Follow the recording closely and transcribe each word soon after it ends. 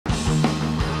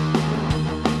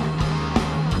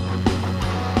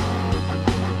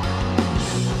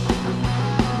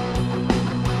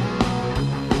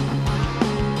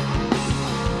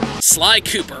Sly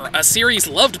Cooper, a series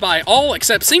loved by all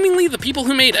except seemingly the people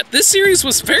who made it. This series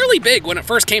was fairly big when it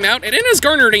first came out, and it has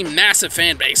garnered a massive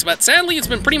fan base, but sadly it's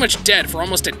been pretty much dead for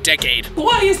almost a decade.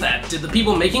 Why is that? Did the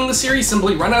people making the series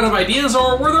simply run out of ideas,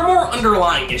 or were there more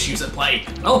underlying issues at play?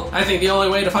 Well, I think the only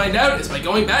way to find out is by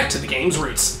going back to the game's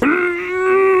roots.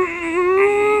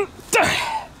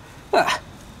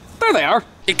 There they are.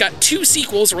 It got 2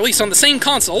 sequels released on the same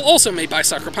console, also made by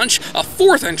Sucker Punch, a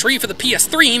 4th entry for the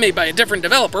PS3 made by a different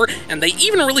developer, and they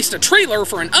even released a trailer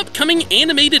for an upcoming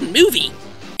animated movie.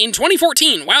 In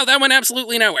 2014, wow, that went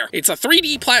absolutely nowhere. It's a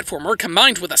 3D platformer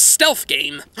combined with a stealth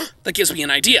game. That gives me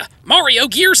an idea. Mario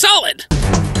Gear Solid!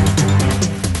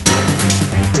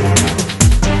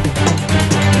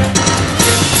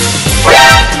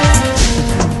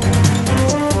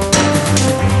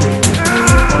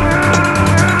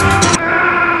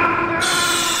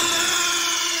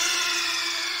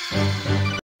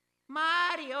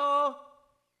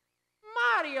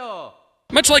 Mario!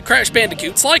 Much like Crash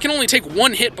Bandicoot, Sly can only take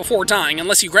 1 hit before dying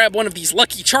unless you grab one of these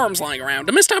lucky charms lying around,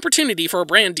 a missed opportunity for a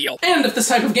brand deal. And if this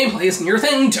type of gameplay isn't your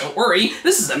thing, don't worry,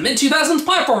 this is a mid-2000s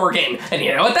platformer game, and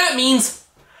you know what that means?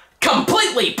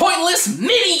 Completely pointless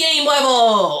mini-game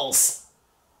levels!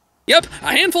 Yep,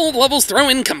 a handful of levels throw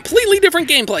in completely different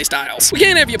gameplay styles. We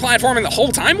can't have you platforming the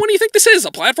whole time. What do you think this is,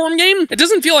 a platform game? It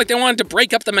doesn't feel like they wanted to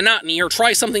break up the monotony or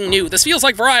try something new. This feels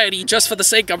like variety just for the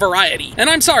sake of variety. And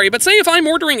I'm sorry, but say if I'm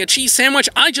ordering a cheese sandwich,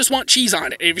 I just want cheese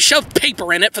on it. If you shove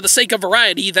paper in it for the sake of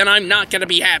variety, then I'm not gonna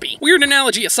be happy. Weird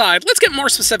analogy aside, let's get more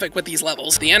specific with these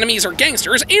levels. The enemies are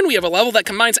gangsters, and we have a level that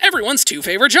combines everyone's 2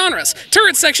 favorite genres,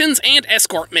 turret sections and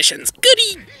escort missions.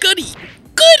 Goody, goody.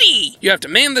 Goody! You have to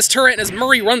man this turret as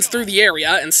Murray runs through the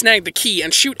area and snag the key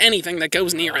and shoot anything that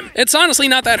goes near him. It's honestly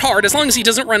not that hard as long as he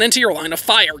doesn't run into your line of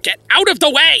fire. Get out of the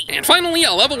way! And finally,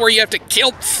 a level where you have to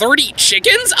kill 30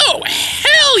 chickens? Oh,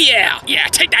 hell yeah! Yeah,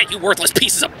 take that, you worthless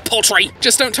pieces of poultry!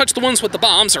 Just don't touch the ones with the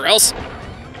bombs or else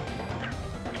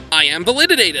I am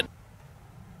validated.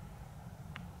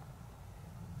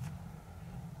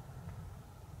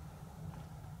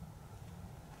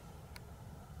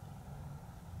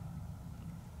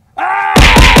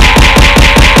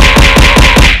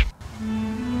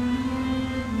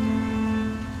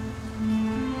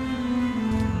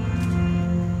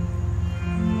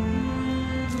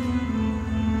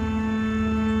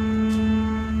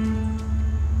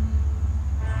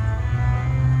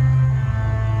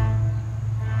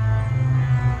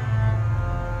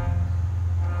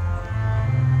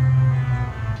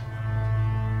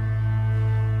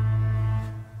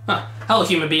 Hello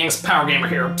human beings, Power Gamer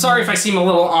here. Sorry if I seem a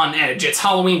little on edge. It's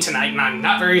Halloween tonight and I'm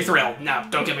not very thrilled. Now,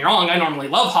 don't get me wrong, I normally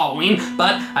love Halloween,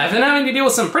 but I've been having to deal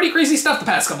with some pretty crazy stuff the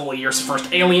past couple of years.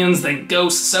 First aliens, then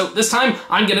ghosts, so this time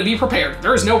I'm gonna be prepared.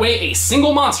 There is no way a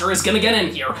single monster is gonna get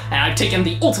in here, and I've taken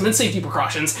the ultimate safety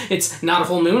precautions. It's not a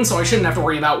full moon, so I shouldn't have to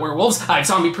worry about werewolves. I've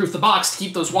zombie-proofed the box to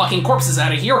keep those walking corpses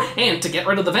out of here, and to get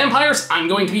rid of the vampires, I'm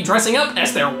going to be dressing up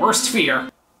as their worst fear.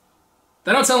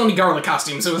 They don't sell any garlic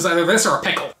costumes, it was either this or a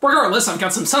pickle. Regardless, I've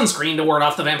got some sunscreen to ward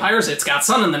off the vampires. It's got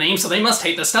sun in the name, so they must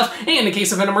hate this stuff, and in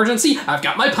case of an emergency, I've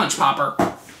got my punch popper.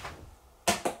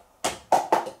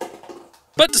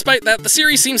 But despite that, the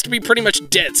series seems to be pretty much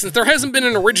dead, since there hasn't been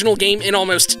an original game in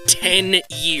almost 10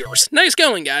 years. Nice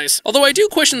going, guys. Although I do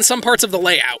question some parts of the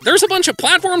layout. There's a bunch of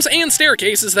platforms and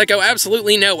staircases that go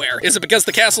absolutely nowhere. Is it because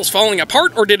the castle's falling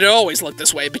apart, or did it always look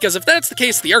this way? Because if that's the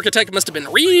case, the architect must have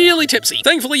been really tipsy.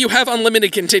 Thankfully, you have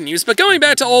unlimited continues, but going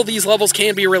back to all these levels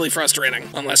can be really frustrating.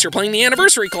 Unless you're playing the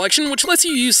Anniversary Collection, which lets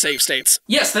you use save states.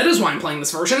 Yes, that is why I'm playing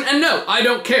this version, and no, I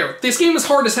don't care. This game is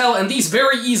hard as hell, and these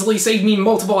very easily saved me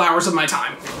multiple hours of my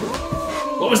time.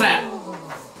 What was that?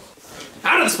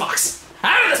 Out of this box!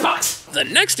 Out of this box! The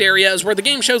next area is where the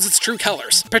game shows its true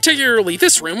colors, particularly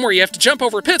this room where you have to jump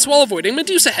over pits while avoiding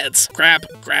Medusa heads. Crap,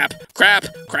 crap, crap,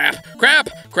 crap, crap,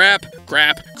 crap,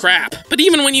 crap, crap. But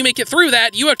even when you make it through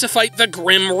that, you have to fight the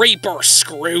Grim Reaper.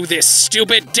 Screw this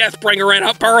stupid Deathbringer in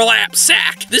a burlap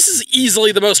sack! This is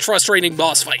easily the most frustrating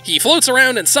boss fight. He floats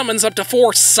around and summons up to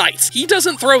 4 scythes. He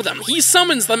doesn't throw them, he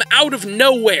summons them out of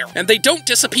nowhere. And they don't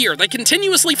disappear, they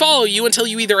continuously follow you until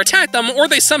you either attack them or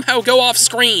they somehow go off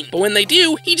screen. But when they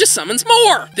do, he just summons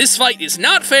more! This fight is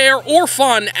not fair or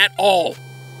fun at all.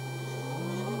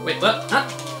 Wait, what? Huh?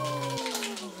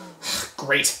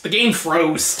 Great, the game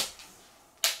froze.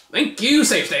 Thank you,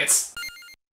 save states.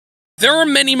 There are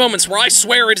many moments where I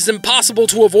swear it is impossible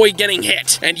to avoid getting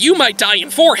hit. And you might die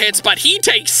in 4 hits, but he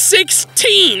takes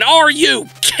 16! Are you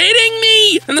kidding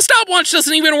me? And the stopwatch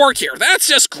doesn't even work here. That's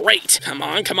just great. Come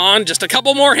on, just a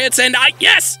couple more hits and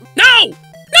yes! No!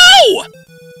 No!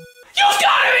 You've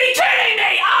gotta be kidding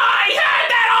me! I had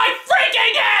that! I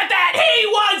freaking had that! He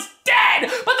was dead,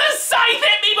 but the scythe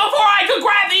hit me before I could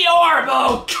grab the orb!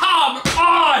 Oh, come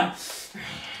on!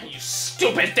 You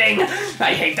stupid thing!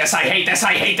 I hate this, I hate this,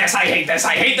 I hate this, I hate this,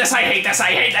 I hate this, I hate this,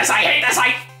 I hate this, I hate this,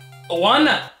 One?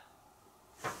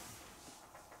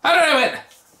 How did I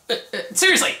win?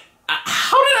 Seriously,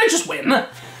 how did I just win?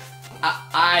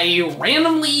 I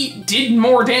randomly did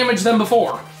more damage than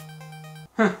before.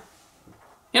 Huh.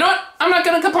 You know what? I'm not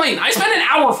gonna complain. I spent an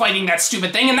hour fighting that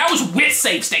stupid thing, and that was with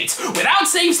save states. Without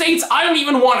save states, I don't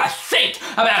even want to think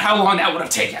about how long that would have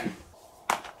taken.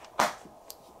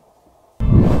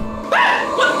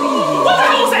 What the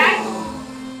hell was that?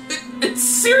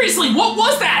 Seriously, what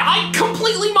was that? I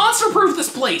completely monster-proofed this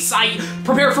place. I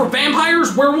prepared for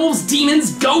vampires, werewolves,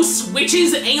 demons, ghosts,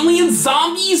 witches, aliens,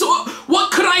 zombies.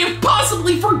 What could I have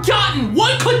possibly forgotten?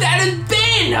 What could that have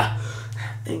been?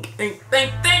 Think.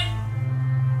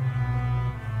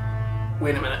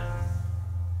 Wait a minute.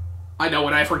 I know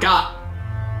what I forgot.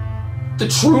 The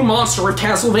true monster of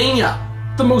Castlevania.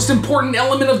 The most important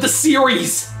element of the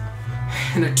series.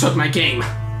 And it took my game.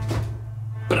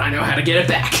 But I know how to get it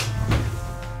back.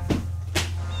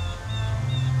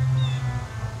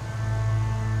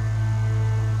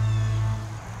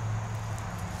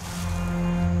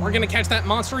 We're gonna catch that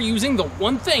monster using the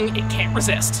one thing it can't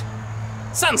resist.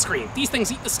 Sunscreen. These things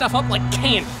eat the stuff up like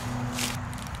candy.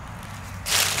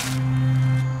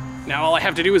 Now all I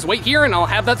have to do is wait here and I'll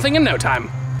have that thing in no time.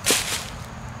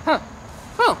 Huh.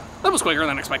 Well, that was quicker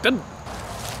than expected.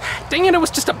 Dang it, it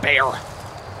was just a bear.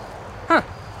 Huh.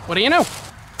 What do you know?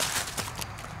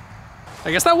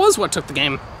 I guess that was what took the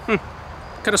game.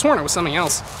 Could have sworn it was something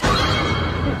else.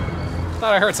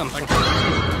 Thought I heard something.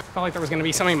 Felt like there was gonna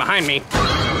be something behind me.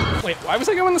 Wait, why was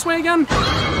I going this way again?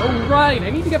 Oh right, I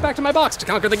need to get back to my box to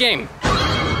conquer the game.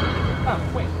 Oh,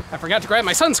 wait, I forgot to grab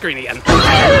my sunscreen again.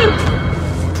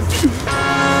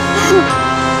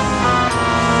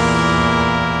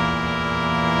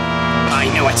 I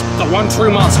knew it, the one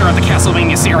true monster of the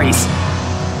Castlevania series.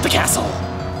 The castle.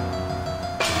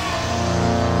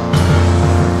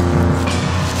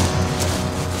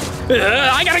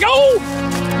 I gotta go!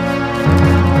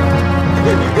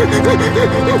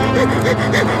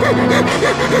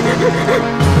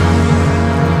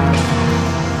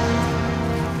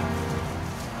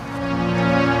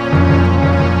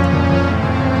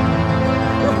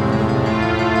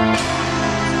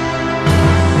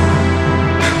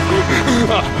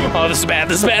 Oh, this is bad,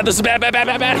 this is bad, this is bad, bad.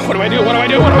 What do I do, what do I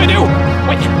do, what do I do?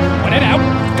 Wait, point it out,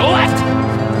 go left!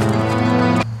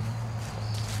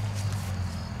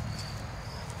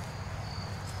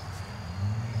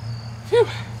 Phew.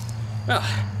 Well,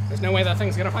 there's no way that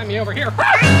thing's gonna find me over here.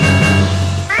 What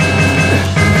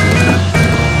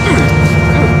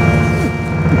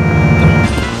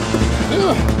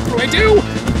do I do?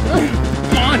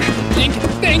 Come on, think.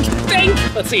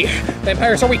 Let's see,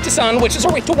 vampires are weak to sun, witches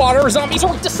are weak to water, zombies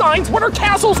are weak to signs, what are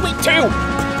castles weak to?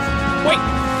 Wait,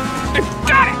 I've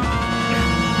got it!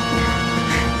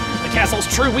 The castle's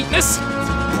true weakness?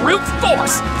 Brute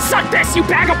force! Suck this, you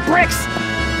bag of bricks!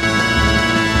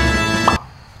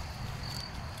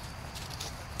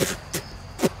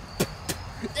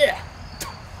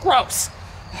 Gross.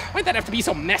 Why'd that have to be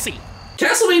so messy?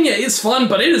 Castlevania is fun,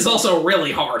 but it is also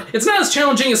really hard. It's not as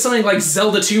challenging as something like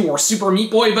Zelda 2 or Super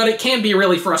Meat Boy, but it can be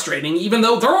really frustrating, even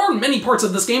though there are many parts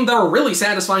of this game that are really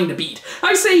satisfying to beat.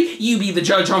 I say you be the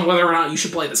judge on whether or not you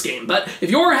should play this game, but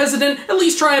if you're hesitant, at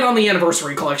least try it on the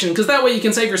Anniversary Collection, because that way you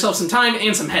can save yourself some time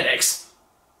and some headaches.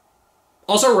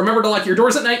 Also, remember to lock your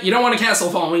doors at night. You don't want a castle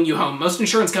following you home. Most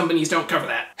insurance companies don't cover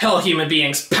that. Hell, human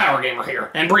beings, Power Gamer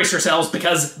here. And brace yourselves,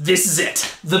 because this is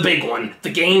it. The big one. The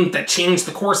game that changed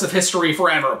the course of history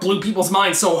forever. Blew people's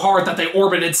minds so hard that they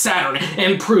orbited Saturn,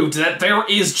 and proved that there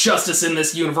is justice in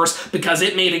this universe, because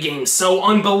it made a game so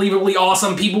unbelievably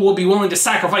awesome, people will be willing to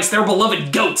sacrifice their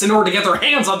beloved goats in order to get their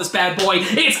hands on this bad boy.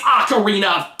 It's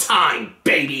Ocarina of Time,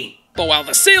 baby! But while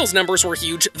the sales numbers were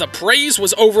huge, the praise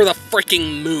was over the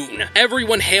freaking moon.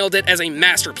 Everyone hailed it as a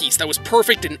masterpiece that was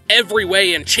perfect in every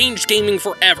way and changed gaming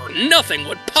forever. Nothing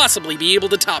would possibly be able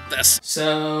to top this.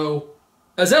 So,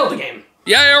 a Zelda game.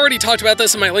 Yeah, I already talked about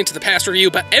this in my link to the past review,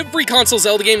 but every console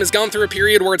Zelda game has gone through a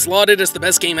period where it's lauded as the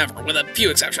best game ever, with a few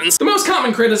exceptions. The most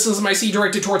common criticism I see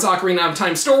directed towards Ocarina of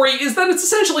Time's story is that it's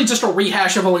essentially just a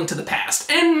rehash of A Link to the Past.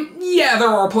 And yeah, there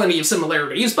are plenty of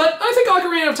similarities, but I think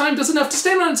Ocarina of Time does enough to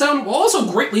stand on its own while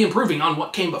also greatly improving on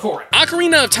what came before it.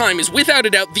 Ocarina of Time is without a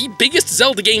doubt the biggest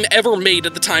Zelda game ever made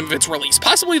at the time of its release,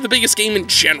 possibly the biggest game in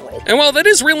general. And while that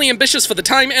is really ambitious for the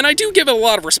time, and I do give it a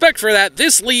lot of respect for that,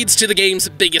 this leads to the game's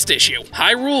biggest issue.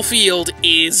 Hyrule Field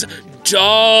is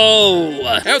dull.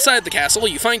 Outside the castle,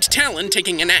 you find Talon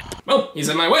taking a nap. Well, he's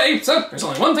in my way, so there's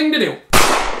only one thing to do.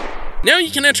 Now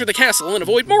you can enter the castle and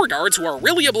avoid more guards who are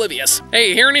really oblivious.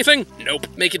 Hey, hear anything? Nope.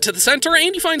 Make it to the center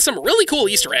and you find some really cool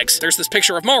Easter eggs. There's this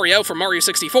picture of Mario from Mario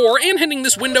 64, and hitting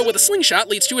this window with a slingshot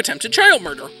leads to attempted child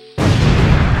murder.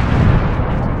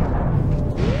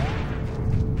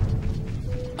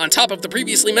 On top of the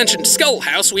previously mentioned Skull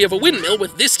House, we have a windmill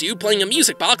with this dude playing a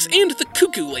music box and the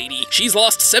Cuckoo Lady. She's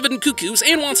lost 7 cuckoos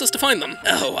and wants us to find them.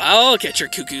 Oh, I'll get your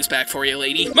cuckoos back for you,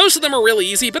 lady. Most of them are really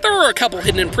easy, but there are a couple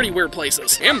hidden in pretty weird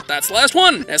places. And that's the last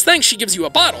one. As thanks, she gives you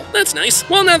a bottle. That's nice.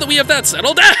 Well, now that we have that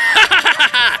settled,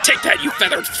 take that, you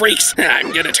feathered freaks.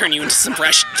 I'm gonna turn you into some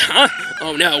fresh... Huh?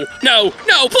 Oh no. No,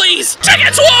 no, please!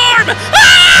 Chicken swarm!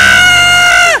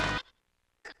 Ah!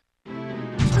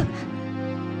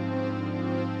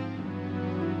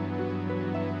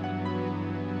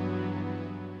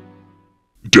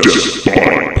 Death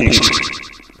by poultry.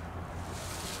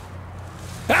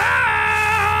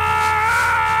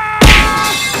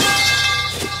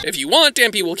 If you want,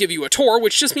 Dampy will give you a tour,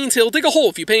 which just means he'll dig a hole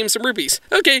if you pay him some rupees.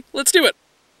 Okay, let's do it.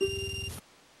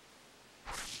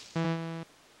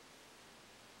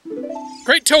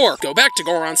 Great tour! Go back to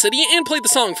Goron City and play the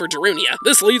song for Darunia.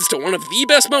 This leads to one of the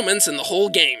best moments in the whole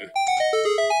game.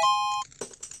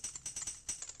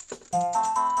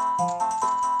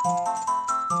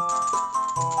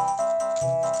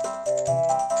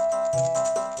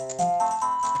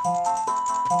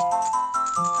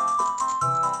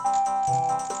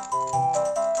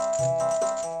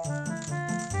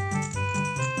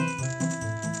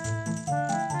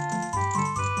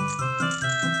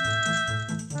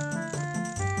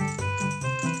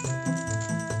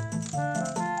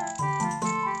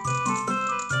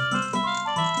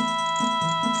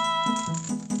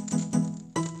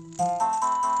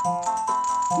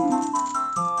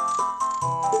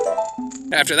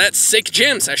 After that sick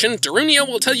jam session, Darunia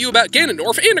will tell you about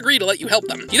Ganondorf and agree to let you help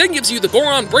them. He then gives you the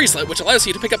Goron bracelet, which allows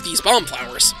you to pick up these bomb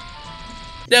flowers.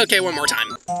 Okay, one more time.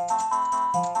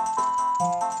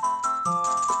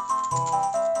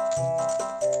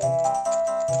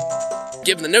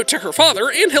 Give the note to her father,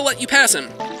 and he'll let you pass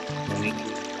him.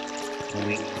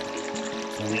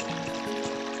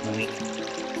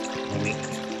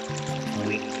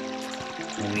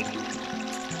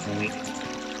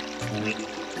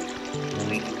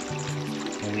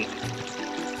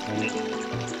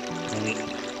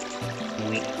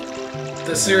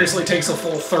 This seriously takes a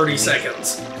full 30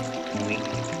 seconds.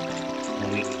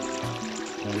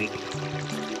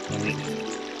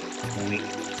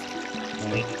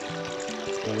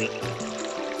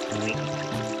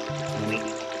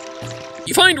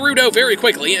 You find Rudo very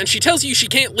quickly, and she tells you she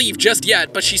can't leave just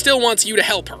yet, but she still wants you to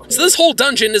help her. So this whole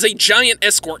dungeon is a giant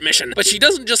escort mission, but she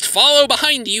doesn't just follow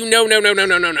behind you, no.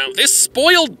 This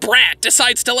spoiled brat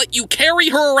decides to let you carry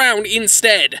her around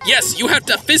instead. Yes, you have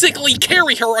to physically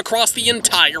carry her across the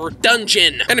entire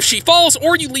dungeon. And if she falls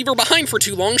or you leave her behind for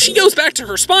too long, she goes back to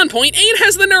her spawn point and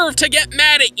has the nerve to get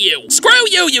mad at you. Screw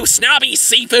you, you snobby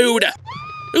seafood!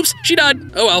 Oops, she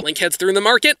died. Oh well. Link heads through the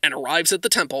market and arrives at the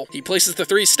temple. He places the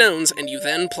 3 stones, and you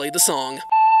then play the song.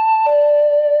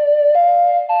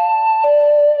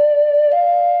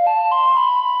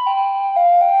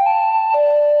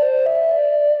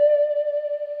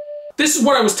 This is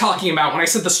what I was talking about when I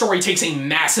said the story takes a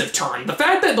massive turn. The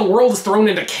fact that the world is thrown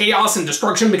into chaos and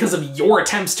destruction because of your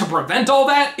attempts to prevent all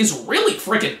that is really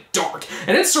freaking dark,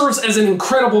 and it serves as an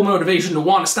incredible motivation to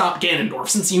want to stop Ganondorf,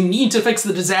 since you need to fix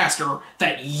the disaster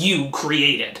that you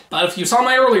created. But if you saw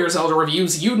my earlier Zelda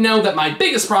reviews, you'd know that my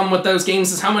biggest problem with those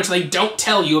games is how much they don't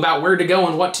tell you about where to go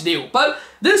and what to do. But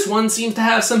this one seems to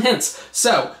have some hints.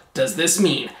 So, does this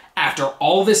mean, after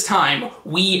all this time,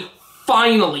 we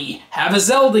finally have a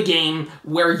Zelda game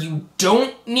where you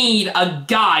don't need a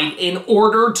guide in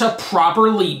order to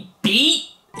properly beat?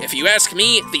 If you ask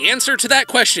me, the answer to that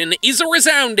question is a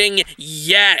resounding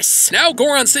yes! Now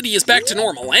Goron City is back to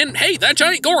normal, and hey, that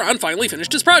giant Goron finally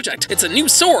finished his project. It's a new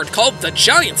sword called the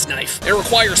Giant's Knife. It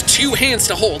requires 2 hands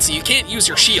to hold, so you can't use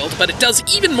your shield, but it does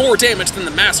even more damage than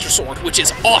the Master Sword, which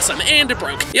is awesome, and it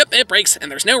broke. Yep, it breaks, and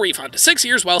there's no refund. 6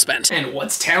 years well spent. And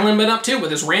what's Talon been up to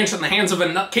with his ranch in the hands of a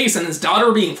nutcase and his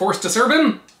daughter being forced to serve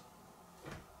him?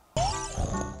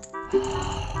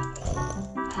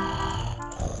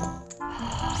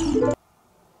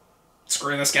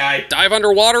 Screw this guy. Dive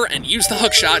underwater and use the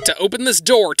hookshot to open this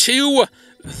door to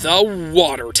the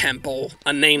Water Temple.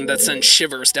 A name that sends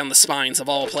shivers down the spines of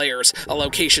all players. A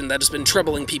location that has been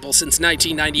troubling people since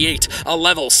 1998. A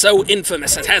level so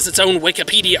infamous it has its own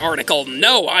Wikipedia article.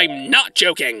 No, I'm not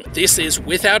joking. This is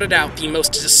without a doubt the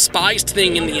most despised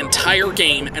thing in the entire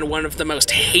game and one of the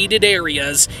most hated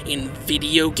areas in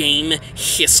video game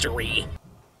history.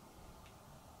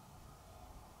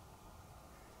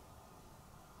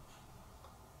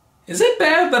 Is it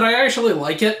bad that I actually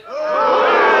like it?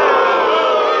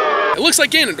 It looks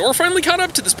like Ganondorf finally caught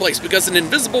up to this place because an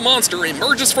invisible monster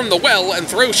emerges from the well and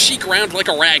throws Sheik around like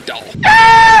a rag doll.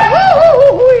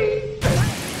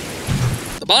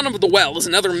 The bottom of the well is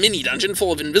another mini-dungeon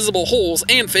full of invisible holes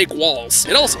and fake walls.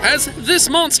 It also has this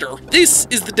monster. This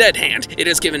is the Dead Hand. It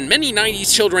has given many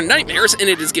 90s children nightmares, and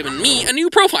it has given me a new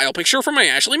profile picture for my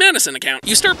Ashley Madison account.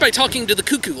 You start by talking to the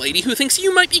cuckoo lady who thinks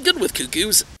you might be good with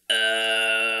cuckoos.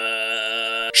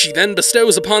 She then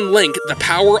bestows upon Link the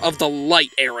power of the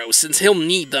light arrows, since he'll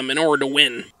need them in order to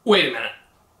win. Wait a minute.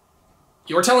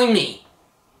 You're telling me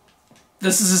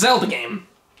this is a Zelda game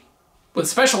with a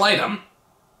special item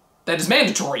that is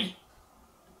mandatory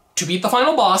to beat the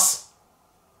final boss,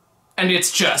 and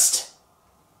it's just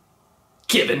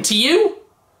given to you?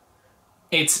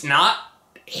 It's not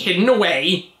hidden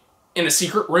away in a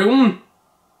secret room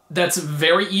that's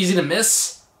very easy to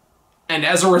miss, and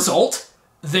as a result,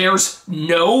 there's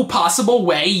no possible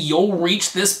way you'll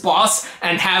reach this boss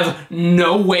and have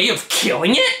no way of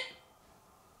killing it?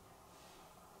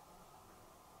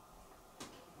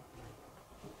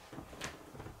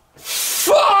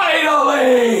 Finally!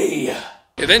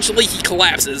 Eventually, he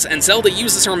collapses, and Zelda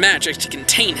uses her magic to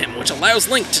contain him, which allows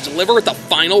Link to deliver the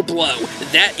final blow.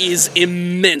 That is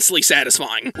immensely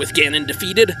satisfying. With Ganon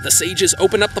defeated, the sages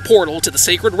open up the portal to the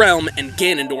Sacred Realm, and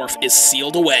Ganondorf is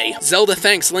sealed away. Zelda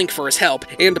thanks Link for his help,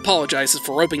 and apologizes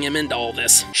for roping him into all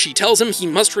this. She tells him he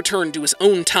must return to his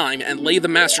own time and lay the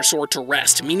Master Sword to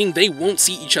rest, meaning they won't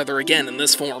see each other again in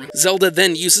this form. Zelda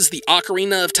then uses the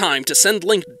Ocarina of Time to send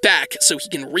Link back so he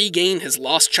can regain his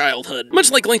lost childhood. Much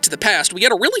like Link to the Past, we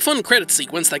get a really fun credit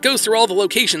sequence that goes through all the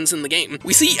locations in the game.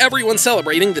 We see everyone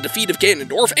celebrating the defeat of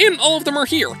Ganondorf, and all of them are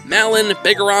here. Malon,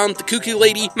 Begaron, the Cuckoo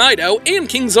Lady, Mido, and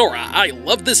King Zora. I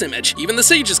love this image. Even the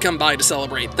sages come by to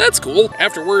celebrate. That's cool.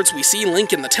 Afterwards, we see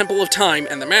Link in the Temple of Time,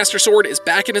 and the Master Sword is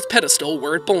back in its pedestal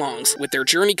where it belongs. With their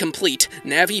journey complete,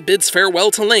 Navi bids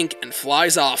farewell to Link and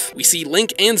flies off. We see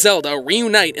Link and Zelda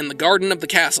reunite in the garden of the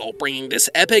castle, bringing this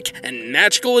epic and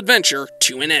magical adventure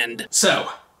to an end. So,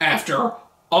 after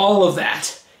all of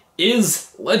that,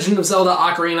 is Legend of Zelda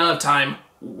Ocarina of Time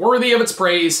worthy of its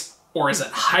praise, or is it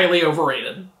highly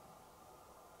overrated?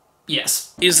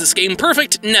 Yes. Is this game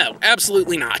perfect? No,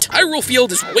 absolutely not. Hyrule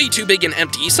Field is way too big and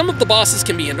empty, some of the bosses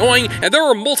can be annoying, and there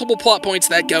are multiple plot points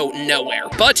that go nowhere.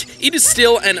 But it is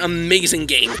still an amazing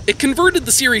game. It converted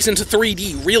the series into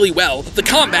 3D really well, the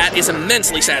combat is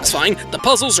immensely satisfying, the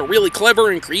puzzles are really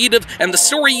clever and creative, and the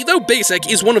story, though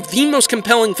basic, is one of the most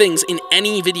compelling things in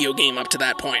any video game up to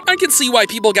that point. I can see why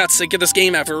people got sick of this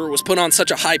game after it was put on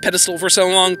such a high pedestal for so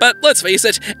long, but let's face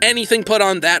it, anything put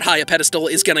on that high a pedestal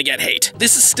is gonna get hate.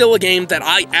 This is still a game that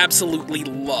I absolutely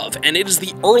love, and it is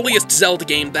the earliest Zelda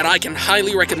game that I can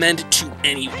highly recommend to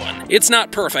anyone. It's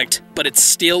not perfect, but it's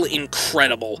still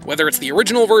incredible. Whether it's the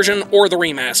original version or the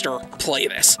remaster, play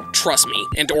this. Trust me.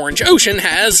 And Orange Ocean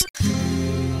has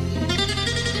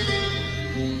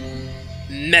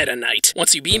Meta Knight.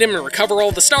 Once you beat him and recover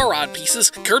all the Star Rod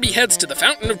pieces, Kirby heads to the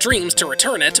Fountain of Dreams to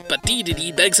return it, but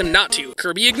Dedede begs him not to.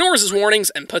 Kirby ignores his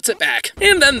warnings and puts it back.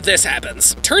 And then this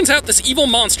happens. Turns out this evil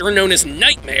monster known as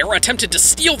Nightmare attempted to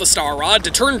steal the Star Rod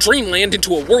to turn Dreamland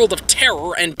into a world of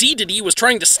terror, and Dedede was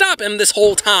trying to stop him this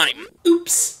whole time.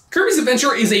 Oops. Kirby's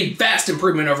Adventure is a vast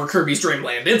improvement over Kirby's Dream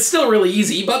Land. It's still really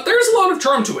easy, but there's a lot of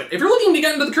charm to it. If you're looking to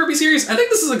get into the Kirby series, I think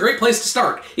this is a great place to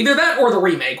start. Either that or the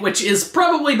remake, which is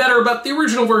probably better, but the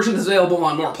original version is available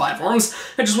on more platforms.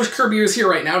 I just wish Kirby was here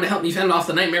right now to help me fend off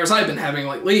the nightmares I've been having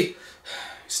lately.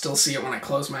 I still see it when I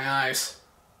close my eyes.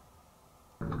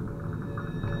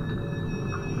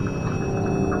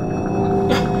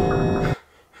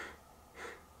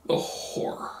 The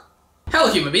horror. Hello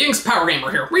human beings, Power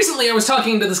Gamer here. Recently I was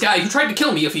talking to this guy who tried to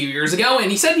kill me a few years ago, and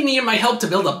he said he needed my help to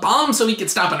build a bomb so he could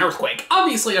stop an earthquake.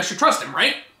 Obviously I should trust him,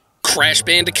 right? Crash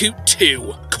Bandicoot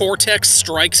 2, Cortex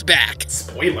Strikes Back.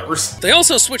 Spoilers. They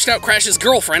also switched out Crash's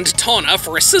girlfriend, Tawna,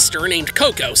 for a sister named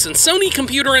Coco, since Sony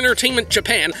Computer Entertainment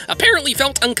Japan apparently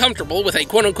felt uncomfortable with a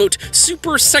quote-unquote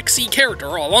super sexy character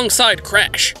alongside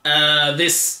Crash.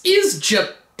 This is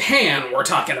Japan we're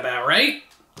talking about, right?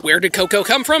 Where did Coco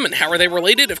come from, and how are they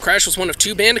related if Crash was one of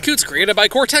 2 Bandicoots created by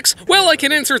Cortex? Well, I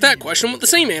can answer that question with the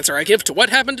same answer I give to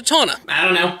what happened to Tawna. I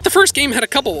don't know. The first game had a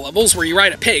couple of levels where you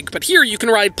ride a pig, but here you can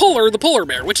ride Polar the polar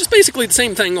bear, which is basically the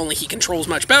same thing, only he controls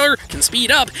much better, can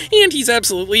speed up, and he's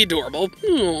absolutely adorable.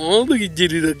 Aww, look at the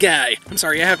little guy. I'm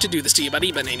sorry I have to do this to you,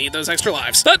 buddy, but I need those extra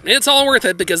lives. But it's all worth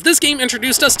it, because this game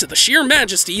introduced us to the sheer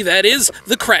majesty that is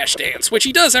the Crash Dance, which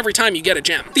he does every time you get a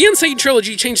gem. The N. Sane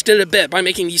Trilogy changed it a bit by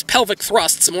making these pelvic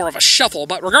thrusts more of a shuffle,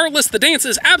 but regardless, the dance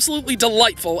is absolutely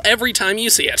delightful every time you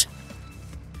see it.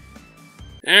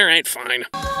 Alright, fine.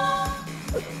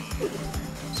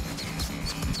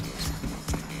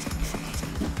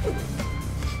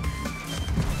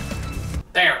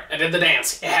 There, I did the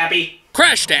dance. You happy?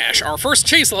 Crash Dash, our first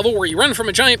chase level where you run from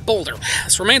a giant boulder.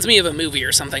 This reminds me of a movie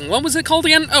or something. What was it called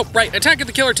again? Oh, right, Attack of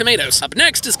the Killer Tomatoes. Up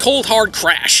next is Cold Hard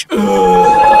Crash.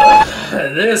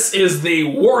 This is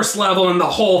the worst level in the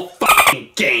whole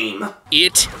fucking game.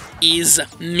 It is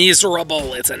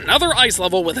miserable. It's another ice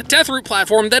level with a death route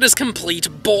platform that is complete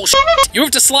bullshit. You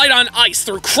have to slide on ice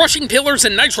through crushing pillars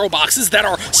and nitro boxes that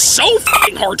are so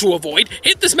fucking hard to avoid,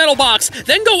 hit this metal box,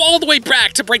 then go all the way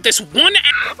back to break this one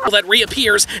apple that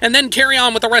reappears, and then carry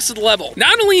on with the rest of the level.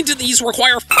 Not only do these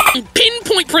require fucking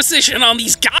pinpoint precision on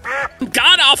these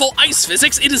god-awful ice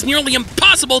physics, it is nearly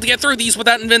impossible to get through these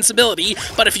without invincibility,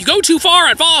 but if you go too far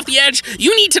and fall off the edge,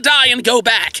 you need to die and go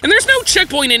back. And there's no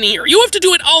checkpoint in here. You have to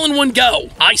do it all in one go.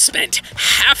 I spent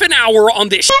half an hour on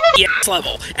this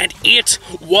level, and it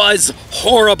was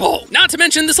horrible. Not to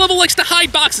mention, this level likes to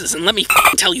hide boxes, and let me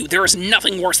tell you, there is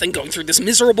nothing worse than going through this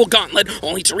miserable gauntlet,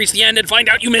 only to reach the end and find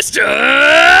out you missed it.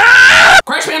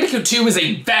 Crash Bandicoot 2 is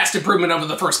a vast improvement over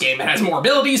the first game. It has more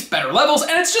abilities, better levels,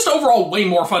 and it's just overall way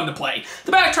more fun to play.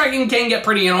 The backtracking can get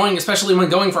pretty annoying, especially when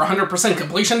going for 100%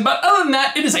 completion, but other than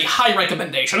that, it is a high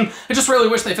recommendation. I just really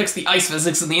wish they fixed the ice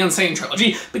physics in the Insane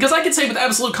Trilogy, because I can say with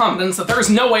absolute confidence that there is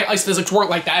no way ice physics work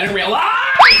like that in real life!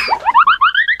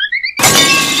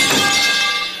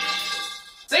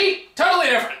 See? Totally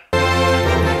different.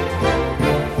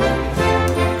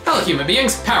 Hello human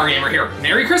beings, Power Gamer here.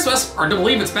 Merry Christmas! Hard to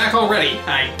believe it's back already.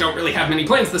 I don't really have many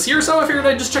plans this year, so I figured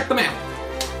I'd just check the mail.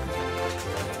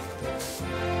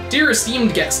 Dear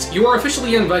esteemed guest, you are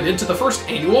officially invited to the first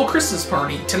annual Christmas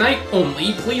party. Tonight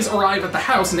only, please arrive at the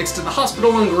house next to the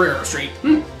hospital on Guerrero Street.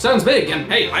 Sounds big, and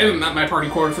hey, I haven't met my party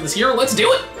quota for this year, let's do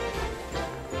it!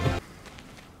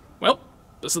 Well,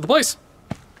 this is the place.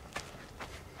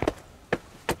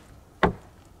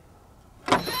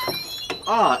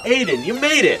 Ah, Aiden, you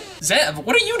made it! Zev,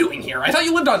 what are you doing here? I thought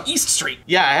you lived on East Street.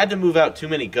 Yeah, I had to move out too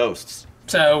many ghosts.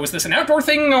 So, is this an outdoor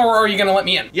thing, or are you gonna let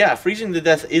me in? Yeah, freezing to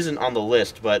death isn't on the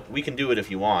list, but we can do it if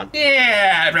you want.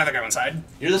 Yeah, I'd rather go inside.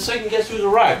 You're the second guest who's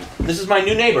arrived. This is my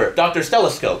new neighbor, Dr.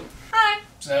 Stelloscope. Hi.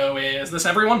 So, is this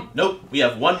everyone? Nope, we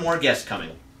have one more guest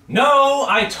coming. No,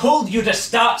 I told you to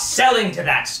stop selling to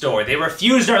that store. They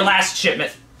refused our last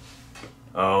shipment.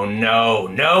 Oh no,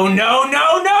 no, no,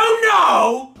 no, no,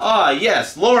 no! Ah,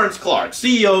 yes, Lawrence Clark,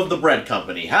 CEO of the bread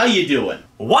company. How you doing?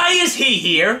 Why is he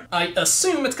here? I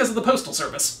assume it's because of the Postal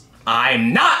Service.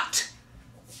 I'm not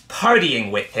partying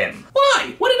with him.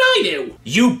 Why? What did I do?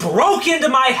 You broke into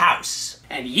my house.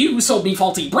 And you sold me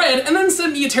faulty bread and then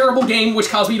sent me a terrible game which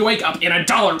caused me to wake up in a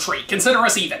Dollar Tree. Consider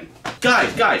us even.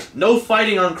 Guys, no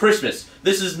fighting on Christmas.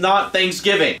 This is not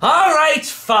Thanksgiving. All right,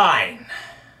 fine.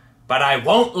 But I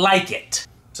won't like it.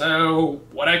 So,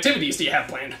 what activities do you have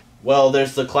planned? Well,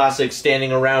 there's the classic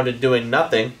standing around and doing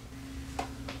nothing.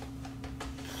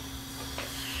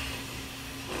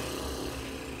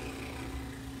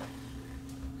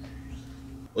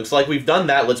 Looks like we've done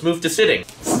that. Let's move to sitting.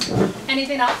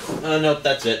 Anything else? No,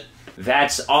 that's it.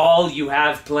 That's all you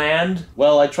have planned?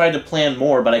 Well, I tried to plan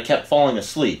more, but I kept falling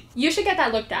asleep. You should get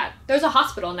that looked at. There's a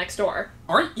hospital next door.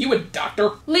 Aren't you a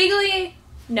doctor? Legally,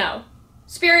 no.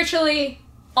 Spiritually,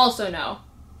 also no.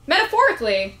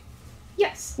 Metaphorically,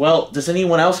 yes. Well, does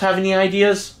anyone else have any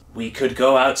ideas? We could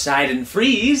go outside and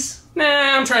freeze. Nah,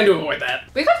 I'm trying to avoid that.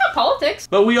 We could talk politics.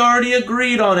 But we already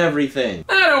agreed on everything.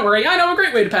 Don't worry, I know a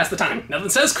great way to pass the time. Nothing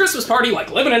says Christmas party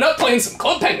like living it up playing some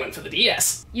Club Penguin for the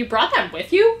DS. You brought that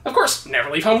with you? Of course,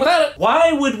 never leave home without it.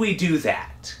 Why would we do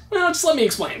that? Well, just let me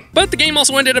explain. But the game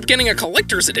also ended up getting a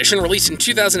collector's edition released in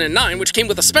 2009, which came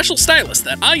with a special stylus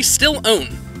that I still own.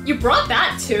 You brought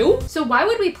that too? So why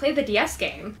would we play the DS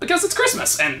game? Because it's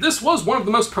Christmas, and this was one of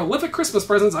the most prolific Christmas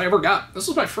presents I ever got. This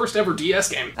was my first ever DS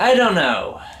game. I don't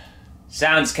know.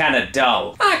 Sounds kinda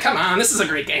dull. Ah, come on, this is a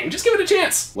great game. Just give it a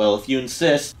chance. Well, if you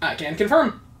insist. I can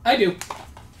confirm. I do.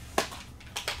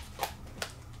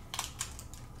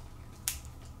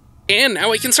 And now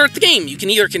we can start the game. You can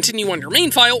either continue on your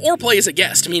main file or play as a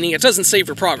guest, meaning it doesn't save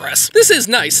your progress. This is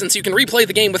nice since you can replay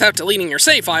the game without deleting your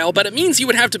save file, but it means you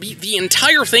would have to beat the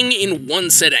entire thing in one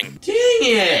sitting. Dang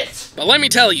it! But let me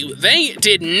tell you, they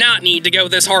did not need to go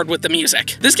this hard with the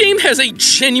music. This game has a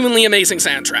genuinely amazing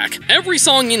soundtrack. Every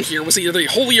song in here was either the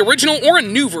wholly original or a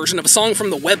new version of a song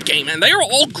from the web game, and they are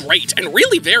all great and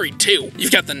really varied too.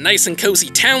 You've got the nice and cozy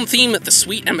town theme, the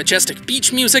sweet and majestic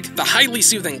beach music, the highly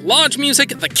soothing lodge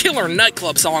music, the killer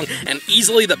nightclub song, and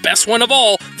easily the best one of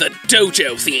all, the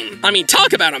dojo theme. I mean,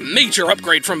 talk about a major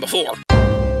upgrade from before.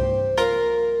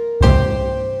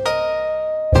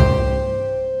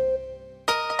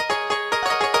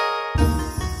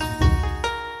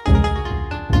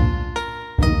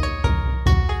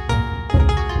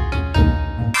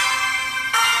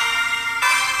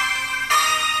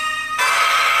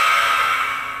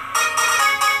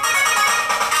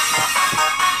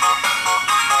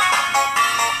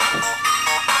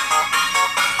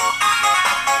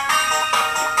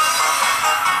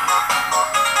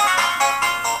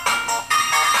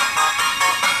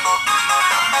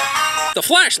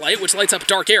 flashlight, which lights up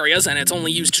dark areas, and it's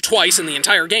only used twice in the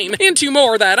entire game, and 2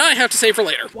 more that I have to save for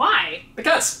later. Why?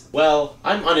 Because. Well,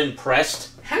 I'm unimpressed.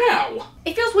 How?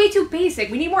 It feels way too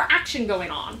basic. We need more action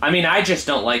going on. I mean, I just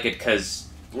don't like it because,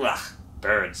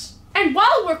 birds. And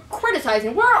while we're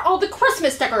criticizing, where are all the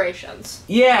Christmas decorations?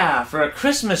 Yeah, for a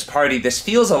Christmas party, this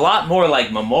feels a lot more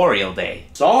like Memorial Day.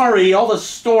 Sorry, all the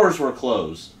stores were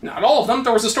closed. Not all of them.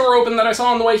 There was a store open that I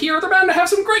saw on the way here. They're bound to have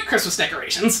some great Christmas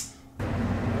decorations.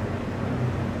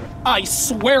 I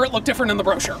swear it looked different in the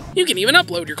brochure. You can even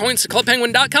upload your coins to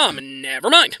clubpenguin.com, and never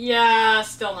mind. Yeah,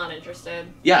 still not interested.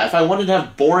 Yeah, if I wanted to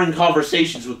have boring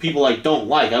conversations with people I don't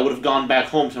like, I would have gone back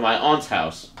home to my aunt's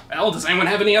house. Well, does anyone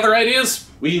have any other ideas?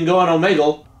 We can go on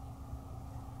Omegle.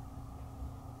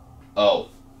 Oh,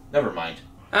 never mind.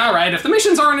 Alright, if the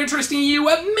missions aren't interesting to you,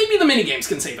 maybe the minigames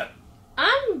can save it.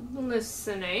 I'm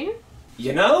listening.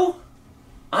 You know,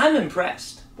 I'm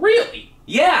impressed. Really?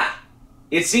 Yeah,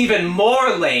 it's even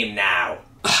more lame now.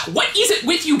 What is it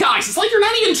with you guys? It's like you're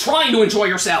not even trying to enjoy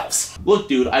yourselves. Look,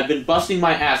 dude, I've been busting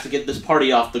my ass to get this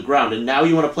party off the ground, and now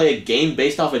you want to play a game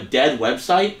based off a dead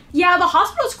website? Yeah, the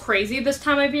hospital's crazy this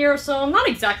time of year, so I'm not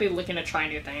exactly looking to try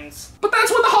new things. But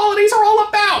that's what the holidays are all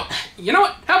about. You know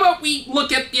what? How about we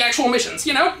look at the actual missions,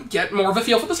 get more of a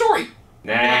feel for the story.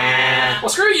 Nah. Well,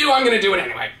 screw you, I'm gonna do it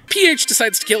anyway. PH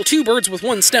decides to kill 2 birds with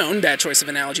 1 stone, bad choice of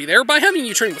analogy there, by having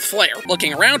you train with Flare.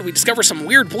 Looking around, we discover some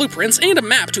weird blueprints and a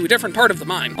map to a different part of the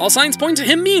mine. All signs point to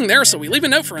him being there, so we leave a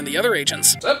note for the other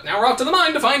agents. So, now we're off to the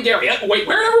mine to find Gary. Wait,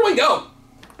 where'd everyone go?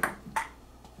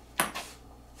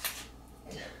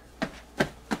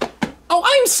 Oh,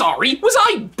 I'm sorry. Was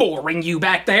I boring you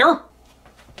back there?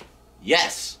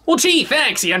 Yes. Well, gee,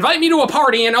 thanks. You invite me to a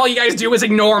party and all you guys do is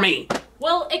ignore me.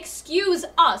 Well, excuse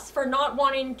us for not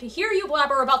wanting to hear you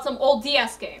blabber about some old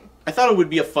DS game. I thought it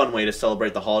would be a fun way to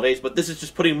celebrate the holidays, but this is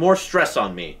just putting more stress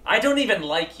on me. I don't even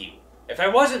like you. If I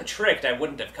wasn't tricked, I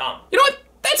wouldn't have come. You know what?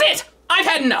 That's it. I've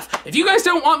had enough. If you guys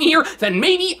don't want me here, then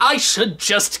maybe I should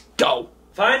just go.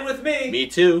 Fine with me. Me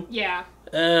too. Yeah.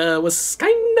 Was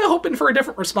kinda hoping for a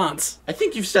different response. I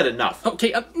think you've said enough.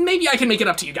 Okay, maybe I can make it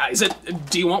up to you guys.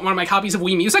 Do you want one of my copies of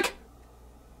Wii Music?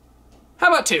 How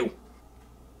about 2?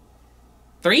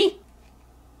 3?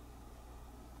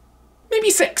 Maybe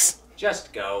 6.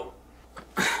 Just go.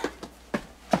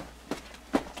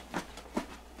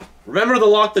 Remember to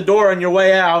lock the door on your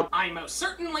way out. I most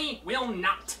certainly will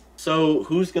not. So,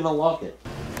 who's gonna lock it?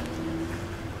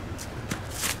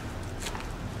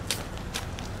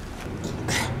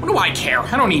 What do I care?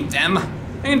 I don't need them.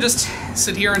 I can just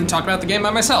sit here and talk about the game by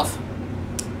myself.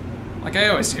 Like I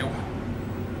always do.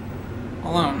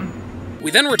 Alone. We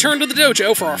then return to the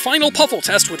dojo for our final puffle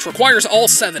test, which requires all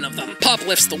 7 of them. Pop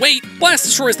lifts the weight, Blast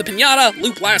destroys the piñata,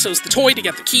 Loop lassos the toy to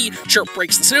get the key, Chirp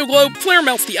breaks the snow globe, Flare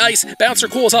melts the ice, Bouncer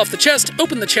cools off the chest,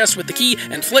 open the chest with the key,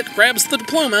 and Flit grabs the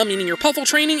diploma, meaning your puffle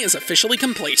training is officially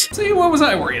complete. See, what was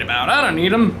I worried about? I don't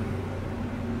need them.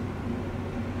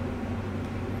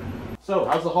 So,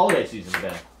 how's the holiday season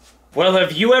been? Well,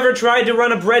 have you ever tried to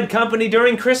run a bread company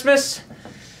during Christmas?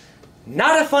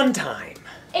 Not a fun time.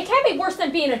 It can be worse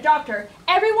than being a doctor.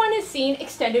 Everyone is seeing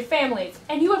extended families,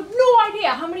 and you have no idea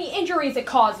how many injuries it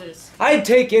causes. I'd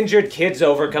take injured kids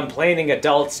over complaining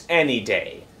adults any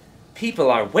day.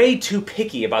 People are way too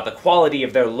picky about the quality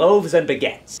of their loaves and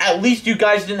baguettes. At least you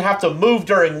guys didn't have to move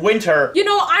during winter. You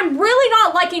know, I'm really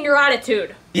not liking your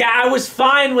attitude. Yeah, I was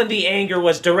fine when the anger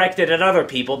was directed at other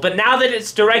people, but now that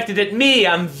it's directed at me,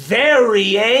 I'm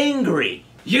very angry.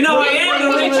 You know, I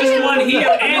am the richest one here,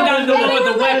 and I'm the one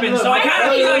with the weapon, so I kind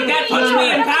of feel like that puts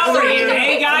me in power here.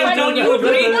 Hey guys, don't you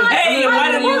agree? Hey,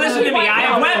 why don't you listen to me? I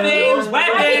have weapons,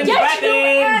 weapons,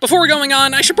 weapons! Before going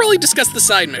on, I should probably discuss the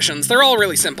side missions. They're all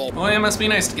really simple. Boy, it must be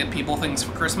nice to get people things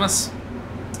for Christmas.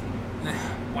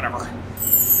 Whatever.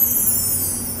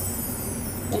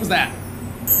 What was that?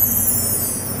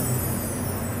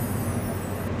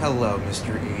 Hello,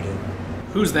 Mr. Eden.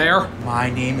 Who's there?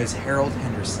 My name is Harold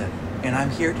Henderson, and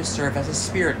I'm here to serve as a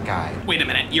spirit guide. Wait a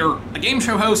minute, you're a game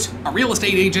show host, a real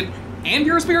estate agent, and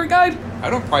you're a spirit guide?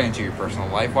 I don't pry into your personal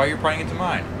life while you're prying into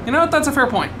mine. You know what, that's a fair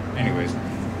point. Anyways,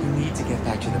 you need to get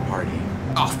back to the party.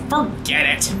 Oh, forget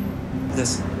it.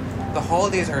 Listen, the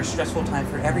holidays are a stressful time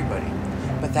for everybody,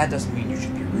 but that doesn't mean you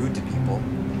should be rude to people.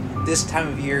 This time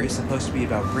of year is supposed to be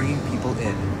about bringing people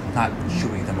in, not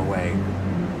shooing them away.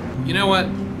 You know what?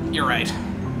 You're right.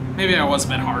 Maybe I was a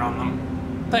bit hard on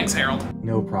them. Thanks, Harold.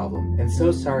 No problem, and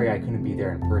so sorry I couldn't be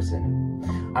there in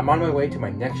person. I'm on my way to my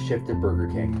next shift at Burger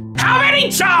King. How many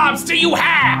jobs do you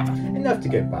have? Enough to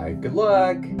get by. Good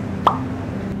luck!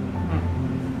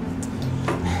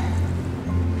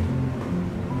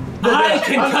 I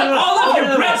can cut all of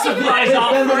your bread supplies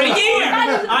off for a year!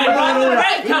 I run the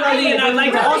bread company, and I'd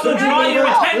like to also draw your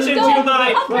attention to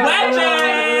my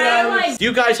weapon! Do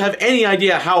you guys have any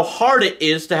idea how hard it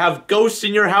is to have ghosts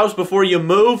in your house before you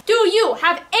move? Do you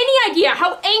have any idea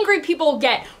how angry people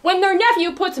get when their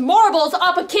nephew puts marbles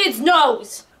up a kid's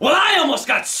nose? Well, I almost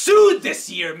got sued this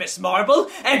year, Miss Marble,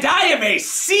 and I am a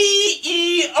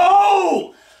CEO!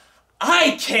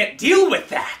 I can't deal with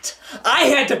that. I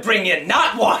had to bring in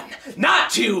not 1,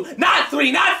 not 2, not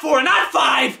 3, not 4, not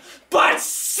 5, but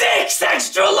 6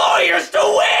 extra lawyers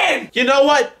to win! You know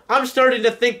what? I'm starting to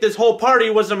think this whole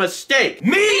party was a mistake.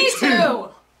 Me too!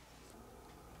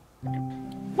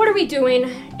 What are we doing?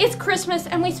 It's Christmas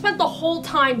and we spent the whole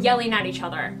time yelling at each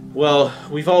other. Well,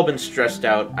 we've all been stressed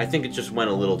out. I think it just went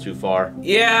a little too far.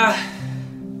 Yeah,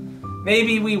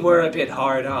 maybe we were a bit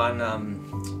hard on,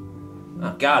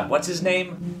 oh God, what's his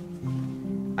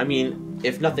name? I mean,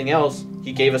 if nothing else,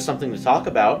 he gave us something to talk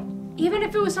about. Even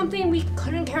if it was something we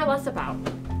couldn't care less about.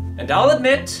 And I'll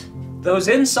admit, those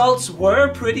insults were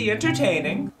pretty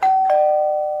entertaining.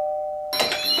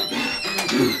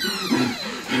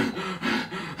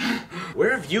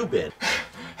 Where have you been?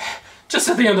 Just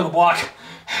at the end of the block.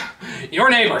 Your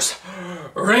neighbors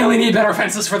really need better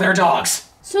fences for their dogs.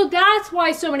 So that's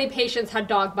why so many patients had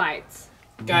dog bites.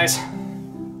 Guys,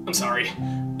 I'm sorry.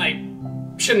 I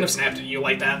shouldn't have snapped at you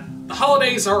like that. The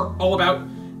holidays are all about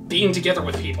being together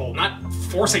with people, not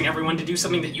forcing everyone to do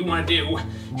something that you want to do.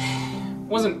 It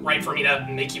wasn't right for me to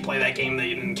make you play that game that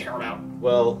you didn't care about.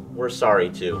 Well, we're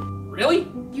sorry too. Really?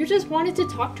 You just wanted to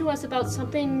talk to us about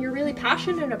something you're really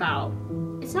passionate about.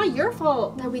 It's not your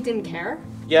fault that we didn't care.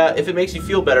 Yeah, if it makes you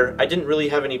feel better, I didn't really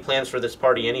have any plans for this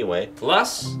party anyway.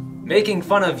 Plus, making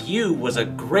fun of you was a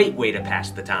great way to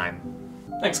pass the time.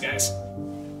 Thanks, guys.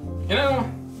 You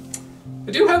know,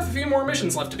 I do have a few more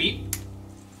missions left to beat.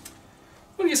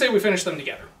 What do you say we finish them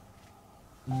together?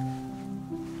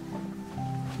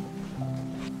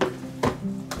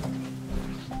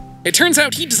 It turns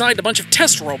out he designed a bunch of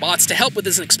test robots to help with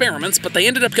his experiments, but they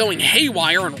ended up going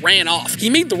haywire and ran off. He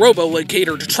made the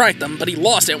robo-locator to track them, but he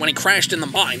lost it when he crashed in the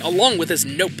mine, along with his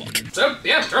notebook. So,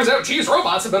 yeah, turns out Cheese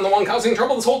robots have been the one causing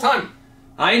trouble this whole time.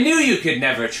 I knew you could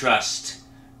never trust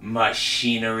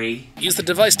machinery. Use the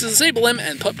device to disable him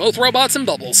and put both robots in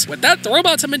bubbles. With that, the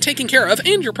robots have been taken care of,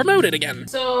 and you're promoted again.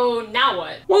 So now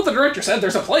what? Well, the director said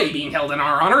there's a play being held in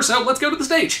our honor, so let's go to the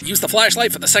stage. Use the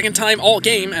flashlight for the second time all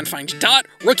game and find Dot,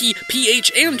 Rookie,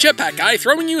 PH, and Jetpack Guy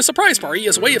throwing you a surprise party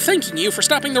as a way of thanking you for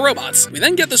stopping the robots. We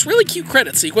then get this really cute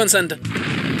credit sequence and...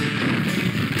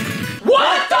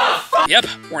 What the fuck? Yep,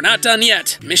 we're not done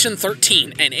yet. Mission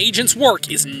 13, an agent's work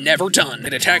is never done.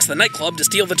 It attacks the nightclub to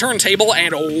steal the turntable,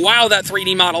 and wow, that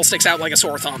 3D model sticks out like a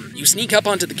sore thumb. You sneak up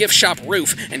onto the gift shop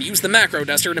roof and use the macro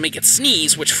duster to make it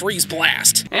sneeze, which frees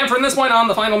blast. And from this point on,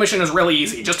 the final mission is really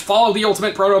easy. Just follow the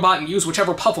ultimate Protobot and use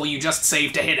whichever puffle you just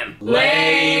saved to hit him.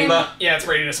 Lame. Yeah, it's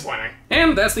pretty disappointing.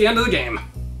 And that's the end of the game.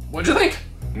 What'd you think?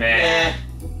 Meh.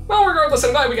 Well, regardless,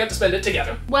 I'm glad we got to spend it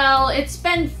together. Well, it's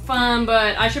been fun,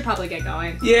 but I should probably get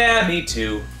going. Yeah, me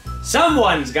too.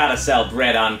 Someone's gotta sell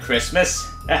bread on Christmas.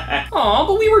 Aw,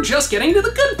 but we were just getting to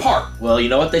the good part. Well, you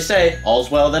know what they say, all's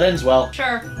well that ends well.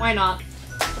 Sure, why not?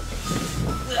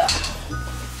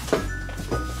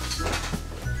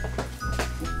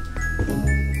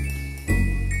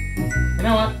 You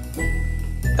know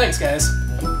what? Thanks, guys.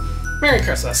 Merry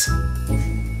Christmas.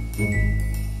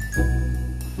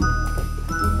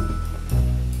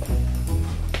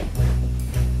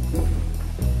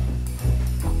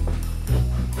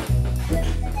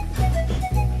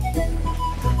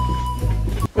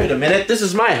 Wait a minute, this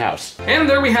is my house. And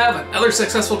there we have another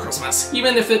successful Christmas,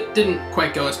 even if it didn't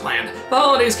quite go as planned. The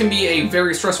holidays can be a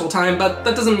very stressful time, but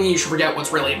that doesn't mean you should forget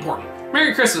what's really important.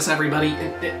 Merry Christmas, everybody.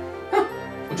 Huh,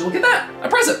 would you look at that? A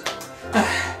present!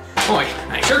 Boy,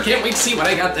 I sure can't wait to see what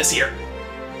I got this year.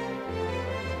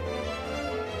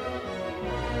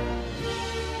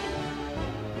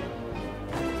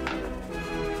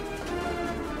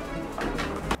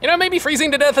 You know, maybe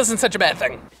freezing to death isn't such a bad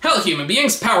thing. Hello, human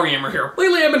beings, Power Gamer here.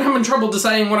 Lately, I've been having trouble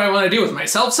deciding what I want to do with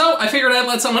myself, so I figured I'd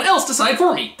let someone else decide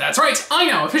for me. That's right, I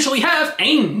now officially have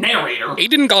a narrator.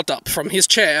 Aiden got up from his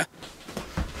chair.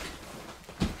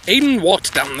 Aiden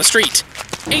walked down the street.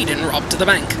 Aiden robbed the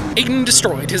bank. Aiden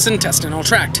destroyed his intestinal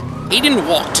tract. Aiden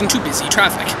walked into busy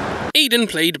traffic. Aiden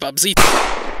played Bubsy.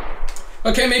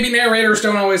 Okay, maybe narrators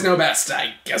don't always know best.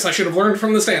 I guess I should have learned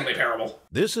from the Stanley Parable.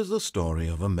 This is the story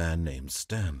of a man named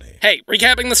Stanley. Hey,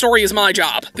 recapping the story is my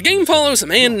job. The game follows a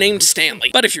man named Stanley.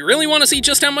 But if you really want to see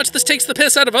just how much this takes the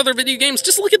piss out of other video games,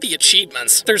 just look at the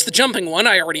achievements. There's the jumping one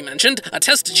I already mentioned, a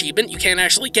test achievement you can't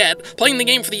actually get, playing the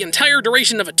game for the entire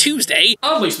duration of a Tuesday.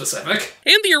 Oddly specific.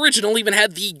 And the original even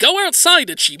had the Go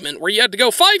Outside achievement, where you had to go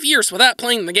 5 years without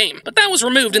playing the game. But that was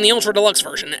removed in the Ultra Deluxe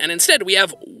version, and instead we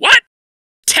have, what?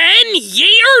 10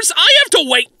 years? I have to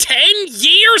wait 10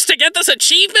 years to get this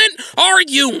achievement? Are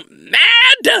you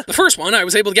mad? The first one I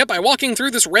was able to get by walking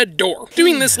through this red door.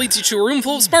 Doing this leads you to a room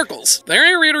full of sparkles. The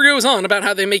narrator goes on about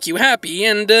how they make you happy,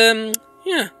 and,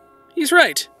 yeah, he's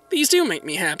right. These do make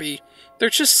me happy. They're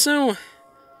just so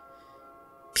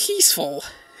peaceful.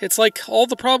 It's like all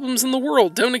the problems in the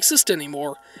world don't exist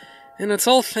anymore. And it's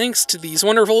all thanks to these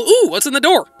wonderful— ooh, what's in the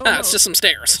door? Ah, it's just some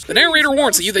stairs. The narrator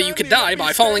warns you that you could die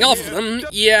by falling off of them.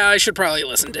 Yeah, I should probably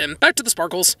listen to him. Back to the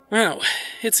sparkles. Wow,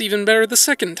 it's even better the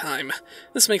second time.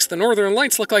 This makes the Northern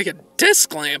Lights look like a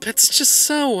desk lamp. It's just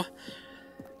so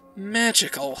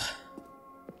magical.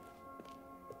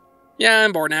 Yeah,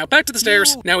 I'm bored now. Back to the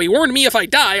stairs. Now he warned me if I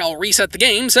die, I'll reset the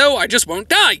game, so I just won't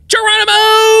die.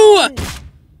 Geronimo!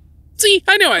 See,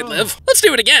 I knew I'd live. Let's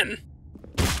do it again.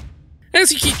 As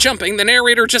you keep jumping, the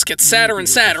narrator just gets sadder and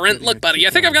sadder, and look, buddy, I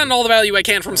think I've gotten all the value I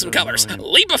can from some colors.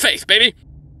 Leap of faith, baby!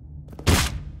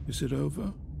 Is it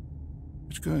over?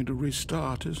 It's going to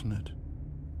restart, isn't it?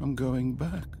 I'm going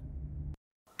back.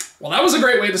 Well, that was a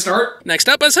great way to start. Next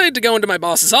up, I decided to go into my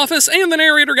boss's office, and the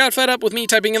narrator got fed up with me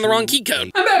typing in the wrong key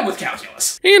code. I'm bad with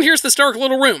calculus. And here's this dark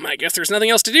little room. I guess there's nothing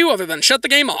else to do other than shut the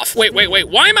game off. Wait,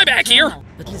 why am I back here?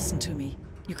 But listen to me.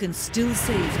 You can still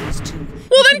save those two.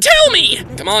 Well then tell me!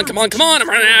 Come on, I'm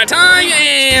running out of time,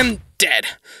 and dead.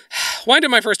 Why did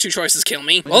my first two choices kill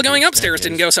me? Well, going upstairs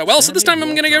didn't go so well, so this time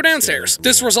I'm gonna go downstairs.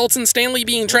 This results in Stanley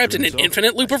being trapped in an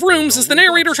infinite loop of rooms as the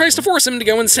narrator tries to force him to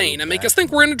go insane and make us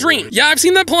think we're in a dream. Yeah, I've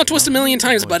seen that plot twist a million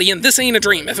times, buddy, and this ain't a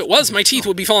dream. If it was, my teeth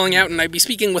would be falling out and I'd be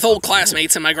speaking with old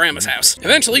classmates in my grandma's house.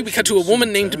 Eventually, we cut to a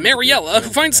woman named Mariella, who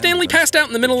finds Stanley passed out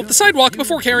in the middle of the sidewalk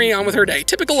before carrying on with her day.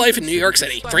 Typical life in New York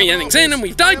City. 3 endings in, and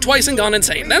we've died twice and gone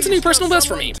insane. That's a new personal best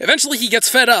for me. Eventually, he gets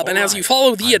fed up, and as you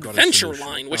follow the adventure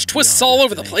line, which twists all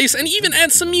over the place, and even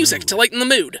adds some music to lighten the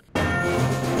mood.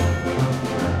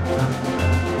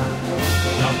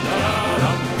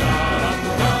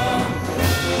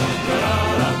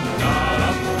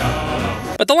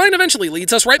 But the line eventually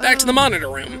leads us right back to the monitor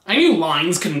room. I knew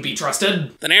lines couldn't be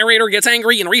trusted. The narrator gets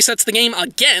angry and resets the game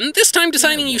again, this time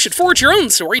deciding you should forge your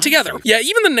own story together. Yeah,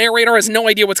 even the narrator has no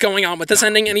idea what's going on with this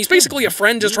ending, and he's basically a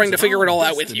friend just trying to figure it all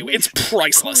out with you. It's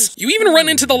priceless. You even run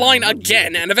into the line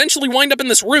again, and eventually wind up in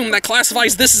this room that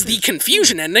classifies this as the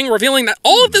confusion ending, revealing that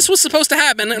all of this was supposed to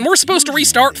happen, and we're supposed to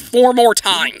restart 4 more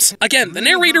times. Again, the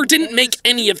narrator didn't make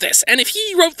any of this, and if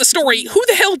he wrote the story, who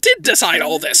the hell did decide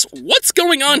all this? What's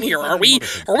going on here? Are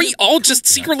we all just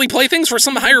secretly playthings for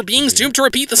some higher beings doomed to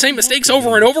repeat the same mistakes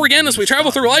over and over again as we travel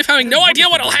through life having no idea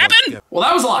what'll happen? Well,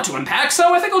 that was a lot to unpack,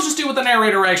 so I think I'll just do what the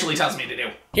narrator actually tells me to do.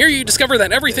 Here you discover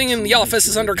that everything in the office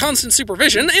is under constant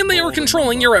supervision, and they are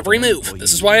controlling your every move.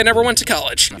 This is why I never went to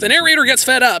college. The narrator gets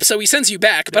fed up, so he sends you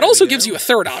back, but also gives you a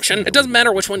third option. It doesn't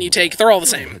matter which one you take, they're all the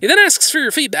same. He then asks for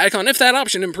your feedback on if that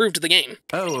option improved the game.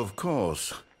 Oh, of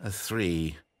course. A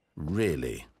 3.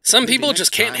 Really? Some people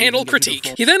just can't handle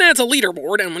critique. He then adds a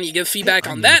leaderboard, and when you give feedback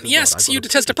on that, he asks you to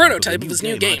test a prototype of his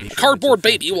new game. A cardboard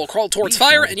baby will crawl towards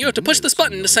fire, and you have to push this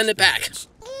button to send it back.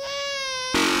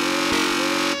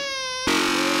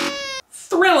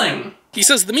 Thrilling! He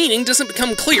says the meaning doesn't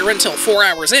become clear until 4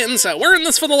 hours in, so we're in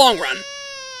this for the long run.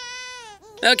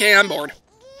 Okay, I'm bored.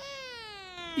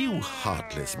 You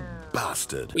heartless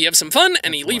bastard. We have some fun,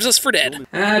 and he leaves us for dead.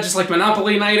 Just like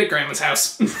Monopoly night at Grandma's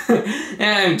house.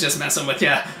 I'm just messing with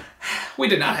ya. We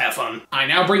did not have fun. I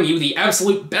now bring you the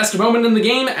absolute best moment in the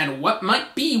game, and what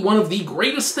might be one of the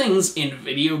greatest things in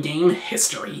video game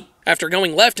history. After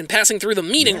going left and passing through the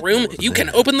meeting room, you can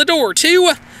open the door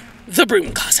to the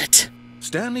broom closet.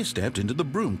 Stanley stepped into the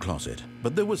broom closet,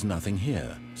 but there was nothing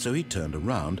here, so he turned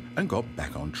around and got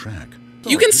back on track.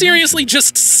 You can seriously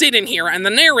just sit in here, and the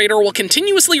narrator will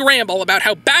continuously ramble about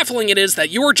how baffling it is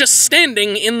that you're just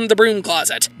standing in the broom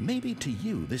closet. Maybe to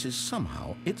you this is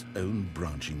somehow its own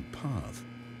branching path.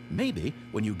 Maybe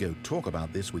when you go talk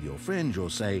about this with your friends, you'll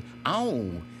say,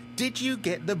 "Oh, did you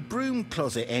get the broom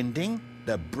closet ending?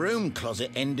 The broom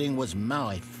closet ending was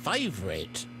my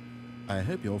favorite." I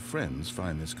hope your friends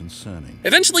find this concerning.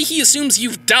 Eventually he assumes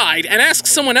you've died and asks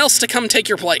someone else to come take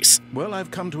your place. Well,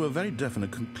 I've come to a very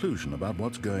definite conclusion about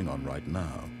what's going on right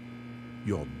now.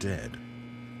 You're dead.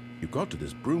 You got to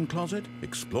this broom closet,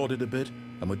 explored it a bit,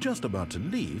 and were just about to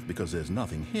leave because there's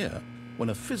nothing here, when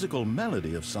a physical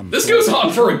melody of some This goes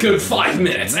on for a good 5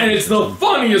 minutes, and it's the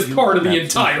funniest part of the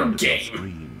entire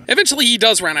game. Eventually he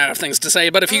does run out of things to say,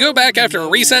 but if you go back after a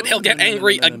reset, he'll get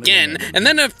angry again, and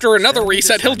then after another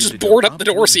reset, he'll just board up the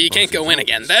door so you can't go in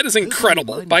again. That is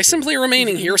incredible. By simply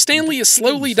remaining here, Stanley is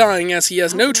slowly dying as he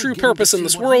has no true purpose in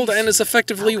this world and is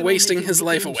effectively wasting his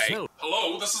life away.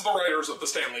 Hello, this is the writers of the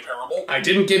Stanley Parable. I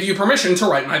didn't give you permission to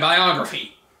write my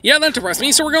biography. Yeah, that depressed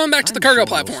me, so we're going back to the cargo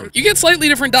platform. You get slightly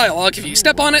different dialogue if you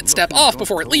step on it, step off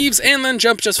before it leaves, and then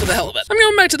jump just for the hell of it. I'm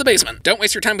going back to the basement. Don't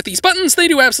waste your time with these buttons, they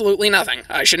do absolutely nothing.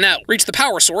 I should know. Reach the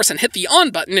power source and hit the on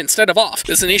button instead of off.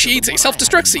 This initiates a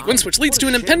self-destruct sequence which leads to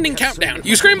an impending countdown.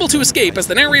 You scramble to escape as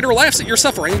the narrator laughs at your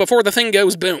suffering before the thing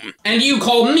goes boom. And you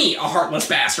called me a heartless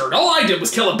bastard. All I did was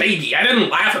kill a baby. I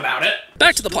didn't laugh about it.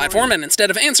 Back to the platform, and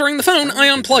instead of answering the phone, I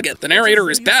unplug it. The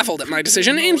narrator is baffled at my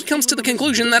decision, and he comes to the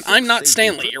conclusion that I'm not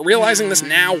Stanley. You're realizing this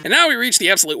now, and now we reach the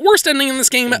absolute worst ending in this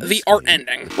game, the art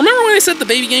ending. Remember when I said the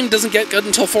baby game doesn't get good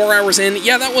until 4 hours in?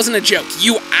 Yeah, that wasn't a joke.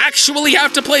 You actually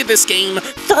have to play this game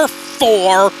for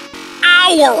 4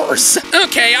 hours!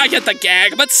 Okay, I get the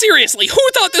gag, but seriously, who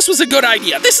thought this was a good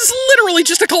idea? This is literally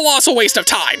just a colossal waste of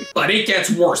time. But it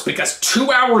gets worse, because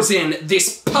 2 hours in,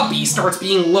 this puppy starts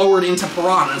being lowered into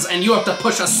piranhas, and you have to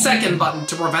push a second button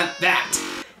to prevent that.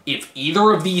 If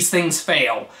either of these things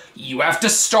fail, you have to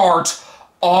start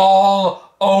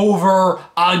all over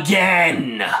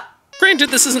again.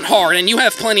 Granted, this isn't hard, and you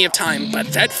have plenty of time,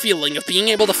 but that feeling of being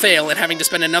able to fail and having to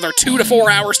spend another 2 to 4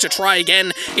 hours to try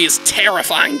again is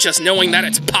terrifying just knowing that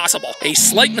it's possible. A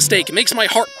slight mistake makes my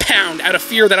heart pound out of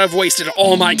fear that I've wasted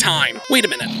all my time. Wait a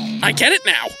minute, I get it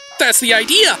now. That's the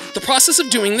idea! The process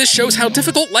of doing this shows how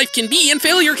difficult life can be and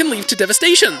failure can lead to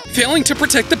devastation. Failing to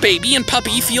protect the baby and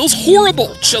puppy feels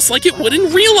horrible, just like it would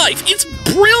in real life. It's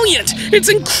brilliant! It's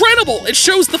incredible! It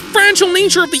shows the fragile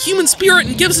nature of the human spirit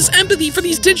and gives us empathy for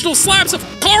these digital slabs of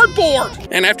cardboard!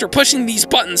 And after pushing these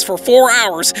buttons for 4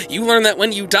 hours, you learn that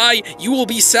when you die, you will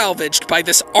be salvaged by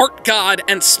this art god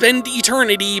and spend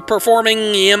eternity performing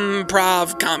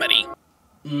improv comedy.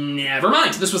 Never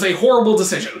mind, this was a horrible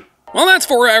decision. Well, that's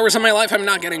 4 hours of my life I'm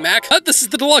not getting back, but this is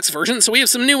the deluxe version, so we have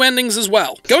some new endings as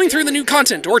well. Going through the new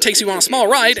content door takes you on a small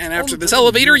ride, and after this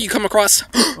elevator, you come across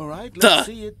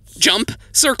the jump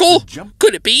circle?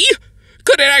 Could it be?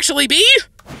 Could it actually be?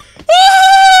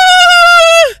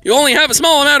 You only have a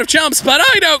small amount of jumps, but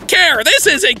I don't care! This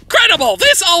is incredible!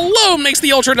 This alone makes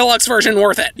the Ultra Deluxe version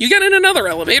worth it! You get in another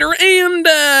elevator, and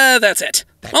that's it.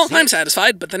 Well, I'm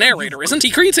satisfied, but the narrator isn't.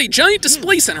 He creates a giant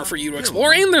display center for you to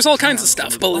explore, and there's all kinds of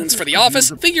stuff. Balloons for the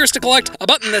office, figures to collect, a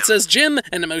button that says gym,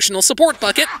 an emotional support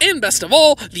bucket, and best of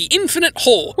all, the infinite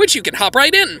hole, which you can hop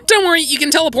right in. Don't worry, you can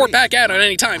teleport back out at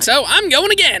any time, so I'm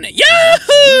going again.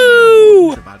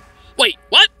 Yahoo! Wait,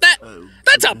 what?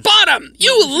 That's a bottom!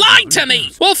 You lied to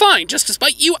me! Well, fine, just to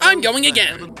spite you, I'm going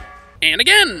again. And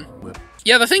again.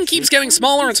 Yeah, the thing keeps getting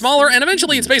smaller and smaller, and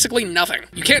eventually it's basically nothing.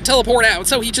 You can't teleport out,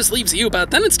 so he just leaves you,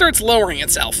 but then it starts lowering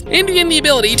itself. And you gain the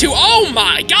ability to, oh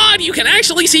my god, you can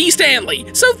actually see Stanley!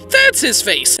 So that's his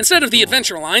face! Instead of the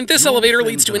adventure line, this elevator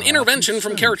leads to an intervention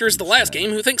from characters of the last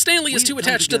game who think Stanley is too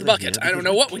attached to the bucket. I don't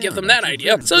know what would give them that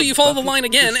idea. So you follow the line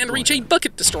again and reach a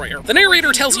bucket destroyer. The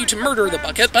narrator tells you to murder the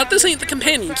bucket, but this ain't the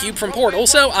companion cube from Portal,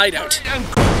 so I don't.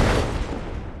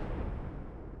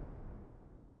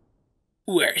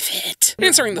 Worth it.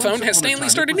 Answering the phone has Stanley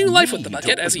start a new life with the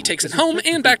bucket as he takes it home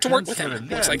and back to work with him.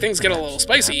 Looks like things get a little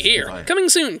spicy here. Coming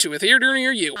soon to a theater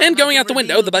near you. And going out the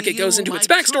window, the bucket goes into its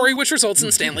backstory, which results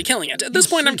in Stanley killing it. At this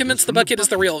point, I'm convinced the bucket is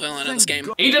the real villain in this game.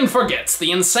 Aiden forgets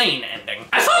the insane ending.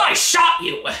 I thought I shot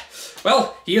you!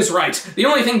 Well, he is right. The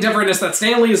only thing different is that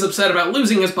Stanley is upset about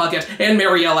losing his bucket, and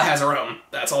Mariella has her own.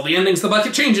 That's all the endings the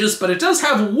bucket changes, but it does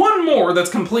have one more that's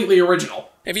completely original.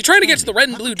 If you try to get to the red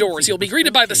and blue doors, you'll be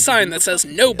greeted by the sign that says,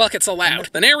 no buckets allowed.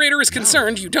 The narrator is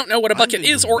concerned you don't know what a bucket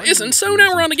is or isn't, so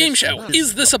now we're on a game show.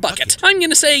 Is this a bucket? I'm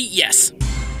gonna say yes.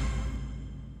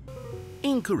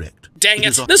 Incorrect. Dang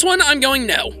it. This one, I'm going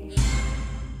no.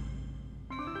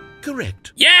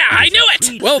 Correct. Yeah, I knew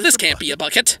it! Well, this can't be a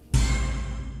bucket.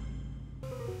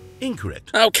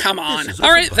 Incorrect. Oh, come on.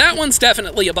 Alright, that one's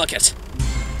definitely a bucket.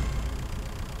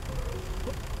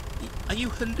 Are you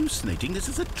hallucinating? This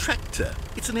is a tractor.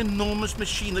 It's an enormous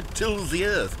machine that tills the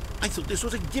earth. I thought this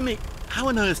was a gimmick. How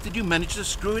on earth did you manage to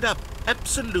screw it up?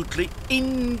 Absolutely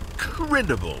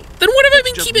incredible. Then what have I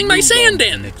been keeping my sand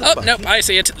in? Oh, nope, I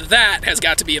see it. That has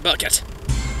got to be a bucket.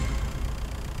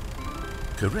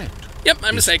 Correct. Yep,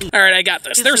 my mistake. Alright, I got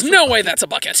this. There's no way that's a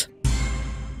bucket.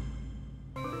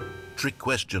 Trick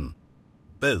question.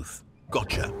 Both.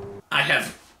 Gotcha. I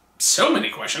have so many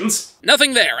questions.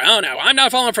 Nothing there. Oh no, I'm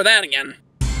not falling for that again.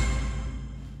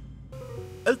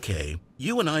 Okay,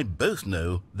 you and I both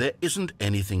know there isn't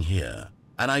anything here.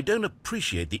 And I don't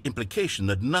appreciate the implication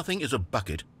that nothing is a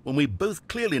bucket when we both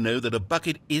clearly know that a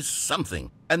bucket is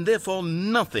something, and therefore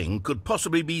nothing could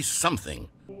possibly be something.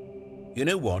 You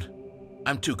know what?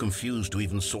 I'm too confused to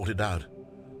even sort it out.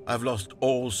 I've lost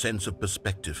all sense of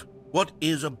perspective. What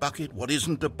is a bucket? What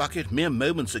isn't a bucket? Mere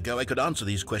moments ago I could answer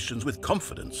these questions with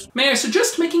confidence. May I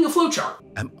suggest making a flowchart?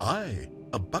 Am I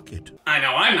a bucket? I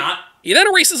know I'm not. He then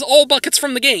erases all buckets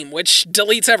from the game, which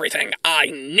deletes everything. I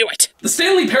knew it. The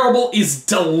Stanley Parable is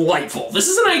delightful. This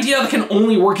is an idea that can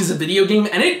only work as a video game,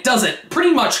 and it does it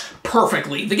pretty much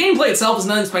perfectly. The gameplay itself is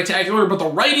nothing spectacular, but the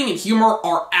writing and humor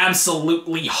are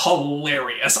absolutely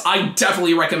hilarious. I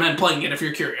definitely recommend playing it if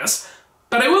you're curious.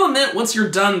 But I will admit, once you're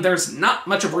done, there's not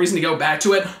much of a reason to go back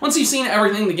to it. Once you've seen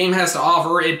everything the game has to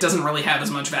offer, it doesn't really have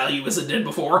as much value as it did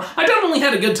before. I definitely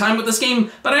had a good time with this game,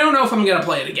 but I don't know if I'm gonna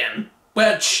play it again.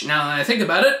 Which, now that I think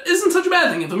about it, isn't such a bad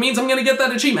thing if it means I'm gonna get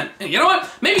that achievement. And you know what?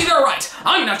 Maybe they're right.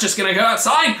 I'm not just gonna go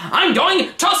outside, I'm going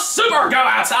to super go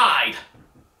outside!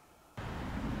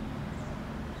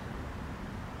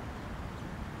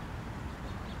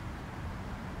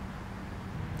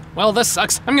 Well, this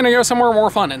sucks. I'm gonna go somewhere more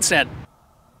fun instead.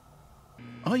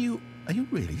 Are you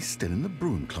really still in the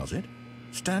broom closet?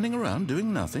 Standing around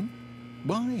doing nothing?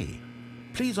 Why?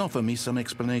 Please offer me some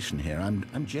explanation here.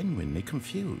 I'm genuinely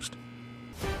confused.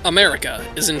 America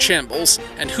is in shambles,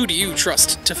 and who do you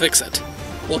trust to fix it?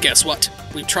 Well, guess what?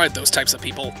 We've tried those types of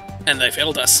people, and they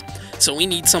failed us. So we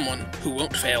need someone who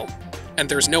won't fail. And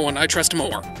there's no one I trust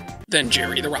more than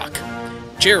Jerry the Rock.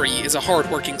 Jerry is a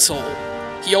hard-working soul.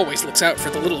 He always looks out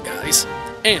for the little guys,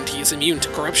 and he is immune to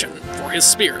corruption, for his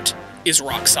spirit is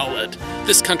rock solid.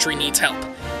 This country needs help,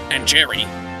 and Jerry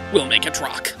will make it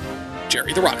rock.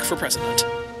 Jerry the Rock for president.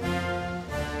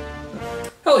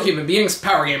 Hello human beings,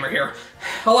 Power Gamer here.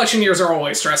 Election years are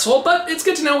always stressful, but it's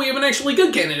good to know we have an actually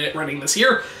good candidate running this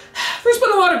year. There's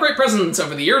been a lot of great presidents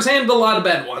over the years, and a lot of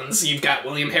bad ones. You've got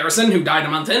William Harrison, who died a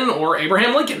month in, or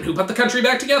Abraham Lincoln, who put the country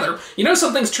back together. You know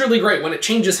something's truly great when it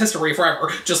changes history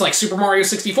forever, just like Super Mario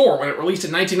 64 when it released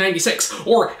in 1996,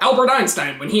 or Albert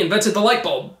Einstein when he invented the light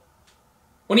bulb.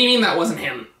 What do you mean that wasn't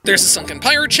him? There's a sunken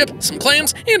pirate ship, some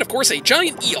clams, and of course a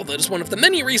giant eel that is one of the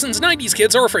many reasons 90s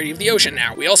kids are afraid of the ocean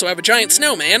now. We also have a giant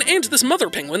snowman and this mother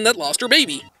penguin that lost her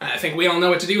baby. I think we all know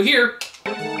what to do here.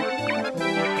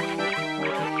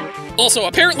 Also,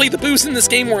 apparently the boos in this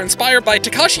game were inspired by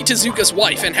Takashi Tezuka's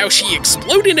wife and how she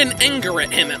exploded in anger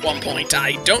at him at one point.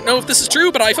 I don't know if this is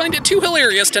true, but I find it too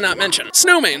hilarious to not mention.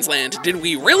 Snowman's Land. Did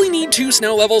we really need 2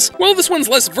 snow levels? Well, this one's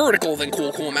less vertical than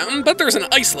Cool Cool Mountain, but there's an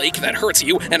ice lake that hurts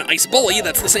you, an ice bully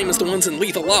that's the same as the ones in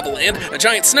Lethal Lava Land, a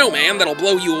giant snowman that'll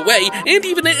blow you away, and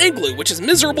even an igloo, which is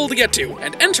miserable to get to,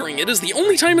 and entering it is the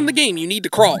only time in the game you need to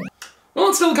crawl. Well,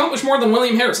 it still accomplished more than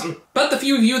William Harrison. But the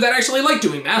few of you that actually like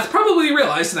doing math probably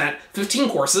realized that 15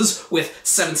 courses, with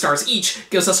 7 stars each,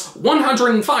 gives us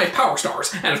 105 power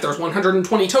stars, and if there's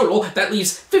 120 total, that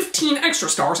leaves 15 extra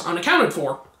stars unaccounted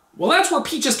for. Well, that's where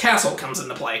Peach's Castle comes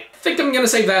into play. I think I'm gonna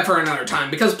save that for another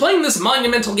time, because playing this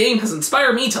monumental game has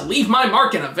inspired me to leave my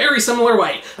mark in a very similar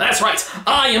way. That's right,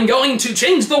 I am going to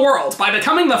change the world by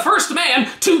becoming the first man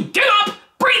to get up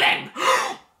breathing!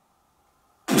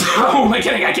 Oh, am I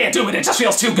kidding? I can't do it. It just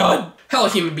feels too good. Hello,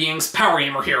 human beings. Power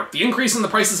Gamer here. The increase in the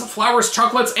prices of flowers,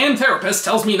 chocolates, and therapists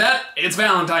tells me that it's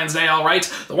Valentine's Day, all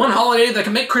right. The one holiday that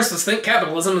can make Christmas think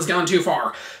capitalism has gone too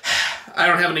far. I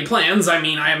don't have any plans. I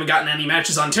mean, I haven't gotten any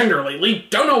matches on Tinder lately.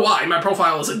 Don't know why. My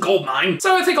profile is a gold mine.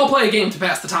 So I think I'll play a game to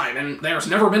pass the time, and there's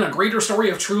never been a greater story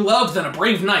of true love than a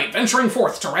brave knight venturing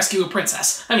forth to rescue a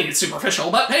princess. I mean, it's superficial,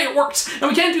 but hey, it works. And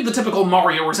we can't do the typical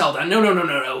Mario or Zelda.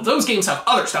 No. Those games have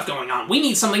other stuff going on. We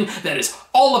need something that is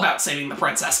all about saving the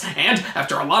princess. And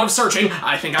after a lot of searching,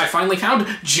 I think I finally found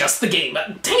just the game.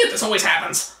 But dang it, this always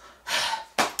happens.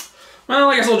 Well,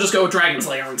 I guess I'll just go with Dragon's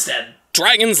Lair instead.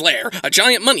 Dragon's Lair, a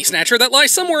giant money snatcher that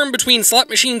lies somewhere in between slot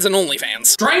machines and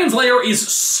OnlyFans. Dragon's Lair is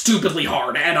stupidly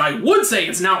hard, and I would say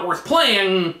it's not worth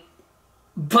playing,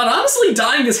 but honestly,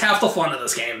 dying is half the fun of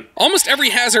this game. Almost every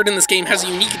hazard in this game has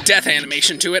a unique death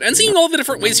animation to it, and seeing all the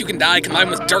different ways you can die combined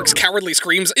with Dark's cowardly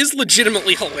screams is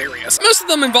legitimately hilarious. Most of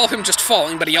them involve him just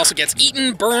falling, but he also gets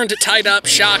eaten, burned, tied up,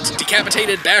 shocked,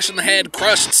 decapitated, bashed in the head,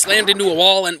 crushed, slammed into a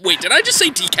wall, and wait, did I just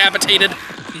say decapitated?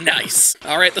 Nice.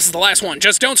 Alright, this is the last one.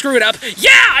 Just don't screw it up.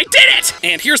 Yeah, I did it!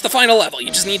 And here's the final level. You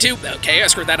just need to... Okay, I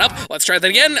screwed that up. Let's try that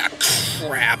again. Ah,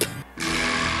 crap.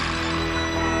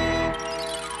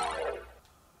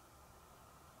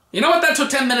 You know what? That took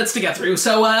 10 minutes to get through,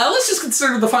 so let's just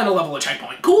consider the final level a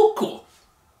checkpoint. Cool? Cool.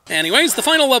 Anyways, the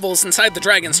final level is inside the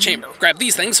dragon's chamber. Grab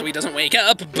these things so he doesn't wake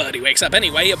up, but he wakes up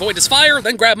anyway, avoid his fire,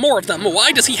 then grab more of them.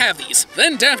 Why does he have these?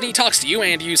 Then Daphne talks to you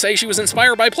and you say she was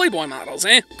inspired by Playboy models,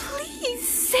 eh? Please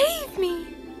save me.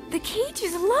 The cage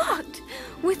is locked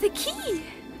with a key.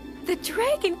 The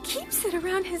dragon keeps it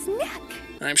around his neck.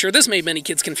 I'm sure this made many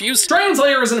kids confused. Dragon's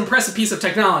Lair is an impressive piece of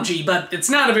technology, but it's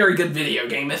not a very good video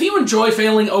game. If you enjoy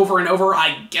failing over and over,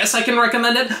 I guess I can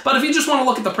recommend it, but if you just want to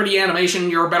look at the pretty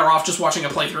animation, you're better off just watching a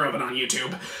playthrough of it on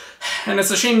YouTube. And it's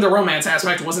a shame the romance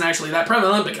aspect wasn't actually that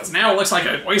prevalent, because now it looks like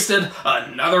I wasted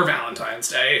another Valentine's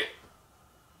Day.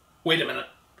 Wait a minute.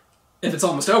 If it's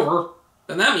almost over,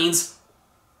 then that means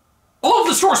all of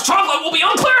the store's chocolate will be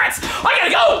on clearance! I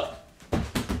gotta go!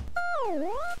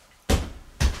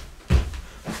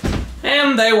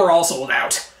 And they were all sold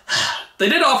out. They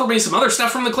did offer me some other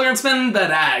stuff from the clearance bin,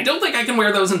 but I don't think I can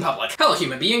wear those in public. Hello,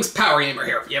 human beings, Power Gamer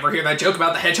here. You ever hear that joke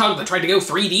about the hedgehog that tried to go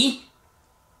 3D?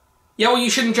 Yeah, well, you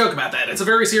shouldn't joke about that. It's a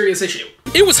very serious issue.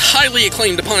 It was highly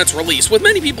acclaimed upon its release, with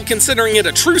many people considering it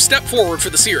a true step forward for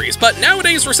the series, but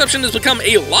nowadays reception has become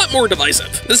a lot more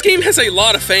divisive. This game has a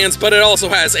lot of fans, but it also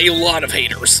has a lot of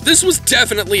haters. This was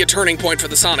definitely a turning point for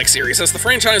the Sonic series, as the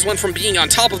franchise went from being on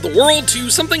top of the world to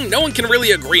something no one can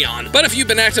really agree on. But if you've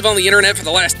been active on the internet for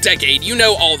the last decade, you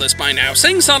know all this by now.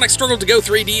 Saying Sonic struggled to go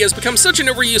 3D has become such an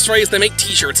overused phrase they make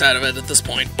t-shirts out of it at this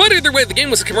point. But either way, the game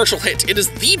was a commercial hit. It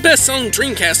is the best-selling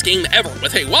Dreamcast game ever,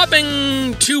 with a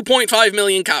whopping 2.5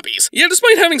 million copies. Yet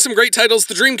despite having some great titles,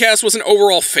 the Dreamcast was an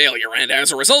overall failure, and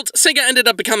as a result, Sega ended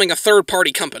up becoming a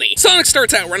third-party company. Sonic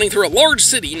starts out running through a large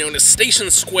city known as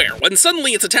Station Square, when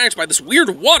suddenly it's attacked by this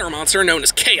weird water monster known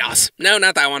as Chaos. No,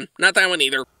 not that one. Not that one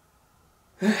either.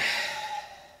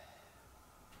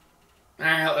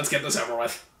 Alright, let's get this over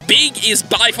with. Big is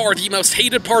by far the most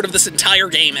hated part of this entire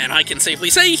game, and I can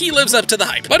safely say he lives up to the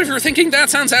hype. But if you're thinking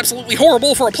that sounds absolutely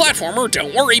horrible for a platformer,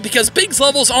 don't worry, because Big's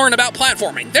levels aren't about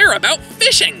platforming, they're about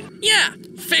fishing! Yeah,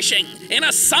 fishing in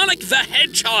a Sonic the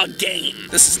Hedgehog game.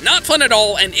 This is not fun at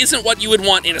all and isn't what you would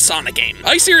want in a Sonic game.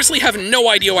 I seriously have no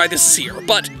idea why this is here,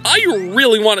 but I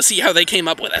really want to see how they came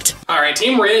up with it. Alright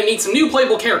team, we're gonna need some new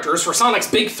playable characters for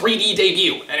Sonic's big 3D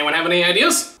debut. Anyone have any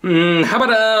ideas? How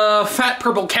about a fat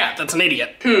purple cat that's an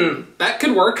idiot? That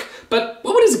could work, but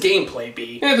what would his gameplay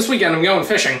be? Yeah, this weekend I'm going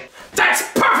fishing. That's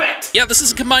perfect! Yeah, this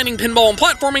isn't combining pinball and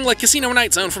platforming like Casino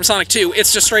Night Zone from Sonic 2,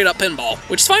 it's just straight up pinball.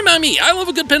 Which is fine by me, I love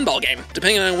a good pinball game.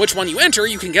 Depending on which one you enter,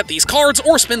 you can get these cards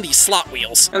or spin these slot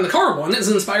wheels. And the card one is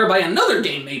inspired by another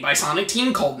game made by Sonic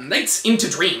Team called Nights into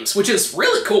Dreams, which is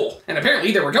really cool. And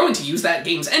apparently they were going to use that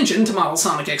game's engine to model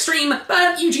Sonic X-treme,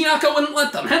 but Yuji Naka wouldn't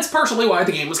let them, hence partially why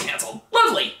the game was cancelled.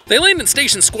 Lovely! They land in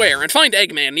Station Square and find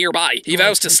Eggman nearby. He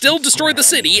vows to still destroy the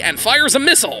city and fires a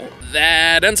missile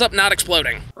that ends up not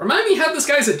exploding. Remind me how this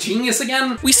guy's a genius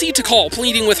again? We see Tikal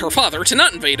pleading with her father to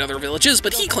not invade other villages,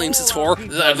 but he claims it's for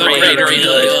the greater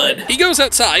good. He goes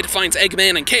outside, finds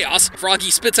Eggman and Chaos,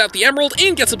 Froggy spits out the emerald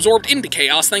and gets absorbed into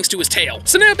Chaos thanks to his tail.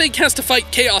 Snapegg has to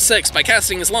fight Chaos 6 by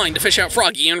casting his line to fish out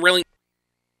Froggy and railing.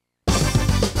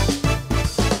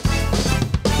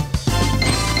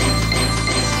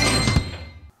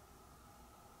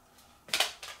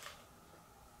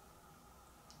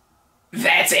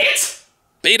 That's it?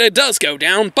 Beta does go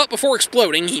down, but before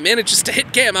exploding, he manages to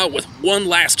hit Gamma with one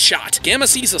last shot. Gamma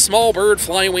sees a small bird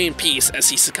fly away in peace as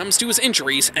he succumbs to his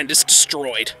injuries and is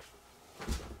destroyed.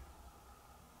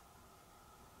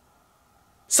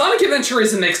 Sonic Adventure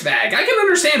is a mixed bag. I can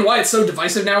understand why it's so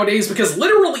divisive nowadays, because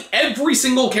literally every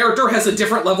single character has a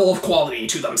different level of quality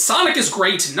to them. Sonic is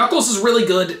great, Knuckles is really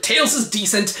good, Tails is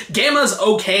decent, Gamma's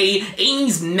okay,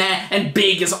 Amy's meh, and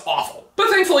Big is awful. But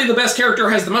thankfully the best character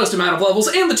has the most amount of levels,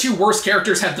 and the two worst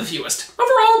characters have the fewest.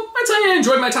 Overall, I'd say I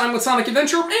enjoyed my time with Sonic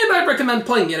Adventure, and I'd recommend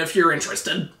playing it if you're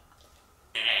interested.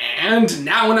 And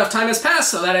now enough time has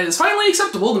passed so that it is finally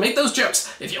acceptable to make those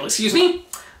jokes. If you'll excuse me,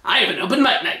 I have an open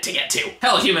mic night to get to.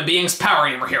 Hello human beings, Power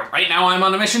Gamer here. Right now I'm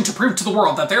on a mission to prove to the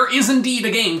world that there is indeed a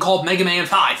game called Mega Man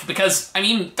 5, because, I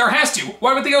mean, there has to.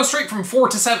 Why would they go straight from 4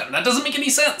 to 7? That doesn't make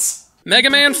any sense.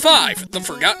 Mega Man 5, The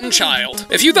Forgotten Child.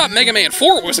 If you thought Mega Man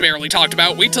 4 was barely talked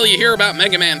about, wait till you hear about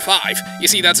Mega Man 5. You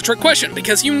see, that's a trick question,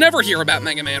 because you never hear about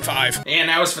Mega Man 5. And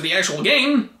now as for the actual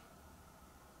game,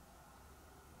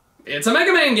 it's a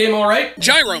Mega Man game, alright.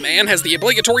 Gyro Man has the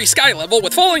obligatory sky level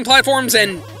with falling platforms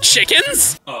and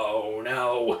chickens? Oh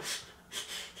no.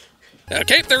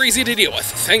 Okay, they're easy to deal with,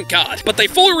 thank God. But they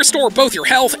fully restore both your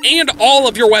health and all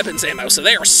of your weapons ammo, so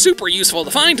they are super useful to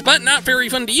find, but not very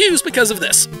fun to use because of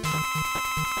this.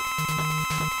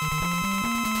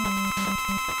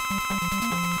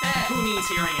 Who needs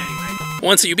hearing anyway?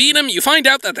 Once you beat him, you find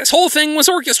out that this whole thing was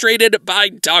orchestrated by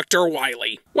Dr.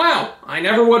 Wily. Wow, I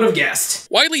never would have guessed.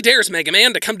 Wily dares Mega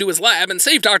Man to come to his lab and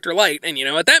save Dr. Light, and you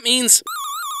know what that means?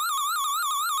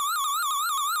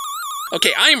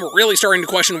 Okay, I am really starting to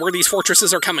question where these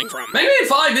fortresses are coming from. Mega Man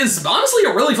 5 is honestly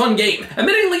a really fun game.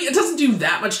 Admittingly, it doesn't do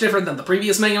that much different than the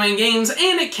previous Mega Man games,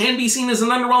 and it can be seen as an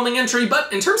underwhelming entry,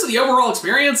 but in terms of the overall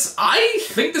experience, I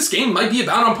think this game might be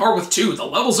about on par with 2. The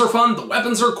levels are fun, the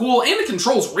weapons are cool, and it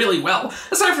controls really well.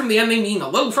 Aside from the ending being a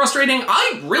little frustrating,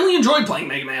 I really enjoyed playing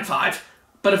Mega Man 5.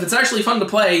 But if it's actually fun to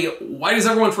play, why does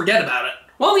everyone forget about it?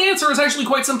 Well, the answer is actually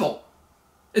quite simple.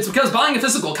 It's because buying a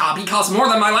physical copy costs more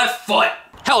than my left foot.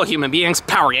 Hello human beings,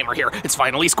 Power Gamer here. It's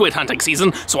finally squid hunting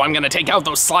season, so I'm gonna take out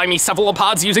those slimy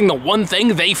cephalopods using the one thing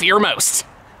they fear most.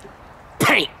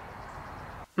 Paint!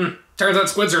 Turns out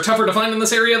squids are tougher to find in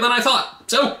this area than I thought.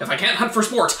 So, if I can't hunt for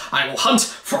sport, I will hunt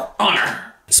for honor.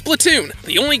 Splatoon,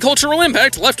 the only cultural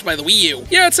impact left by the Wii U.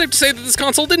 Yeah, it's safe to say that this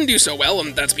console didn't do so well,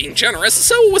 and that's being generous,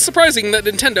 so it was surprising that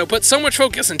Nintendo put so much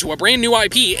focus into a brand new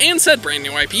IP, and said brand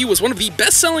new IP was one of the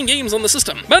best-selling games on the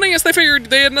system. But I guess they figured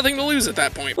they had nothing to lose at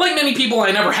that point. Like many people,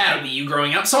 I never had a Wii U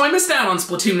growing up, so I missed out on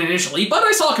Splatoon initially, but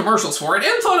I saw commercials for it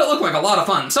and thought it looked like a lot of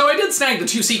fun, so I did snag the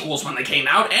 2 sequels when they came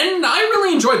out, and I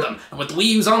really enjoyed them. And with the Wii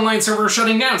U's online server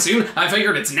shutting down soon, I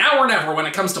figured it's now or never when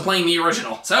it comes to playing the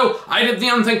original. So, I did the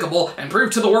unthinkable and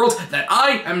proved to the world that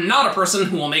I am not a person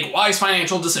who will make wise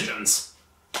financial decisions.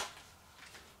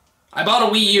 I bought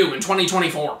a Wii U in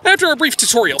 2024. After a brief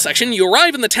tutorial section, you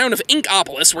arrive in the town of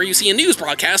Inkopolis, where you see a news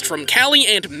broadcast from Callie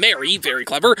and Mary, very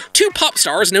clever, 2 pop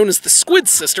stars known as the Squid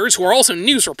Sisters, who are also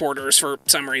news reporters for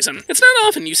some reason. It's not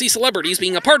often you see celebrities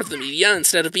being a part of the media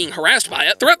instead of being harassed by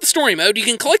it. Throughout the story mode, you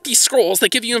can collect these scrolls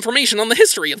that give you information on the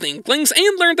history of the Inklings,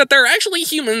 and learn that they're actually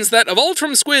humans that evolved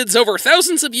from squids over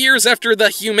thousands of years after the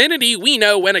humanity we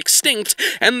know went extinct,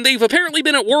 and they've apparently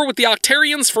been at war with the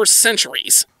Octarians for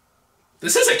centuries.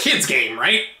 This is a kid's game,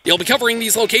 right? You'll be covering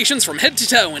these locations from head to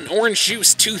toe in orange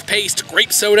juice, toothpaste,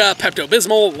 grape soda,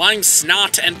 Pepto-Bismol, lime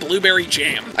snot, and blueberry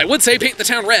jam. I would say paint the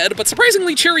town red, but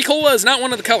surprisingly cherry cola is not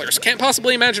one of the colors. Can't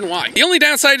possibly imagine why. The only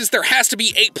downside is there has to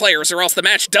be 8 players or else the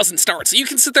match doesn't start, so you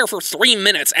can sit there for 3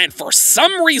 minutes, and for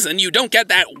some reason you don't get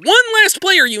that one last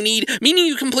player you need, meaning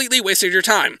you completely wasted your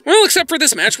time. Well, except for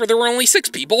this match where there were only 6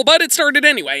 people, but it started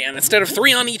anyway, and instead of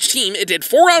 3 on each team, it did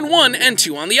 4 on one and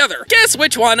 2 on the other. Guess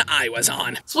which one I was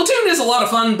on. Splatoon is a lot of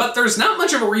fun, but there's not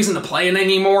much of a reason to play it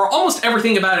anymore. Almost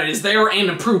everything about it is there and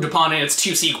improved upon in its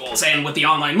 2 sequels, and with the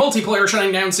online multiplayer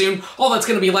shutting down soon, all that's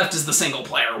going to be left is the single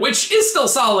player, which is still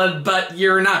solid, but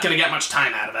you're not going to get much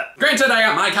time out of it. Granted, I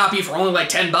got my copy for only like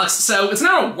 $10, so it's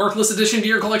not a worthless addition to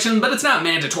your collection, but it's not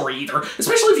mandatory either,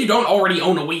 especially if you don't already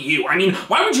own a Wii U. I mean,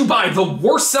 why would you buy the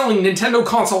worst-selling Nintendo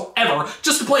console ever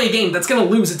just to play a game that's going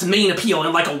to lose its main appeal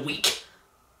in like a week?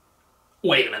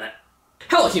 Wait a minute.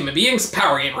 Hello human beings,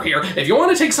 Power Gamer here. If you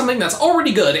want to take something that's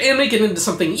already good and make it into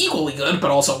something equally good, but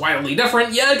also wildly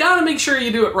different, you gotta make sure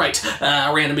you do it right.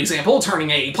 A random example, turning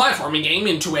a platforming game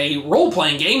into a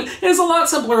role-playing game is a lot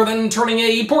simpler than turning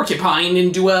a porcupine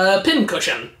into a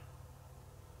pincushion.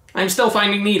 I'm still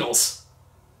finding needles.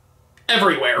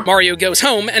 Everywhere. Mario goes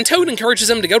home, and Toad encourages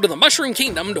him to go to the Mushroom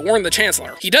Kingdom to warn the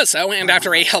Chancellor. He does so, and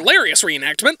after a hilarious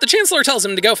reenactment, the Chancellor tells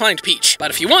him to go find Peach.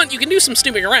 But if you want, you can do some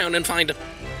snooping around and find...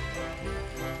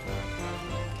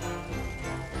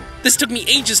 This took me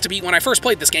ages to beat when I first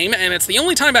played this game, and it's the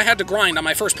only time I had to grind on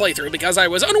my first playthrough because I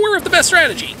was unaware of the best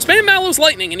strategy. Spam Mallow's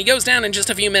lightning and he goes down in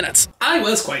just a few minutes. I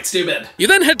was quite stupid. You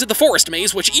then head to the forest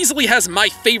maze, which easily has my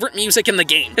favorite music in the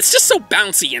game. It's just so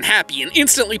bouncy and happy and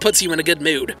instantly puts you in a good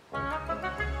mood.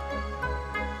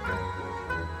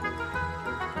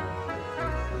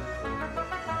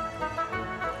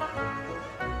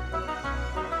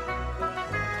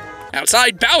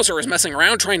 Outside, Bowser is messing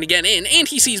around trying to get in, and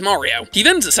he sees Mario. He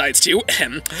then decides to,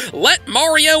 let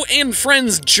Mario and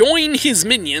friends join his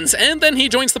minions, and then he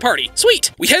joins the party.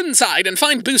 Sweet! We head inside and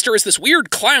find Booster as this weird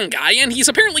clown guy, and he's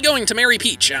apparently going to marry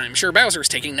Peach. I'm sure Bowser's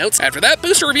taking notes. After that,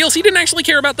 Booster reveals he didn't actually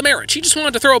care about the marriage. He just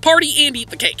wanted to throw a party and eat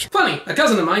the cake. Funny, a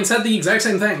cousin of mine said the exact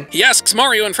same thing. He asks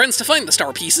Mario and friends to find the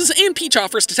star pieces, and Peach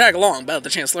offers to tag along, but the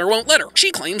Chancellor won't let her.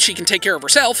 She claims she can take care of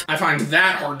herself. I find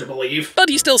that hard to believe. But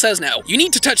he still says no. You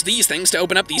need to touch these things to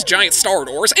open up these giant star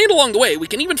doors, and along the way we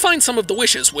can even find some of the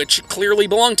wishes, which clearly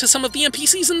belong to some of the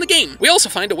NPCs in the game. We also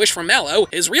find a wish from Mallow,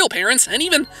 his real parents, and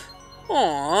even...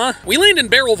 Aww. We land in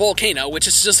Barrel Volcano, which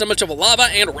is just a bunch of lava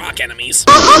and rock enemies.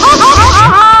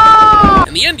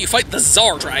 In the end, you fight the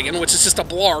Tsar Dragon, which is just a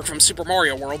blarg from Super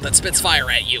Mario World that spits fire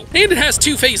at you. And it has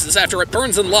 2 phases after it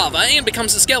burns in lava and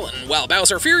becomes a skeleton, while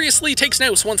Bowser furiously takes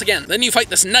notice once again. Then you fight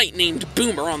this knight named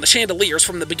Boomer on the chandeliers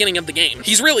from the beginning of the game.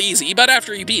 He's really easy, but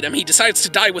after you beat him, he decides to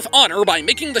die with honor by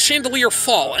making the chandelier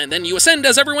fall, and then you ascend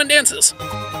as everyone dances.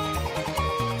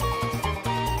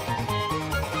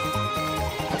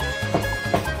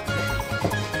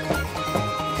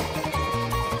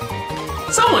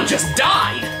 Someone just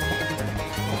died!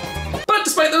 But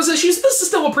despite those issues, this is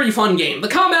still a pretty fun game. The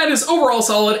combat is overall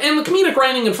solid, and the comedic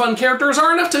writing and fun characters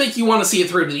are enough to make you want to see it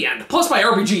through to the end. Plus, by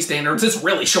RPG standards, it's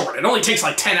really short. It only takes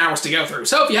like 10 hours to go through,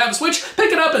 so if you have a Switch,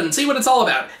 pick it up and see what it's all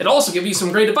about. It'll also give you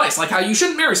some great advice, like how you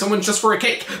shouldn't marry someone just for a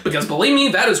cake, because believe me,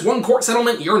 that is one court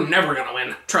settlement you're never gonna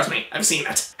win. Trust me, I've seen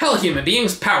it. Hell, human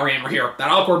beings, Power Gamer here.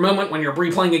 That awkward moment when you're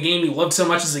replaying a game you loved so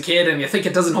much as a kid, and you think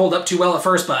it doesn't hold up too well at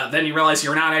first, but then you realize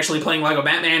you're not actually playing Lego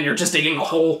Batman, you're just digging a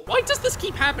hole. Why does this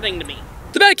keep happening to me?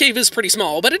 The Batcave is pretty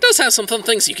small, but it does have some fun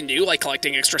things you can do, like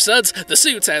collecting extra studs, the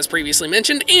suits as previously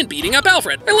mentioned, and beating up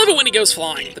Alfred. I love it when he goes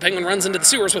flying. The penguin runs into the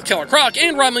sewers with Killer Croc,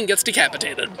 and Robin gets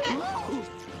decapitated.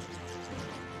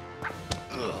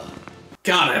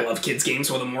 God, I love kids' games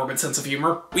with a morbid sense of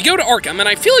humor. We go to Arkham, and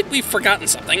I feel like we've forgotten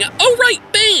something. Oh right,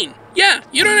 Bane! Yeah,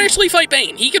 you don't actually fight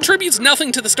Bane. He contributes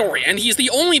nothing to the story, and he's the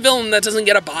only villain that doesn't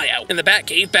get a buyout. In the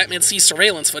Batcave, Batman sees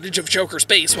surveillance footage of Joker's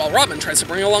base, while Robin tries to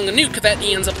bring along a nuke that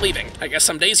he ends up leaving. I guess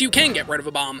some days you can get rid of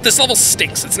a bomb. This level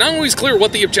stinks. It's not always clear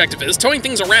what the objective is, towing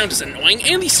things around is annoying,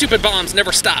 and these stupid bombs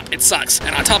never stop. It sucks.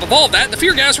 And on top of all of that, the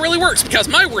fear gas really works, because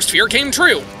my worst fear came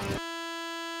true.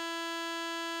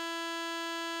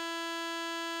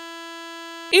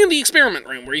 And the experiment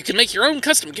room, where you can make your own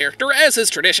custom character, as is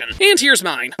tradition. And here's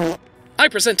mine. I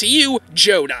present to you,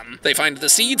 Jodum. They find the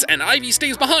seeds, and Ivy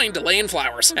stays behind to lay in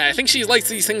flowers. I think she likes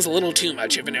these things a little too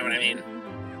much, if you know what I mean.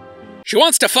 She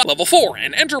wants to fight level 4,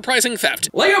 an enterprising theft.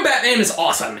 Lego Batman is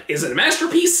awesome. Is it a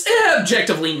masterpiece?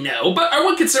 Objectively no, but I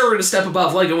would consider it a step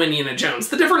above Lego Indiana Jones.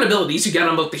 The different abilities you get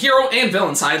on both the hero and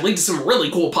villain side lead to some really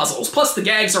cool puzzles, plus the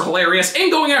gags are hilarious,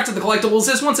 and going after the collectibles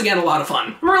is once again a lot of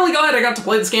fun. I'm really glad I got to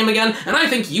play this game again, and I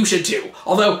think you should too.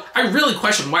 Although, I really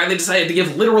question why they decided to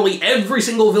give literally every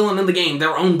single villain in the game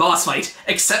their own boss fight,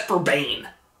 except for Bane.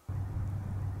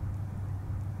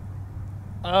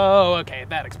 Oh, okay,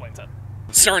 that explains it.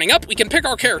 Starting up, we can pick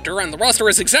our character, and the roster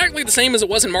is exactly the same as it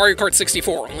was in Mario Kart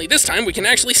 64, only this time we can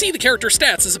actually see the character's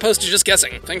stats as opposed to just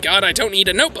guessing. Thank God I don't need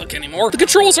a notebook anymore. The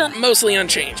controls are mostly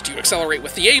unchanged. You accelerate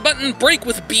with the A button, brake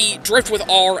with B, drift with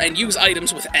R, and use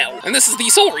items with L. And this is the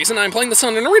sole reason I'm playing this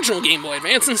on an original Game Boy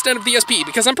Advance instead of the SP,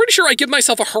 because I'm pretty sure I'd give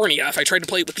myself a hernia if I tried to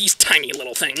play it with these tiny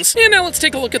little things. And now let's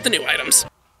take a look at the new items.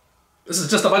 This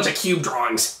is just a bunch of cube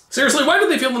drawings. Seriously, why did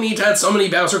they feel the need to add so many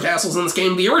Bowser castles in this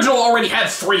game? The original already had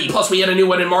 3, plus we had a new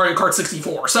one in Mario Kart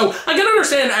 64. So I can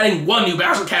understand adding 1 new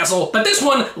Bowser castle, but this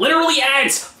one literally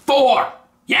adds 4.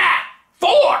 Yeah,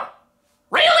 4!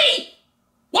 Really?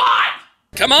 Why?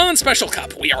 Come on, Special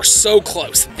Cup, we are so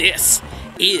close. This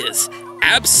is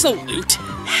absolute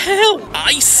hell.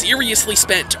 I seriously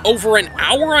spent over an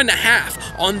hour and a half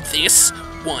on this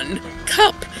one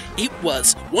cup. It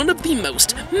was one of the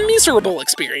most miserable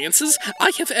experiences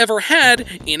I have ever had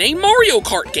in a Mario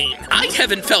Kart game. I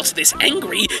haven't felt this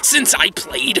angry since I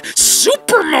played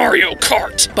Super Mario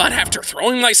Kart. But after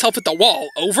throwing myself at the wall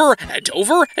over and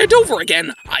over and over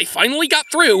again, I finally got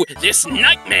through this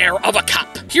nightmare of a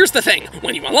cup. Here's the thing,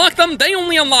 when you unlock them, they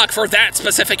only unlock for that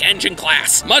specific engine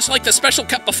class. Much like the Special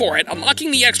Cup before it,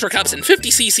 unlocking the extra cups in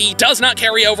 50cc does not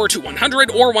carry over to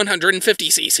 100 or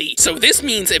 150cc. So this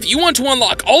means if you want to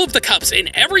unlock all of the cups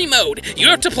in every mode, you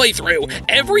have to play through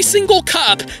every single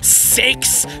cup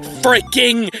 6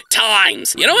 freaking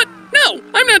times. You know what? No,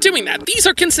 I'm not doing that. These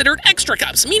are considered extra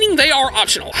cups, meaning they are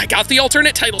optional. I got the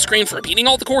alternate title screen for beating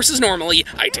all the courses normally,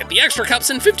 I did the extra cups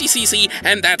in 50cc,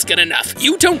 and that's good enough.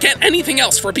 You don't get anything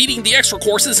else for beating the extra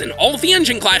courses in all of the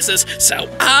engine classes, so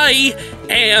I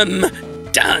am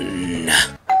done.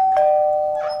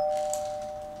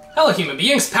 Hello human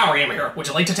beings, Power Gamer here. Would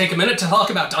you like to take a minute to talk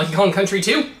about Donkey Kong Country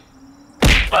 2?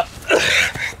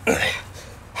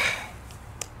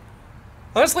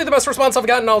 Honestly, the best response I've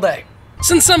gotten all day.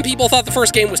 Since some people thought the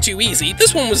first game was too easy,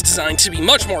 this one was designed to be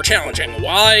much more challenging.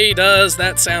 Why does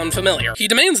that sound familiar? He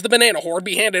demands the banana horde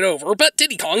be handed over, but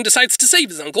Diddy Kong decides to save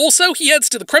his uncle, so he heads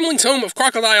to the Kremling's home of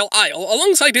Crocodile Isle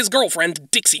alongside his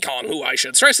girlfriend, Dixie Kong, who I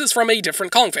should stress is from a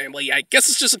different Kong family. I guess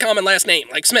it's just a common last name,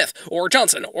 like Smith, or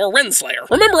Johnson, or Renslayer.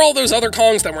 Remember all those other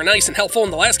Kongs that were nice and helpful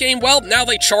in the last game? Well, now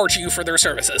they charge you for their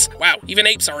services. Wow, even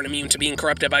apes aren't immune to being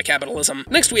corrupted by capitalism.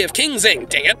 Next we have King Zing.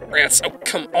 Dang it, rats. Oh,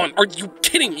 come on. Are you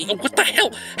kidding me? Oh, what the hell?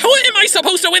 How am I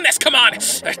supposed to win this? Come on.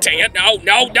 Dang it.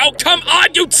 No. Come on,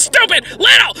 you stupid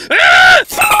little.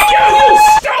 Fuck you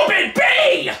stupid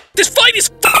bee! This fight is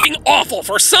fucking awful.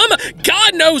 For some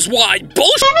God knows why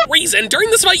bullshit reason, during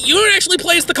this fight, you don't actually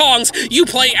play as the Kongs, you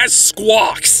play as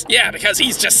Squawks. Yeah, because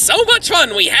he's just so much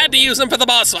fun, we had to use him for the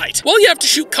boss fight. Well, you have to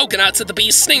shoot coconuts at the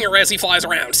beast's stinger as he flies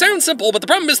around. Sounds simple, but the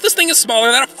problem is this thing is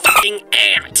smaller than a fucking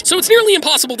ant. So it's nearly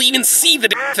impossible to even see the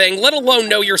thing, let alone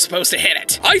know you're supposed to hit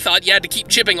it. I thought you had to keep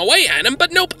chipping away at him,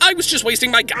 but nope, I was just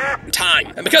wasting my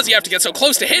time. And because you have to get so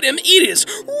close to hit him, it is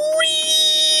really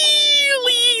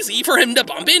easy for him to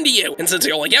bump into you. And since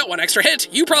you only get one extra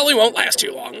hit, you probably won't last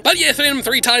too long. But you hit him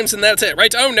 3 times and that's it,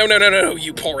 right? Oh, no,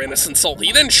 you poor innocent soul.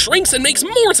 He then shrinks and makes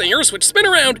more singers, which spin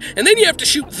around, and then you have to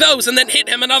shoot those and then hit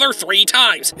him another 3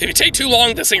 times. If you take too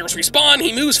long, the singers respawn,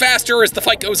 he moves faster as the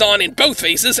fight goes on in both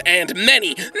phases, and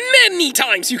many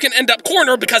times you can end up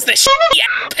cornered because this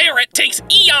parrot takes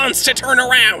eons to turn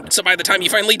around. So by the time you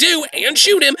finally do and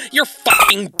shoot him, you're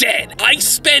fucking dead. I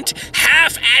spent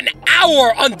half an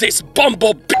hour on this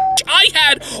bumble bitch. I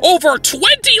had over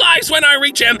 20 lives when I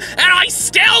reach him, and I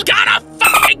still got a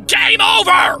fucking game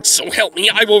over! So help me,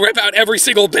 I will rip out every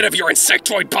single bit of your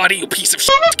insectoid body, you piece of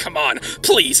shit. Come on,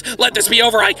 please, let this be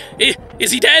over.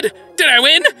 Is he dead? Did I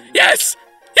win? Yes!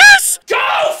 Yes! Go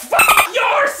fuck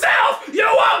yourself, you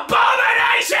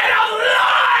abomination of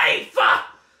life!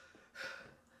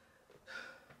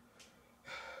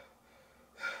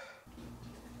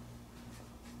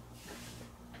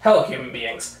 Hello human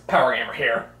beings, Power Gamer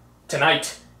here.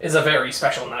 Tonight is a very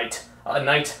special night. A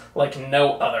night like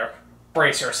no other.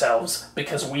 Brace yourselves,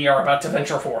 because we are about to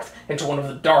venture forth into one of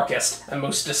the darkest and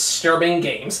most disturbing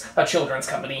games a children's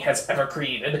company has ever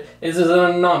created. It is an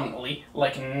anomaly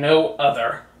like no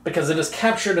other, because it has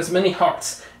captured as many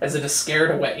hearts as it has scared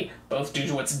away, both due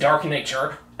to its dark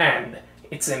nature and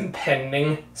its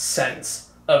impending sense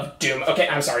of doom. Okay,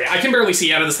 I'm sorry, I can barely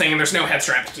see out of this thing and there's no head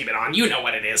strap to keep it on. You know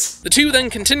what it is. The two then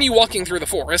continue walking through the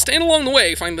forest, and along the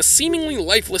way find the seemingly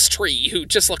lifeless tree, who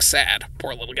just looks sad.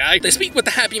 Poor little guy. They speak with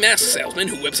the happy mask salesman,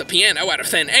 who whips a piano out of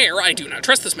thin air. I do not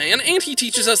trust this man, and he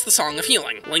teaches us the Song of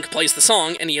Healing. Link plays the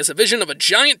song, and he has a vision of a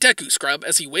giant Deku Scrub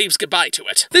as he waves goodbye to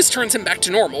it. This turns him back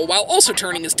to normal, while also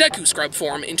turning his Deku Scrub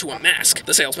form into a mask.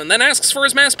 The salesman then asks for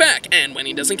his mask back, and when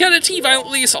he doesn't get it, he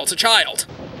violently assaults a child.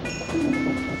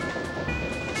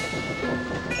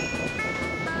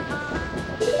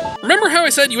 Remember how I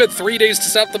said you had 3 days to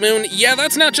stop the moon? Yeah,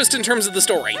 that's not just in terms of the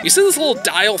story. You see this little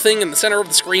dial thing in the center of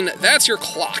the screen? That's your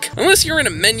clock. Unless you're in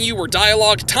a menu or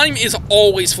dialogue, time is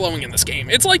always flowing in this game.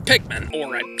 It's like Pikmin,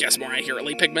 or I guess more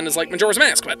accurately, Pikmin is like Majora's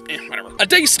Mask, but whatever. A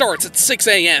day starts at 6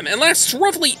 a.m. and lasts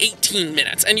roughly 18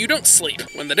 minutes, and you don't sleep.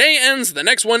 When the day ends, the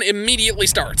next one immediately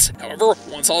starts. However,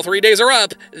 once all 3 days are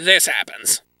up, this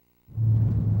happens.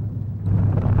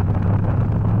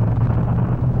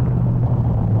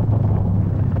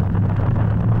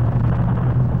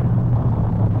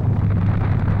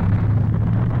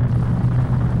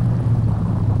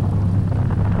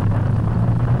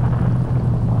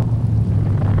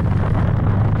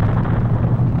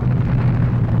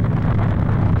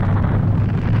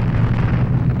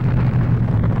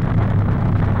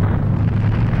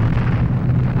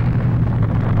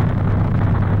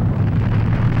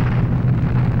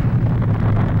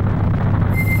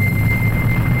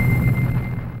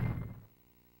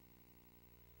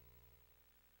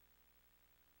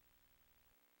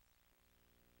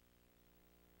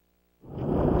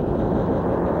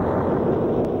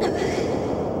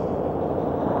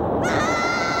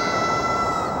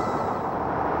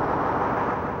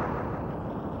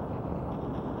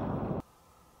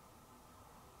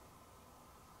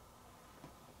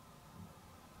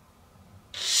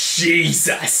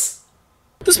 Jesus!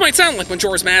 This might sound like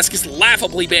Majora's Mask is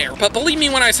laughably bare, but believe me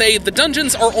when I say the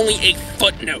dungeons are only a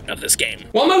footnote of this game.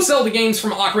 While most Zelda games from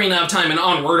Ocarina of Time and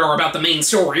onward are about the main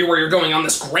story, where you're going on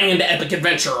this grand epic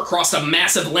adventure across a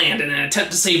massive land in an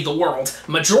attempt to save the world,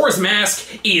 Majora's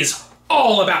Mask is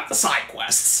all about the side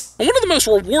quests. One of the most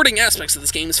rewarding aspects of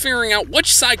this game is figuring out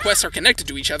which side quests are connected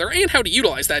to each other and how to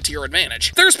utilize that to your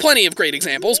advantage. There's plenty of great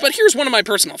examples, but here's one of my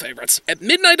personal favorites. At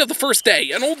midnight of the first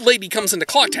day, an old lady comes into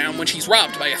Clocktown when she's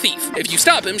robbed by a thief. If you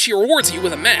stop him, she rewards you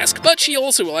with a mask, but she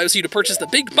also allows you to purchase the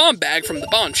big bomb bag from the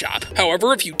bomb shop.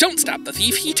 However, if you don't stop the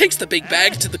thief, he takes the big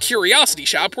bag to the curiosity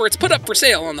shop where it's put up for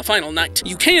sale on the final night.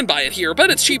 You can buy it here,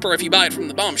 but it's cheaper if you buy it from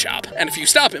the bomb shop. And if you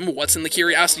stop him, what's in the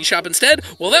curiosity shop instead?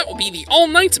 Well, that will be the All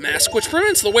Nights mask, which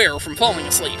prevents the wearer from falling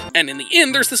asleep. And in the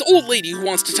inn, there's this old lady who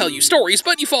wants to tell you stories,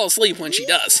 but you fall asleep when she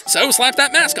does. So slap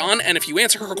that mask on, and if you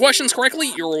answer her questions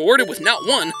correctly, you're rewarded with not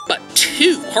 1, but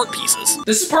 2 heart pieces.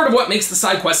 This is part of what makes the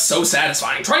side quests so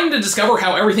satisfying. Trying to discover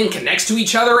how everything connects to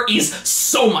each other is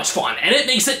so much fun, and it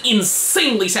makes it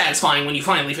insanely satisfying when you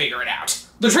finally figure it out.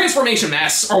 The transformation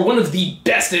masks are one of the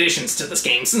best additions to this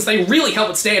game, since they really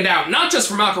help it stand out not just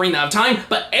from Ocarina of Time,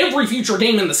 but every future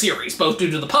game in the series, both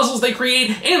due to the puzzles they create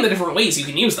and the different ways you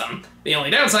can use them. The only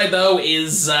downside, though,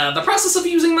 is the process of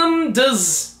using them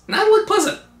does not look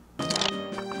pleasant.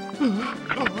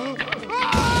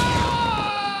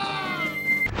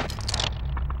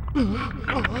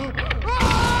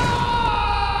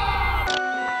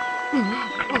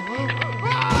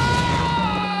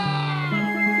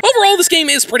 Overall, this game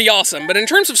is pretty awesome, but in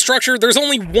terms of structure, there's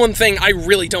only one thing I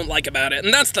really don't like about it,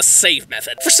 and that's the save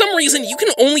method. For some reason, you can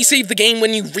only save the game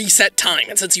when you reset time,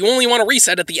 and since you only want to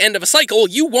reset at the end of a cycle,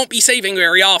 you won't be saving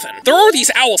very often. There are these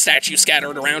owl statues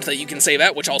scattered around that you can save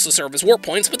at, which also serve as warp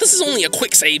points, but this is only a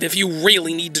quick save if you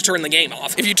really need to turn the game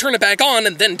off. If you turn it back on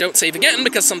and then don't save again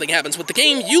because something happens with the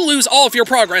game, you lose all of your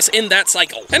progress in that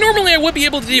cycle. And normally I would be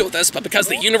able to deal with this, but because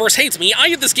the universe hates me, I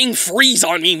had this game freeze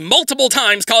on me multiple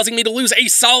times, causing me to lose a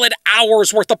solid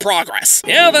hours worth of progress.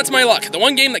 Yeah, that's my luck. The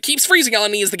one game that keeps freezing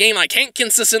on me is the game I can't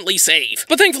consistently save.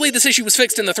 But thankfully this issue was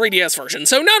fixed in the 3DS version,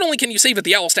 so not only can you save at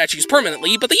the owl statues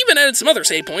permanently, but they even added some other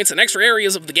save points in extra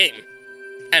areas of the game.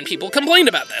 And people complained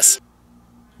about this.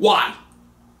 Why?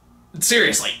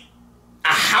 Seriously.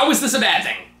 How is this a bad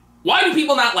thing? Why do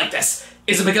people not like this?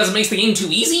 Is it because it makes the game too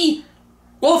easy?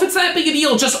 Well, if it's that big a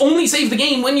deal, just only save the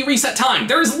game when you reset time.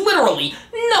 There is literally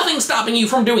nothing stopping you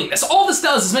from doing this. All this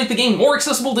does is make the game more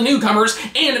accessible to newcomers,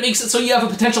 and it makes it so you have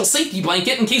a potential safety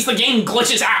blanket in case the game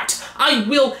glitches out. I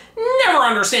will never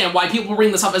understand why people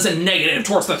bring this up as a negative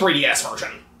towards the 3DS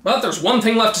version. But there's one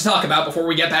thing left to talk about before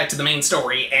we get back to the main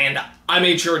story, and I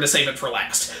made sure to save it for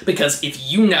last. Because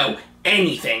if you know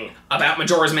anything about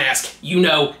Majora's Mask, you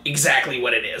know exactly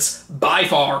what it is. By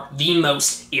far, the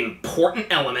most important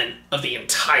element of the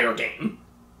entire game.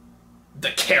 The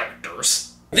characters.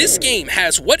 This game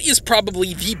has what is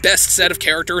probably the best set of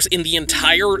characters in the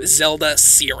entire Zelda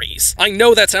series. I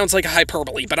know that sounds like a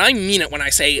hyperbole, but I mean it when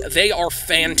I say they are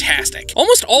fantastic.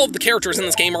 Almost all of the characters in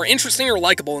this game are interesting or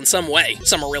likable in some way.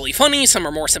 Some are really funny, some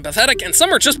are more sympathetic, and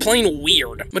some are just plain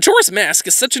weird. Majora's Mask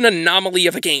is such an anomaly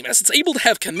of a game, as it's able to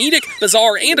have comedic,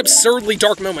 bizarre, and absurdly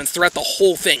dark moments throughout the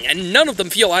whole thing, and none of them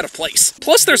feel out of place.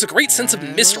 Plus, there's a great sense of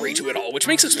mystery to it all, which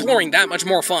makes exploring that much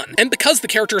more fun. And because the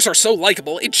characters are so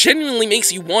likable, it genuinely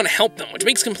makes you want to help them, which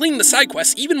makes completing the side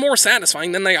quests even more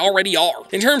satisfying than they already are.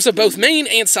 In terms of both main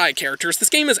and side characters,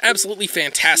 this game is absolutely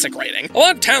fantastic writing. A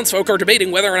lot of townsfolk are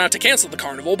debating whether or not to cancel the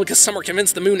carnival because some are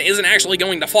convinced the moon isn't actually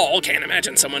going to fall. Can't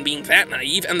imagine someone being that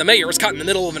naive, and the mayor is caught in the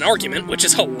middle of an argument, which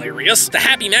is hilarious. The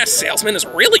Happy Mask salesman is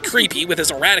really creepy with his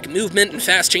erratic movement and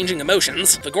fast-changing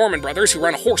emotions. The Gorman brothers, who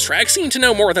run a horse track, seem to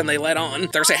know more than they let on.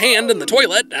 There's a hand in the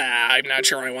toilet. I'm not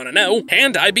sure I want to know.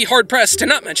 And I'd be hard-pressed to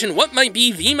not mention what might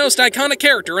be the most iconic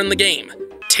character in the game.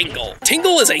 Tingle.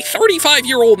 Tingle is a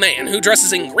 35-year-old man who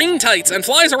dresses in green tights and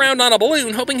flies around on a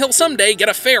balloon hoping he'll someday get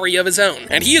a fairy of his own.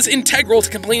 And he is integral to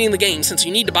completing the game since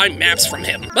you need to buy maps from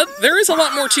him. But there is a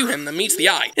lot more to him than meets the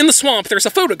eye. In the swamp, there's a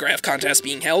photograph contest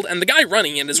being held, and the guy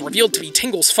running it is revealed to be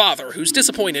Tingle's father, who's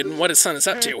disappointed in what his son is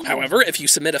up to. However, if you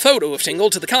submit a photo of Tingle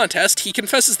to the contest, he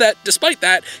confesses that, despite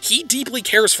that, he deeply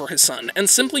cares for his son and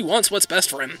simply wants what's best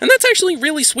for him. And that's actually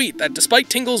really sweet that despite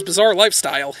Tingle's bizarre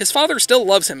lifestyle, his father still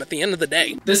loves him at the end of the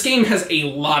day. This game has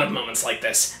a lot of moments like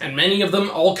this, and many of them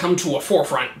all come to a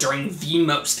forefront during the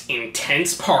most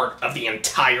intense part of the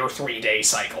entire 3-day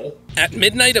cycle. At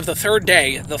midnight of the third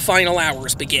day, the final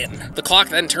hours begin. The clock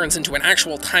then turns into an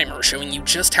actual timer showing you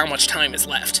just how much time is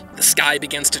left. The sky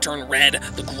begins to turn red,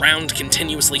 the ground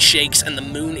continuously shakes, and the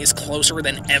moon is closer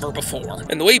than ever before.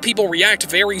 And the way people react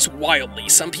varies wildly.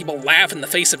 Some people laugh in the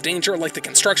face of danger like the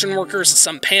construction workers,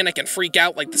 some panic and freak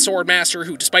out like the swordmaster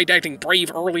who, despite acting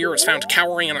brave earlier, is found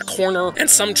cowering in a corner, and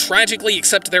some tragically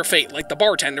accept their fate like the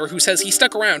bartender who says he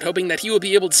stuck around hoping that he would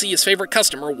be able to see his favorite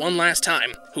customer one last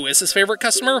time. Who is his favorite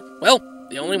customer? Well,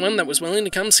 the only one that was willing to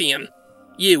come see him.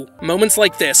 You. Moments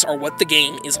like this are what the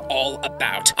game is all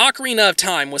about. Ocarina of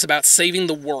Time was about saving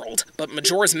the world, but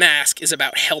Majora's Mask is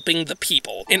about helping the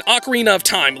people. In Ocarina of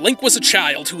Time, Link was a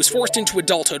child who was forced into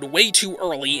adulthood way too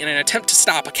early in an attempt to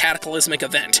stop a cataclysmic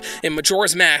event. In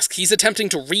Majora's Mask, he's attempting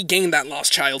to regain that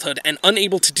lost childhood and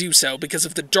unable to do so because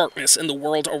of the darkness in the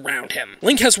world around him.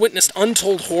 Link has witnessed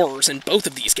untold horrors in both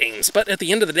of these games, but at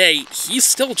the end of the day, he's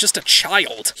still just a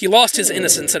child. He lost his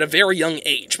innocence at a very young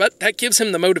age, but that gives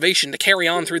him the motivation to carry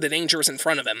on through the dangers in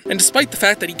front of him. And despite the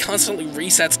fact that he constantly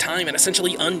resets time and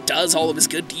essentially undoes all of his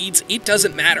good deeds, it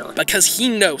doesn't matter, because he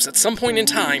knows at some point in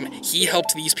time, he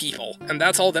helped these people, and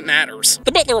that's all that matters.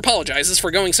 The butler apologizes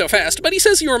for going so fast, but he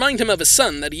says you remind him of his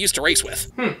son that he used to race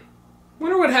with.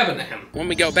 Wonder what happened to him. When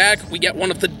we go back, we get one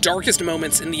of the darkest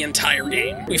moments in the entire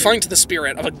game. We find the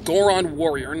spirit of a Goron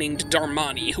warrior named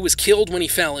Darmani, who was killed when he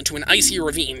fell into an icy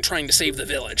ravine trying to save the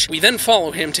village. We then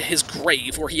follow him to his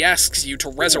grave, where he asks you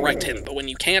to resurrect him, but when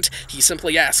you can't, he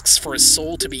simply asks for his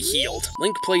soul to be healed.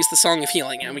 Link plays the Song of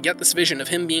Healing, and we get this vision of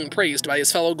him being praised by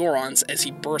his fellow Gorons as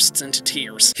he bursts into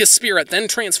tears. His spirit then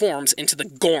transforms into the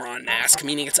Goron Mask,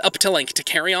 meaning it's up to Link to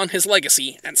carry on his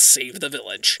legacy and save the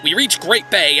village. We reach Great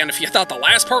Bay, and if you thought the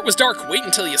last part was dark, wait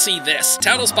until you see this.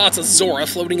 Tattle spots a Zora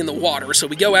floating in the water, so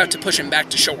we go out to push him back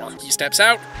to shore. He steps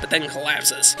out, but then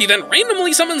collapses. He then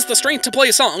randomly summons the strength to play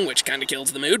a song, which kinda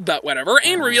kills the mood, but whatever,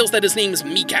 and reveals that his name is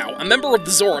Mikau, a member of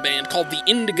the Zora band called the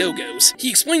Indigogos. He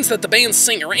explains that the band's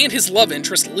singer and his love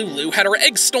interest, Lulu, had her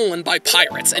eggs stolen by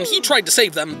pirates, and he tried to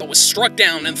save them, but was struck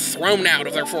down and thrown out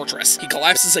of their fortress. He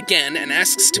collapses again and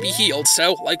asks to be healed,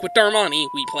 so, like with Darmani,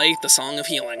 we play the Song of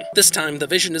Healing. This time, the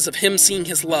vision is of him seeing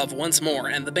his love once more,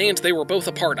 and the band they were both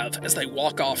a part of as they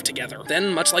walk off together.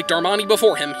 Then, much like Darmani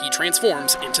before him, he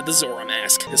transforms into the Zora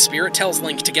Mask. His spirit tells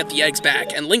Link to get the eggs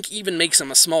back, and Link even makes him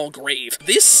a small grave.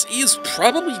 This is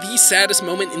probably the saddest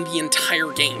moment in the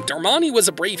entire game. Darmani was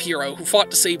a brave hero who fought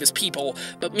to save his people,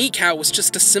 but Mikau was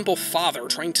just a simple father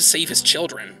trying to save his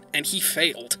children, and he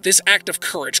failed. This act of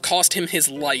courage cost him his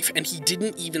life, and he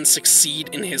didn't even succeed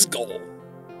in his goal.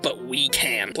 But we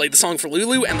can. Play the song for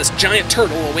Lulu, and this giant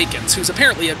turtle awakens, who's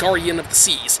apparently a guardian of the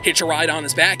seas. Hitch a ride on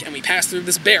his back, and we pass through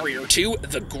this barrier to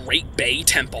the Great Bay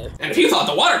Temple. And if you thought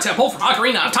the Water Temple from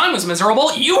Ocarina of Time was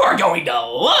miserable, you are going to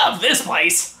love this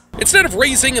place! Instead of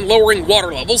raising and lowering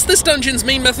water levels, this dungeon's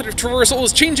main method of traversal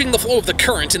is changing the flow of the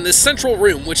current in this central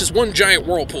room, which is one giant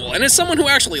whirlpool. And as someone who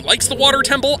actually likes the Water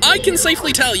Temple, I can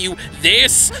safely tell you,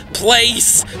 this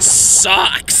place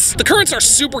sucks. The currents are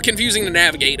super confusing to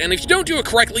navigate, and if you don't do it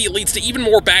correctly, it leads to even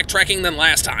more backtracking than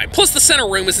last time. Plus, the center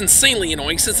room is insanely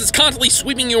annoying since it's constantly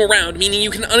sweeping you around, meaning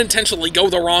you can unintentionally go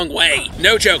the wrong way.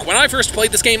 No joke, when I first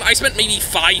played this game, I spent maybe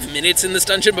 5 minutes in this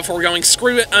dungeon before going,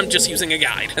 screw it, I'm just using a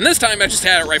guide. And this time, I just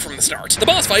had it right from the start. The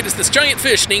boss fight is this giant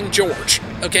fish named George.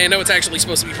 Okay, I know it's actually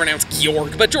supposed to be pronounced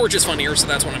Georg, but George is funnier, so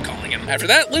that's what I'm calling him. After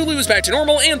that, Lulu is back to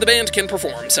normal, and the band can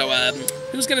perform, so,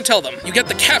 who's gonna tell them? You get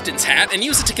the captain's hat, and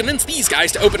use it to convince these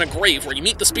guys to open a grave where you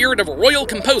meet the spirit of a royal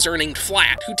composer named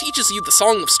Flat, who teaches you the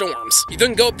Song of Storms. You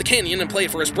then go up the canyon and play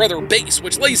it for his brother Bass,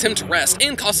 which lays him to rest,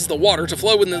 and causes the water to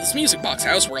flow into this music box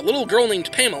house where a little girl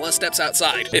named Pamela steps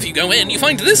outside. If you go in, you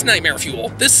find this nightmare fuel.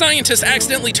 This scientist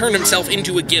accidentally turned himself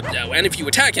into a Gibdo, and if you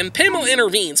attack him, Pamela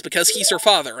intervenes because he's her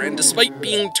father, and despite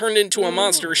being turned into a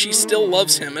monster, she still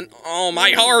loves him, and oh,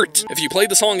 my heart! If you play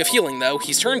the Song of Healing, though,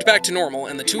 he's turned back to normal,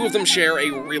 and the two of them share a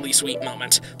really sweet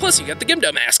moment. Plus, you get the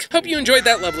Gibdo mask. Hope you enjoyed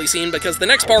that lovely scene, because the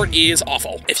next part is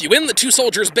awful. If you win, the two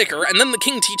soldiers bicker, and then the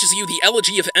king teaches you the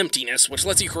Elegy of Emptiness, which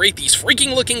lets you create these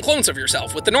freaking-looking clones of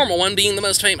yourself, with the normal one being the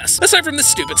most famous. Aside from this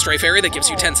stupid stray fairy that gives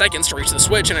you 10 seconds to reach the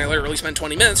switch, and I literally spent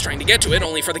 20 minutes trying to get to it,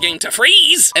 only for the game to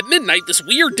freeze! At midnight, this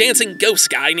weird dancing ghost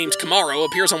guy named Kamaro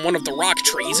appears on one of the rock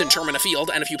trees in Termina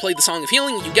Field, and if you play the Song of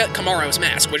Healing, you get Kamaro's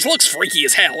mask, which looks freaky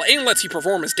as hell, and lets you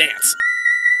perform his dance.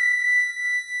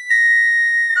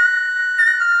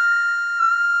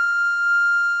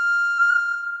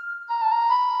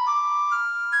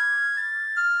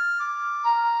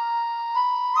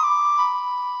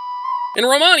 In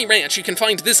Romani Ranch, you can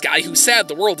find this guy who's sad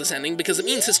the world is ending because it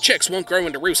means his chicks won't grow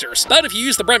into roosters. But if you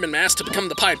use the Bremen mask to become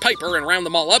the Pied Piper and round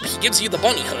them all up, he gives you the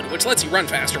bunny hood, which lets you run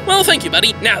faster. Well, thank you,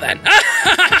 buddy. Now then.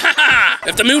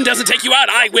 If the moon doesn't take you out,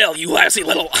 I will, you lousy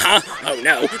little... Huh? Oh,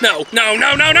 no. No, no,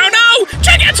 no, no, no, no!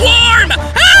 Chicken swarm!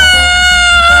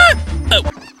 Ah!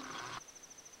 Oh.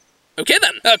 Okay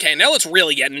then. Okay, now let's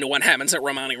really get into what happens at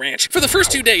Romani Ranch. For the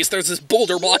first 2 days, there's this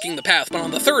boulder blocking the path, but on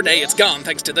the third day, it's gone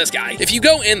thanks to this guy. If you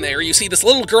go in there, you see this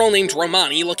little girl named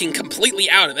Romani looking completely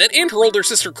out of it, and her older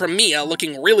sister Crimea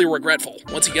looking really regretful.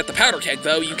 Once you get the powder keg,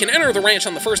 though, you can enter the ranch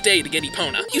on the first day to get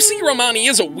Epona. You see Romani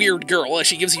is a weird girl, as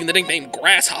she gives you the nickname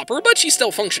Grasshopper, but she's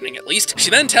still functioning at least. She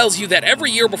then tells you that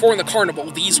every year before the carnival,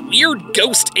 these weird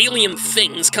ghost alien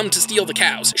things come to steal the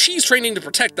cows. She's training to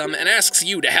protect them and asks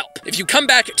you to help. If you come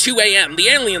back at 2 a.m., the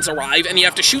aliens arrive and you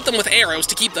have to shoot them with arrows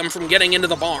to keep them from getting into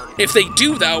the barn. If they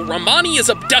do, though, Romani is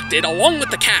abducted along with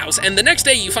the cows, and the next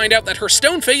day you find out that her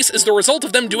stone face is the result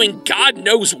of them doing God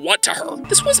knows what to her.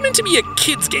 This was meant to be a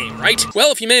kid's game, right?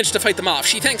 Well, if you manage to fight them off,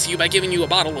 she thanks you by giving you a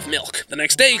bottle of milk. The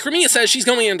next day, Crimea says she's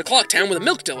going into Clocktown with a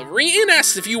milk delivery and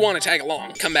asks if you want to tag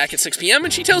along. Come back at 6 p.m.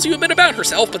 and she tells you a bit about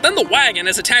herself, but then the wagon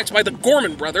is attacked by the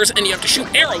Gorman brothers and you have to shoot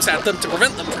arrows at them to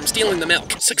prevent them from stealing the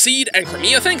milk. Succeed, and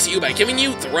Crimea thanks you by giving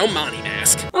you the Romani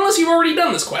mask. Unless you've already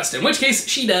done this quest, in which case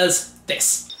she does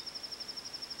this.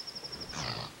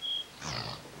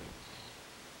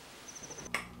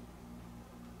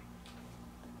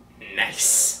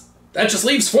 Nice. That just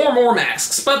leaves 4 more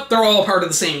masks, but they're all part of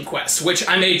the same quest, which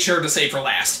I made sure to save for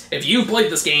last. If you've played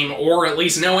this game, or at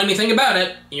least know anything about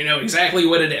it, you know exactly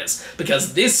what it is,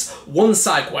 because this one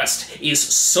side quest is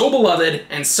so beloved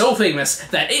and so famous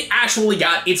that it actually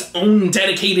got its own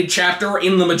dedicated chapter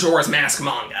in the Majora's Mask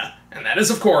manga. And that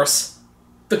is, of course,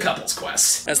 the couple's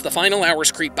quest. As the final hours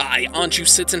creep by, Anju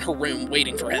sits in her room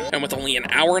waiting for him, and with only an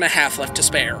hour and a half left to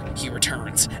spare, he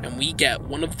returns, and we get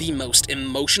one of the most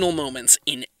emotional moments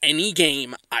in any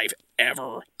game I've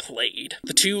ever played.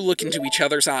 The two look into each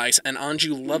other's eyes, and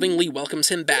Anju lovingly welcomes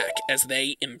him back as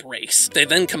they embrace. They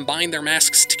then combine their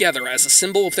masks together as a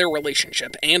symbol of their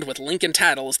relationship, and with Link and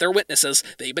Tattle as their witnesses,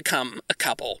 they become a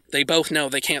couple. They both know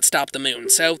they can't stop the moon,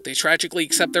 so they tragically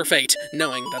accept their fate,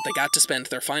 knowing that they got to spend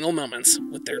their final moments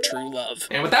with their true love.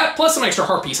 And with that, plus some extra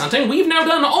heart piece hunting, we've now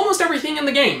done almost everything in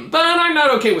the game, but I'm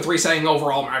not okay with resetting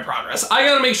overall my progress. I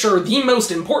gotta make sure the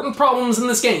most important problems in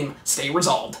this game stay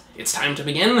resolved. It's time to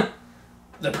begin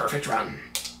the perfect run.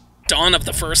 Dawn of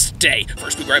the first day.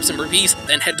 First we grab some rupees,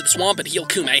 then head to the swamp and heal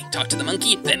Kume, talk to the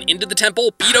monkey, then into the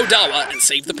temple, beat Odawa, and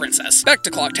save the princess. Back to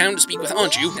Clocktown to speak with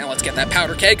Anju. Now let's get that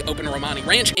powder keg, open Romani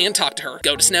Ranch, and talk to her.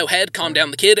 Go to Snowhead, calm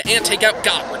down the kid, and take out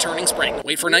God, returning spring.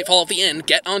 Wait for nightfall at the end,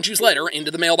 get Anju's letter,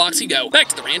 into the mailbox you go. Back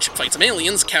to the ranch, fight some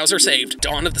aliens, cows are saved.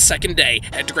 Dawn of the second day.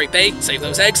 Head to Great Bay, save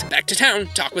those eggs, back to town,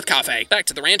 talk with Cafe. Back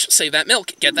to the ranch, save that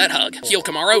milk, get that hug. Heal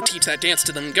Kamaro, teach that dance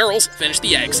to them girls, finish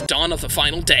the eggs. Dawn of the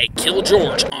final day. Kill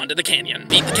George, onto the canyon.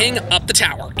 Beat the king, up the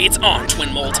tower. It's on,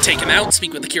 Twin Mold. Take him out,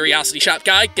 speak with the Curiosity Shop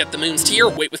guy, get the moon's tear,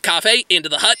 wait with Cafe, into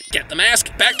the hut, get the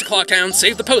mask, back to Clocktown,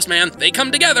 save the postman. They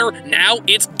come together, now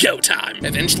it's go time.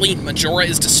 Eventually, Majora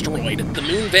is destroyed. The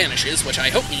moon vanishes, which I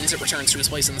hope means it returns to his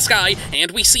place in the sky, and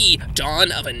we see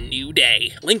dawn of a new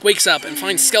day. Link wakes up and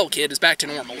finds Skull Kid is back to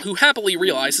normal, who happily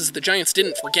realizes the Giants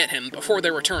didn't forget him before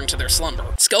they return to their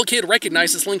slumber. Skull Kid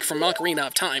recognizes Link from Ocarina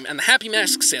of Time, and the Happy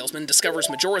Mask salesman discovers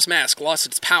Majora's Mask lost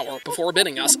its power before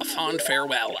bidding us a fond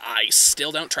farewell. I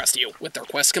still don't trust you. With their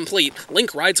quest complete,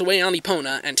 Link rides away on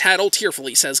Epona, and Tattle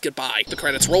tearfully says goodbye. The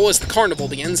credits roll as the carnival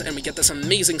begins, and we get this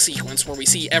amazing sequence where we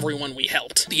see everyone we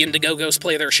helped. The Indigogos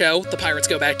play their show, the pirates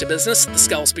go back to business, the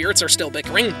Skull Spirits are still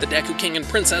bickering, the Deku King and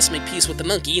Princess make peace with the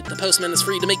monkey, the postman is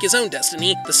free to make his own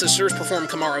destiny, the sisters perform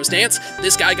Kamaro's dance,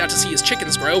 this guy got to see his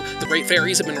chickens grow, the great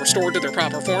fairies have been restored to their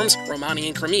proper forms, Romani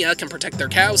and Crimea can protect their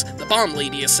cows, the bomb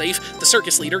lady is safe, the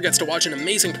circus leader gets to watch an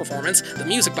amazing performance, the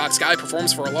music box guy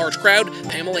performs for a large crowd,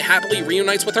 Pamela happily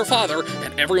reunites with her father,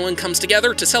 and everyone comes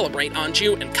together to celebrate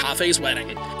Anju and Cafe's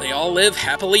wedding. They all live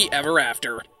happily ever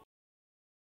after.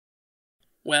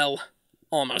 Well,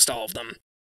 almost all of them.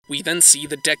 We then see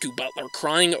the Deku Butler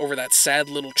crying over that sad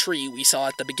little tree we saw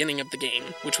at the beginning of the game,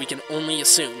 which we can only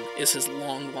assume is his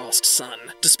long-lost son.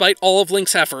 Despite all of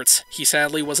Link's efforts, he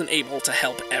sadly wasn't able to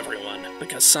help everyone,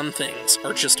 because some things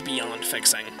are just beyond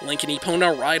fixing. Link and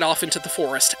Epona ride off into the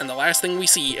forest, and the last thing we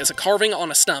see is a carving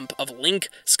on a stump of Link,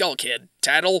 Skull Kid,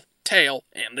 Tattle, Tail,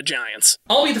 and the Giants.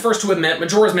 I'll be the first to admit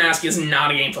Majora's Mask is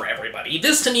not a game for everybody.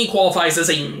 This to me qualifies as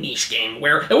a niche game,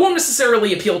 where it won't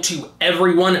necessarily appeal to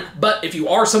everyone, but if you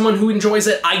are someone who enjoys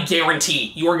it, I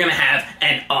guarantee you are going to have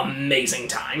an amazing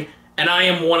time. And I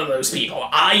am one of those people.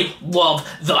 I love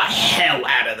the hell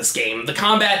out of this game. The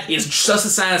combat is just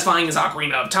as satisfying as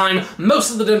Ocarina of Time. Most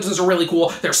of the dungeons are really cool.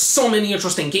 There's so many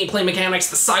interesting gameplay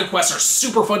mechanics. The side quests are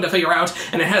super fun to figure out,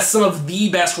 and it has some of the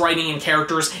best writing and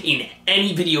characters in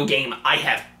any video game I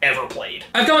have ever played.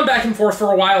 I've gone back and forth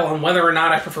for a while on whether or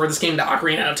not I prefer this game to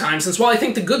Ocarina of Time, since while I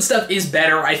think the good stuff is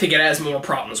better, I think it has more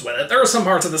problems with it. There are some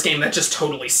parts of this game that just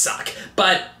totally suck,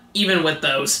 but even with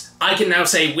those, I can now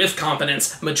say with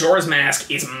confidence, Majora's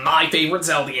Mask is my favorite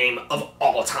Zelda game of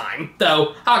all time.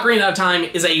 Though, Ocarina of Time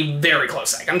is a very close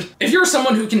second. If you're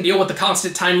someone who can deal with the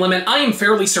constant time limit, I am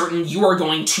fairly certain you are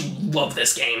going to love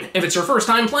this game. If it's your first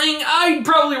time playing, I'd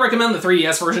probably recommend the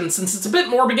 3DS version since it's a bit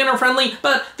more beginner-friendly,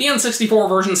 but the N64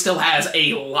 version still has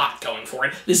a lot going for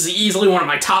it. This is easily one of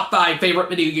my top 5 favorite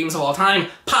video games of all time,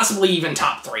 possibly even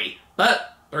top 3.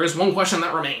 But there is one question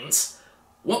that remains.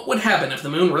 What would happen if the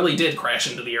moon really did crash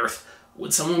into the Earth?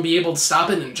 Would someone be able to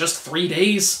stop it in just 3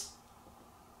 days?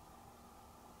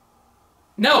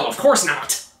 No, of course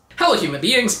not! Hello human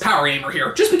beings, Power Gamer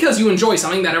here. Just because you enjoy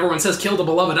something that everyone says killed a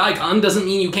beloved icon doesn't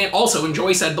mean you can't also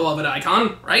enjoy said beloved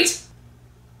icon, right?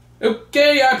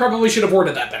 Okay, I probably should have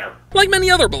worded that better. Like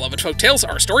many other beloved folktales,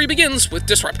 our story begins with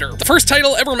Disruptor, the first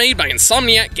title ever made by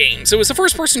Insomniac Games. It was a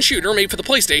first-person shooter made for the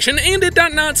PlayStation, and it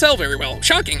did not sell very well.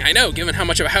 Shocking, I know, given how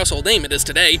much of a household name it is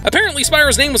today. Apparently,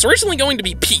 Spyro's name was originally going to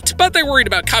be Pete, but they worried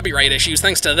about copyright issues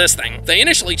thanks to this thing. They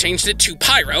initially changed it to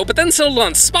Pyro, but then settled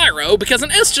on Spyro because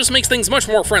an S just makes things much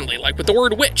more friendly, like with the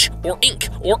word witch, or ink,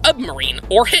 or submarine,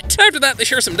 or hit. After that, they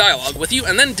share some dialogue with you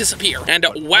and then disappear. And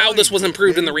wow, this was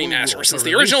improved in the remaster, since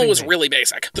the original was really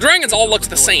basic. The dragons all looked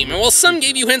the same, and while some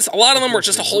gave you hints, a lot of them were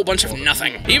just a whole bunch of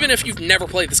nothing. Even if you've never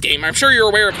played this game, I'm sure you're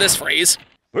aware of this phrase.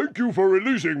 Thank you for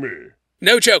releasing me.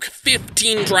 No joke,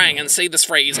 15 dragons say this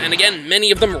phrase, and again,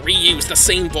 many of them reuse the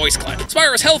same voice clip.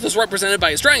 Spyro's health is represented by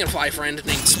his dragonfly friend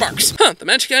named Sparks. Huh, the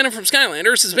magic item from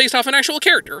Skylanders is based off an actual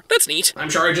character. That's neat.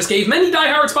 I'm sure I just gave many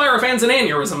die-hard Spyro fans an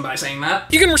aneurysm by saying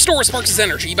that. You can restore Sparks'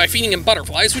 energy by feeding him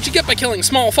butterflies, which you get by killing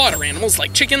small fodder animals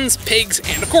like chickens, pigs,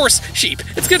 and of course, sheep.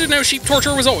 It's good to know sheep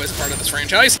torture was always a part of this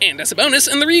franchise, and as a bonus,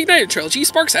 in the Reignited trilogy,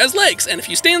 Sparks has legs, and if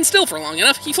you stand still for long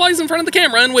enough, he flies in front of the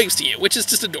camera and waves to you, which is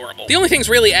just adorable. The only things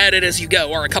really added as you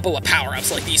go are a couple of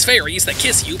power-ups like these fairies that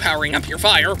kiss you, powering up your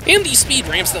fire, and these speed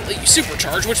ramps that let you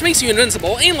supercharge, which makes you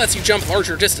invincible and lets you jump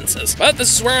larger distances. But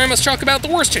this is where I must talk about the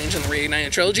worst change in the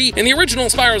Reignited trilogy. In the original,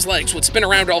 Spyro's legs would spin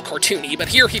around all cartoony, but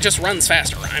here he just runs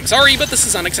faster. I'm sorry, but this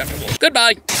is unacceptable.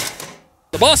 Goodbye.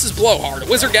 The boss is Blowhard, a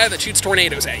wizard guy that shoots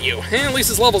tornadoes at you. At least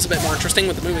his level's a bit more interesting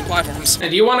with the moving platforms.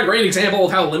 And do you want a great example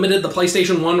of how limited the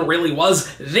PlayStation 1 really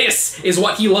was? This is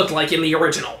what he looked like in the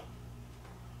original.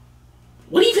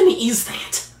 What even is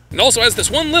that? And also has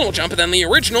this one little jump, and then the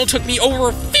original took me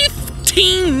over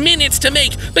 15 minutes to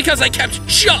make because I kept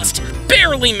just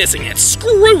barely missing it.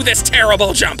 Screw this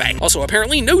terrible jumping! Also,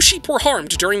 apparently no sheep were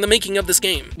harmed during the making of this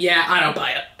game. Yeah, I don't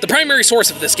buy it. The primary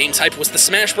source of this game's hype was the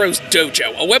Smash Bros.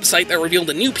 Dojo, a website that revealed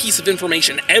a new piece of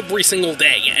information every single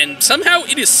day, and somehow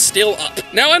it is still up.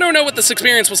 Now, I don't know what this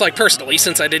experience was like personally,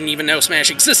 since I didn't even know Smash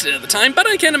existed at the time, but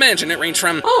I can imagine it ranged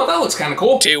from, oh, that looks kinda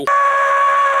cool, to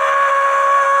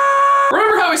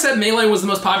remember how I said Melee was the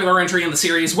most popular entry in the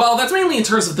series? Well, that's mainly in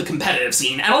terms of the competitive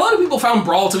scene, and a lot of people found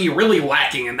Brawl to be really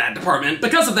lacking in that department.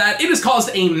 Because of that, it has caused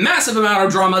a massive amount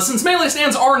of drama since Melee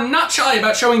stands are not shy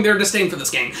about showing their disdain for this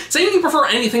game. Saying you prefer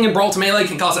anything in Brawl to Melee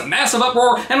can cause a massive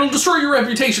uproar, and will destroy your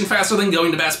reputation faster than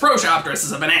going to Bass Pro Shop dressed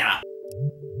as a banana.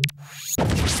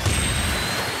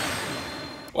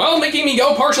 Well, making me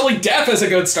go partially deaf is a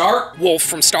good start. Wolf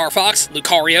from Star Fox,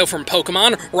 Lucario from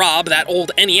Pokemon, Rob, that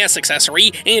old NES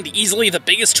accessory, and easily the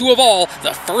biggest two of all,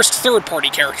 the first third-party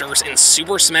characters in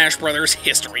Super Smash Bros.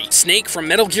 History. Snake from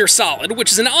Metal Gear Solid,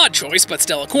 which is an odd choice but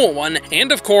still a cool one,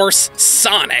 and of course,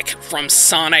 Sonic from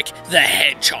Sonic the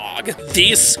Hedgehog.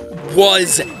 This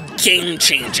was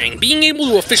game-changing. Being able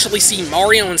to officially see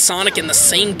Mario and Sonic in the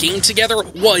same game together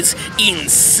was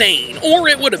insane. Or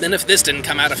it would have been if this didn't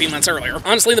come out a few months earlier.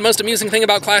 Honestly, the most amusing thing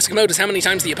about Classic Mode is how many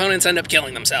times the opponents end up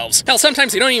killing themselves. Hell,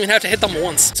 sometimes you don't even have to hit them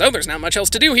once. So there's not much else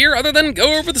to do here other than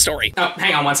go over the story. Oh,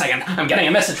 hang on one second. I'm getting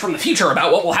a message from the future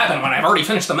about what will happen when I've already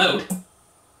finished the mode.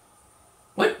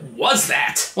 What was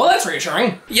that? Well, that's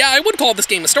reassuring. Yeah, I would call this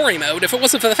game a story mode if it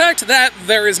wasn't for the fact that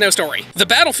there is no story. The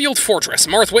Battlefield Fortress.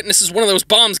 Marth witnesses one of those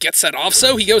bombs get set off,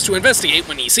 so he goes to investigate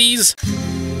when he sees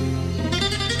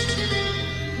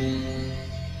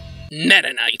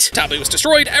Meta Knight. Tabu is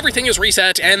destroyed, everything is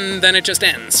reset, and then it just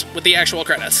ends with the actual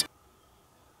credits.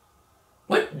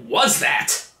 What was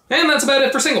that? And that's about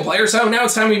it for single player, so now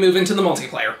it's time we move into the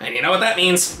multiplayer. And you know what that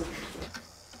means.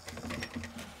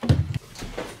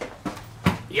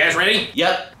 You guys ready?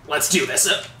 Yep. Let's do this.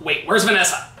 Wait, where's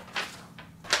Vanessa?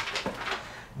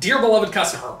 Dear beloved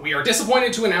customer, we are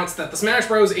disappointed to announce that the Smash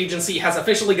Bros. Agency has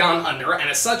officially gone under, and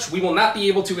as such, we will not be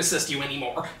able to assist you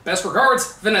anymore. Best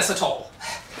regards, Vanessa Toll.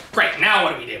 Great, now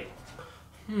what do we do?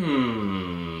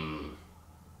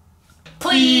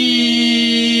 Please!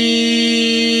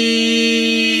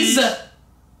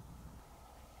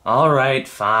 Alright,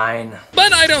 fine.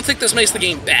 But I don't think this makes the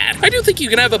game bad. I do think you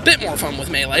can have a bit more fun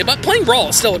with Melee, but playing Brawl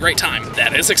is still a great time.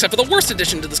 That is, except for the worst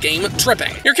addition to this game,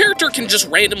 tripping. Your character can just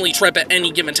randomly trip at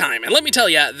any given time, and let me tell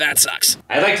ya, that sucks.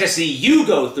 I'd like to see you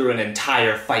go through an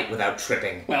entire fight without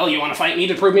tripping. Well, you want to fight me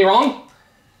to prove me wrong?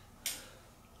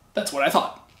 That's what I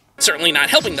thought. Certainly not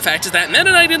helping the fact is that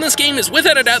Meta Knight in this game is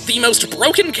without a doubt the most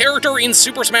broken character in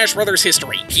Super Smash Bros.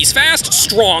 History. He's fast,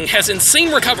 strong, has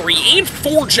insane recovery, and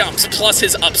 4 jumps plus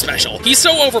his up special. He's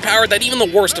so overpowered that even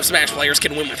the worst of Smash players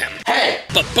can win with him. Hey!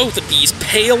 But both of these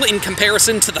pale in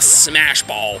comparison to the Smash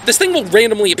Ball. This thing will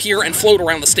randomly appear and float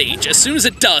around the stage. As soon as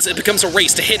it does, it becomes a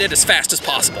race to hit it as fast as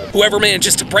possible. Whoever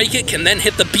manages to break it can then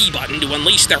hit the B button to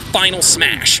unleash their final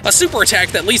smash. A super attack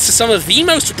that leads to some of the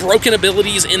most broken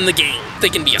abilities in the game. They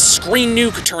can be a screen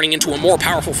nuke, turning into a more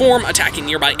powerful form, attacking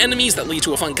nearby enemies that lead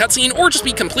to a fun cutscene, or just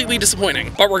be completely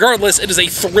disappointing. But regardless, it is a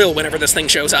thrill whenever this thing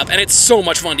shows up, and it's so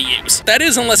much fun to use. That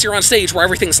is, unless you're on stage where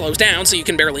everything slows down so you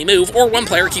can barely move, or one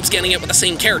player keeps getting it with the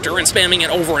same character and spamming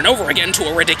it over and over again to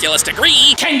a ridiculous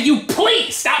degree. Can you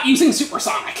please stop using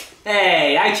Supersonic?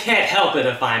 Hey, I can't help it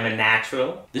if I'm a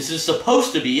natural. This is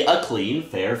supposed to be a clean,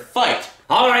 fair fight.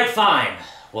 Alright, fine.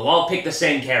 We'll all pick the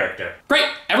same character. Great,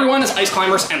 everyone is ice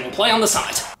climbers and we'll play on the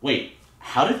sides. Wait,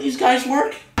 how did these guys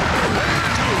work?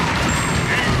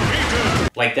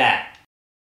 Like that.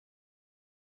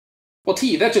 Well,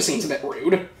 T, that just seems a bit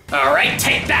rude. Alright,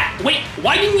 take that! Wait,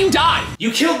 why didn't you die?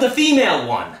 You killed the female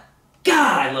one!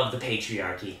 God, I love the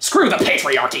patriarchy. Screw the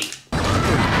patriarchy!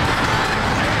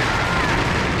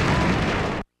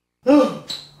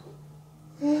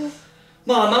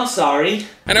 Mom, I'm sorry.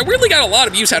 And I really got a lot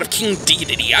of use out of King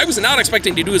Dedede. I was not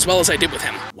expecting to do as well as I did with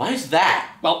him. Why is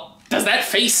that? Well, does that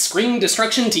face scream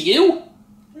destruction to you?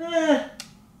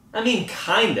 I mean,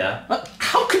 kinda.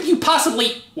 How could you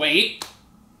possibly... Wait.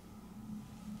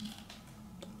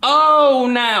 Oh,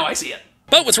 now I see it.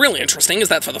 But what's really interesting is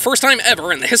that for the first time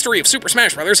ever in the history of Super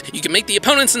Smash Bros., you can make the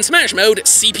opponents in Smash mode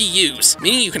CPUs,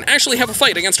 meaning you can actually have a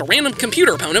fight against a random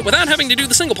computer opponent without having to do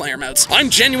the single-player modes. I'm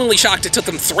genuinely shocked it took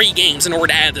them 3 games in order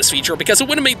to add this feature, because it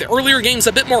would have made the earlier games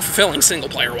a bit more fulfilling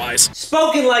single-player-wise.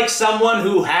 Spoken like someone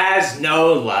who has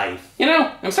no life. You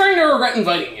know, I'm starting to regret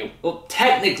inviting you. Well,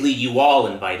 technically you all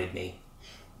invited me.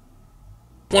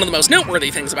 One of the most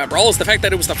noteworthy things about Brawl is the fact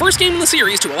that it was the first game in the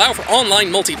series to allow for online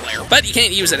multiplayer, but you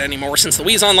can't use it anymore since the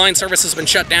Wii's online service has been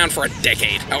shut down for a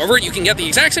decade. However, you can get the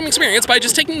exact same experience by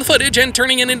just taking the footage and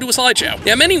turning it into a slideshow.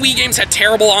 Yeah, many Wii games had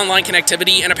terrible online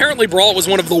connectivity, and apparently Brawl was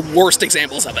one of the worst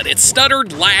examples of it. It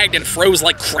stuttered, lagged, and froze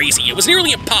like crazy. It was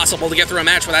nearly impossible to get through a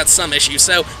match without some issues,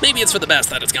 so maybe it's for the best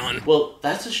that it's gone. Well,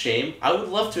 that's a shame. I would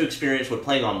love to experience what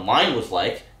playing online was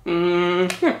like.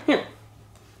 Here.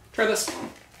 Try this.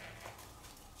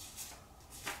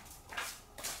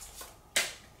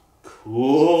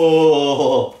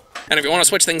 Cool. And if you want to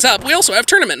switch things up, we also have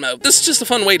tournament mode. This is just a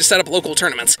fun way to set up local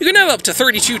tournaments. You can have up to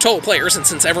 32 total players, and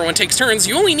since everyone takes turns,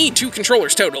 you only need 2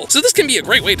 controllers total. So this can be a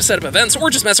great way to set up events or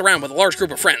just mess around with a large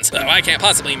group of friends. Though I can't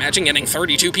possibly imagine getting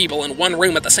 32 people in one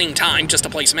room at the same time just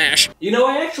to play Smash. You know,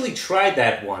 I actually tried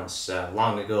that once,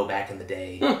 long ago back in the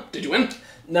day. Did you win?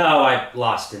 No, I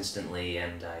lost instantly,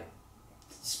 and I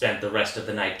spent the rest of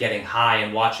the night getting high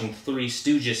and watching 3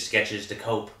 Stooges sketches to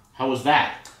cope. How was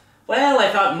that? Well,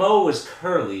 I thought Mo was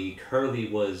Curly, Curly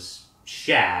was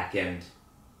Shaq, and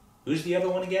who's the other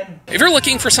one again? If you're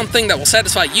looking for something that will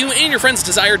satisfy you and your friends'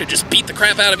 desire to just beat the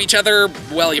crap out of each other,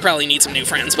 well, you probably need some new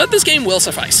friends, but this game will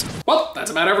suffice. Well,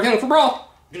 that's about everything for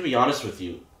Brawl. I'm gonna be honest with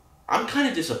you. I'm kind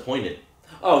of disappointed.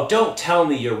 Oh, don't tell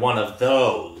me you're one of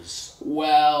those.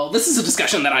 Well, this is a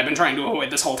discussion that I've been trying to avoid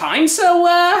this whole time, so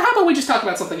how about we just talk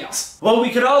about something else? Well,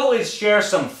 we could always share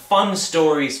some fun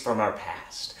stories from our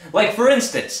past. Like, for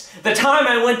instance, the time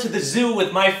I went to the zoo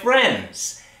with my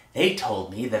friends. They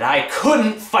told me that I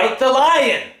couldn't fight the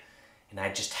lion. And I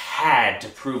just had to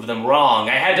prove them wrong.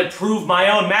 I had to prove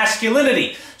my own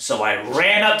masculinity. So I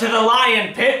ran up to the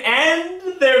lion pit,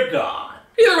 and they're gone.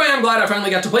 Either way, I'm glad I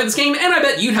finally got to play this game, and I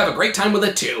bet you'd have a great time with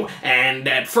it too. And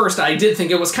at first, I did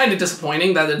think it was kind of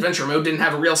disappointing that Adventure Mode didn't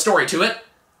have a real story to it.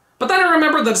 But then I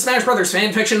remembered that Smash Brothers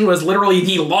fanfiction was literally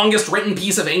the longest written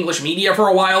piece of English media for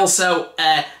a while, so,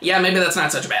 yeah, maybe that's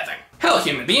not such a bad thing. Hello,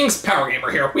 human beings, Power Gamer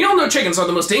here. We all know chickens are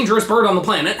the most dangerous bird on the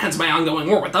planet, hence my ongoing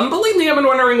war with them, but lately I've been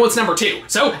wondering what's number 2.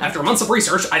 So, after months of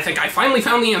research, I think I finally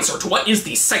found the answer to what is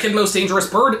the second most dangerous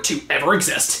bird to ever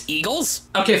exist. Eagles?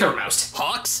 Okay, third most.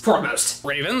 Hawks? Fourth most.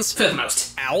 Ravens? Fifth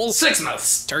most. Owls? Sixth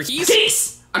most. Turkeys?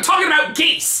 Geese! I'm talking about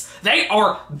geese! They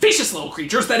are vicious little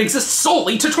creatures that exist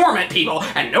solely to torment people,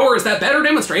 and nowhere is that better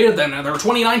demonstrated than in their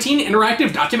 2019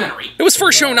 interactive documentary. It was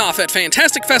first shown off at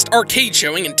Fantastic Fest arcade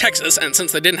showing in Texas, and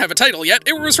since they didn't have a title yet,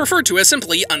 it was referred to as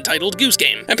simply Untitled Goose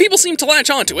Game. And people seemed to latch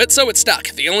onto it, so it stuck.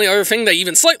 The only other thing they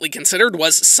even slightly considered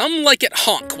was Some Like It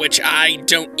Honk, which I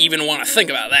don't even want to think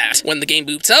about that. When the game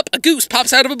boots up, a goose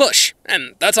pops out of a bush.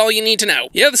 And that's all you need to know.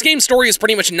 Yeah, this game's story is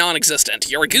pretty much non-existent.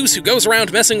 You're a goose who goes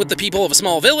around messing with the people of a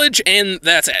small village, and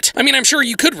that's it. I mean, I'm sure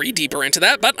you could read deeper into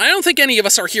that, but I don't think any of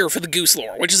us are here for the goose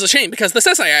lore, which is a shame because this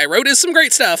essay I wrote is some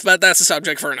great stuff, but that's a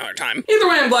subject for another time. Either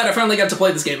way, I'm glad I finally got to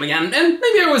play this game again, and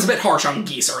maybe I was a bit harsh on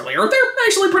geese earlier. They're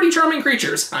actually pretty charming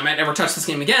creatures. I might never touch this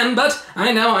game again, but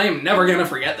I know I am never gonna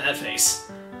forget that face.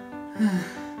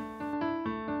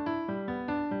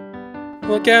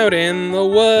 Look out in the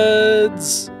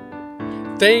woods.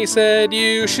 They said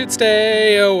you should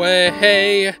stay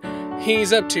away.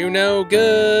 He's up to no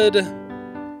good,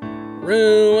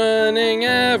 ruining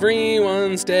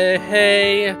everyone's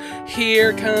day.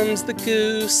 Here comes the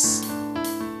goose.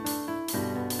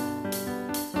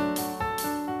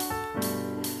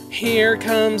 Here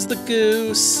comes the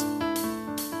goose.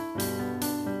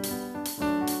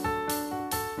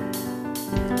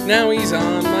 Now he's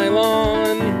on my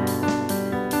lawn.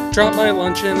 Drop my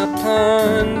lunch in a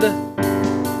pond.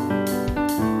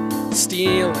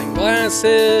 Stealing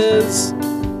glasses.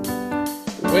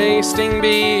 Wasting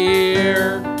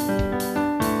beer.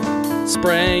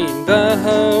 Spraying the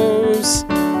hose.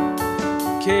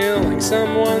 Killing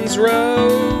someone's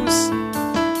rose.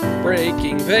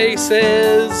 Breaking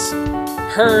vases.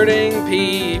 Hurting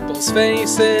people's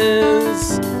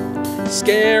faces.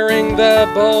 Scaring the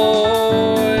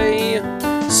boy.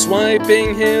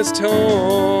 Swiping his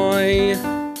toy.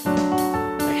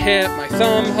 I hit my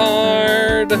thumb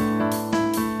hard.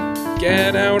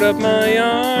 Get out of my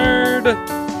yard.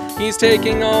 He's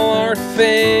taking all our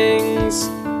things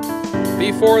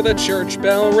before the church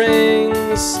bell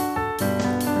rings.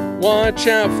 Watch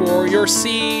out for your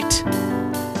seat.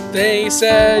 They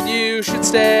said you should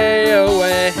stay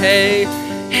away.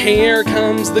 Here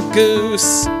comes the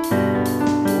goose,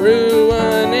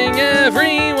 ruining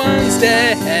everyone's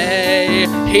day.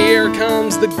 Here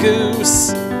comes the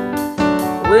goose,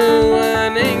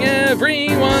 ruining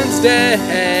everyone's day.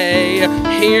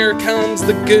 Here comes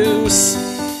the goose,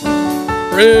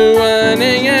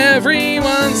 ruining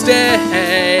everyone's day.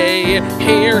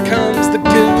 Here comes the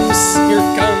goose, here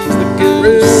comes the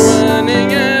goose,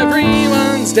 ruining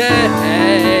everyone's day.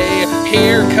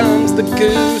 Here comes the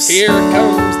goose, here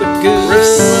comes the goose,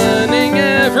 ruining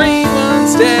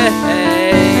everyone's day.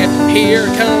 Here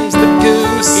comes the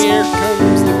goose, here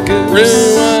comes the goose,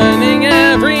 ruining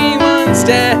everyone's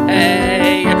day.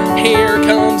 Here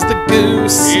comes the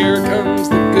goose, here comes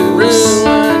the goose,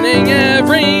 ruining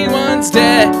everyone's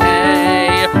day.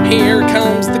 Here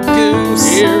comes the goose,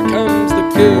 here comes the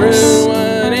goose,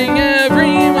 ruining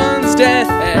everyone's day.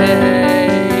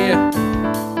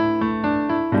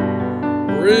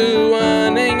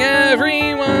 Ruining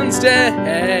everyone's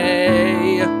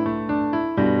day.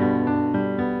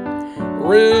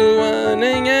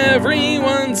 Ruining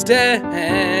everyone's day.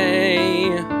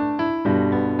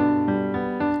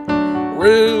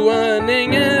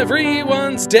 Ruining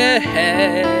everyone's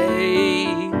day.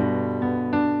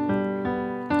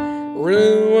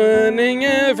 Ruining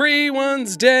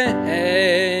everyone's day.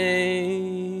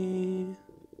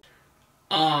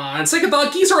 And second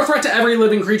thought, geese are a threat to every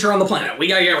living creature on the planet. We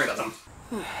gotta get rid of them.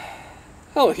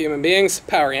 Hello, human beings.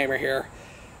 Power Gamer here.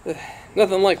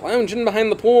 Nothing like lounging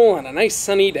behind the pool on a nice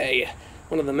sunny day.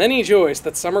 One of the many joys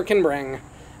that summer can bring.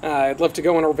 I'd love to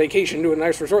go on a vacation to a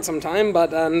nice resort sometime,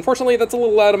 but unfortunately that's a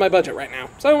little out of my budget right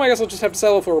now. So I guess I'll just have to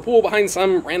settle for a pool behind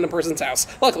some random person's house.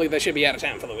 Luckily, they should be out of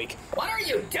town for the week. What are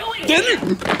you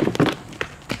doing?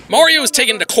 Mario is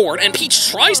taken to court, and Peach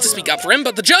tries to speak up for him,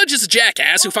 but the judge is a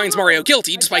jackass who finds Mario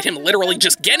guilty despite him literally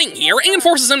just getting here, and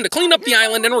forces him to clean up the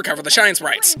island and recover the Shine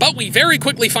Sprites. But we very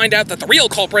quickly find out that the real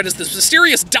culprit is this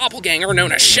mysterious doppelganger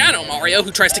known as Shadow Mario,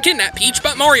 who tries to kidnap Peach,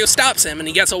 but Mario stops him and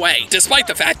he gets away. Despite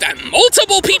the fact that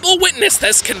multiple people witnessed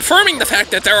this, confirming the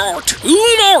fact that there are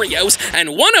 2 Marios,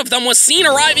 and one of them was seen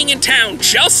arriving in town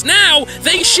just now,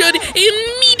 they should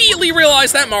immediately immediately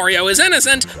realize that Mario is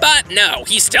innocent, but no,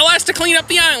 he still has to clean up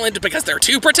the island because they're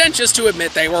too pretentious to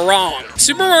admit they were wrong.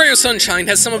 Super Mario Sunshine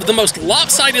has some of the most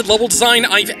lopsided level design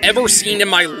I've ever seen in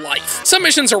my life. Some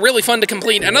missions are really fun to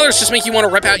complete, and others just make you want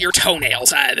to rip out your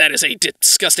toenails. That is a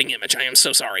disgusting image, I am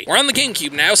so sorry. We're on the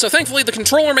GameCube now, so thankfully the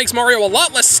controller makes Mario a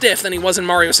lot less stiff than he was in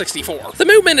Mario 64. The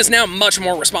movement is now much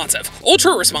more responsive.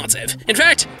 Ultra responsive. In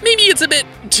fact, maybe it's a bit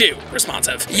too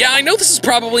responsive. Yeah, I know this is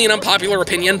probably an unpopular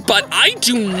opinion, but I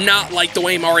do not like the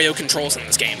way Mario controls in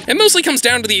this game. It mostly comes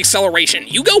down to the acceleration.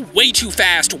 You go way too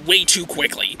fast, way too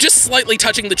quickly. Just slightly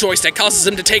touching the joystick causes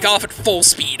him to take off at full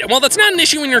speed, and while that's not an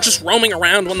issue when you're just roaming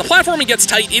around, when the platforming gets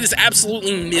tight, it is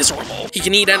absolutely miserable. He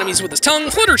can eat enemies with his tongue,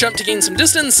 flutter jump to gain some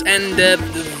distance, and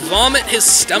vomit his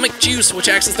stomach juice, which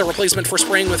acts as the replacement for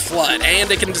spraying with Flood,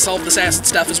 and it can dissolve this acid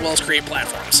stuff as well as create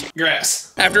platforms.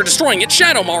 Grass. After destroying it,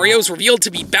 Shadow Mario is revealed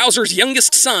to be Bowser's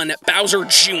youngest son, Bowser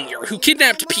Jr., who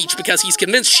kidnapped Peach because he's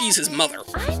convinced she's his mother.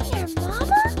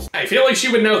 I feel like she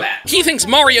would know that. He thinks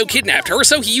Mario kidnapped her,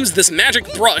 so he used this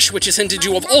magic brush, which is hinted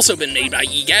to have also been made by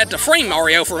EGAD, to frame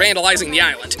Mario for vandalizing the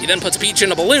island. He then puts Peach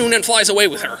in a balloon and flies away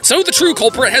with her. So the true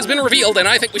culprit has been revealed, and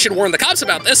I think we should warn the cops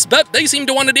about this, but they seem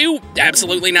to want to do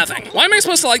absolutely nothing. Why am I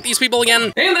supposed to like these people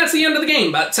again? And that's the end of the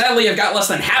game, but sadly I've got less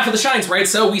than half of the shine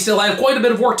sprites, so we still have quite a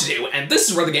bit of work to do, and this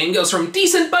is where the game goes from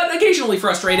decent but occasionally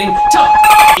frustrating to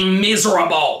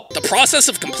miserable. The process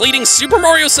of completing Super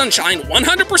Mario Sunshine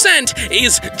 100%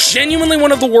 is genuinely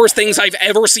one of the worst things I've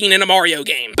ever seen in a Mario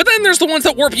game. But then there's the ones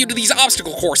that warp you to these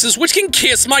obstacle courses, which can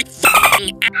kiss my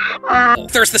f***ing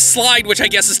ass. There's the slide, which I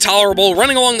guess is tolerable,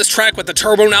 running along this track with the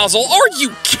turbo nozzle. Are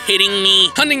you kidding me?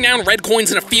 Hunting down red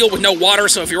coins in a field with no water,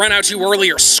 so if you run out too early,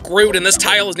 you're screwed, and this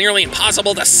tile is nearly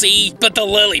impossible to see. But the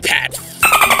lily pad.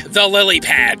 The lily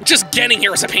pad. Just getting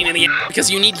here is a pain in the ass because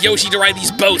you need Yoshi to ride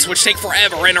these boats, which take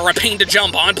forever and are a pain to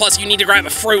jump on, plus you need to grab a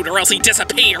fruit or else he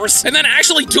disappears. And then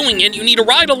actually doing it, you need to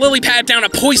ride a lily pad down a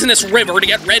poisonous river to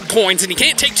get red coins, and you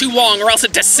can't take too long or else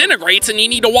it disintegrates, and you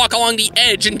need to walk along the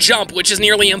edge and jump, which is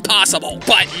nearly impossible.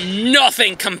 But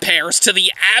nothing compares to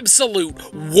the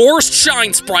absolute worst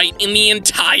shine sprite in the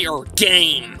entire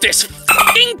game. This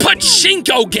f***ing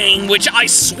pachinko game, which I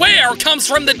swear comes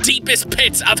from the deepest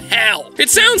pits of hell. It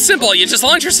sounds simple, you just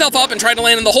launch yourself up and try to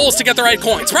land in the holes to get the red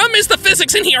coins. Problem is the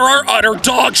physics in here are utter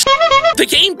dog shit. The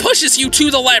game pushes you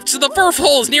to the left, so the first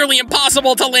hole is nearly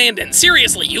impossible to land in.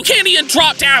 Seriously, you can't even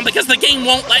drop down because the game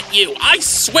won't let you. I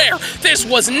swear, this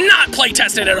was not play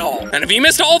tested at all. And if you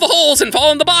missed all the holes and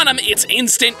fall on the bottom, it's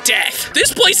instant death.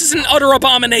 This place is an utter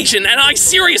abomination, and I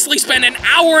seriously spent an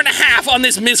hour and a half on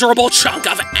this miserable chunk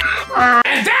of ass.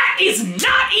 And that is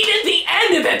not even the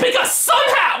end of it, because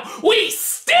somehow we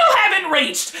still haven't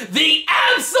reached the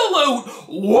absolute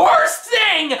worst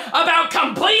thing about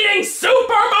completing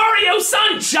Super Mario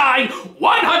Sunshine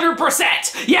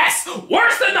 100%. Yes,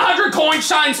 worse than the 100 coin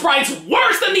shine sprites,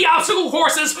 worse than the obstacle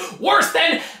courses, worse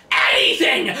than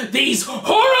anything these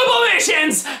horrible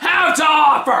missions have to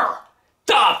offer.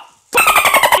 The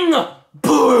f***ing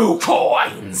blue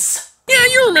coins. Yeah,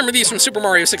 you remember these from Super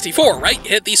Mario 64, right?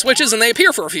 You hit these switches and they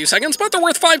appear for a few seconds, but they're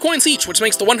worth 5 coins each, which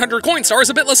makes the 100 coin stars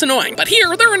a bit less annoying. But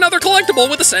here, they're another collectible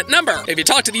with a set number. If you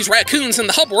talk to these raccoons in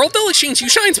the hub world, they'll exchange you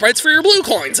shine sprites for your blue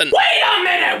coins, and— Wait a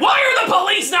minute! Why are the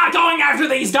police not going after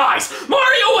these guys?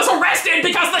 Mario was arrested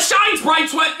because the shine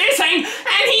sprites went missing,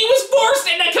 and he was forced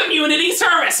into community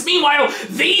service. Meanwhile,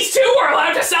 these two are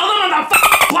allowed to sell them on the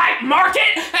black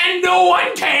market, and no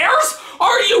one cares?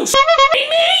 Are you s***ing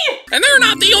me? And they're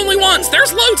not the only ones.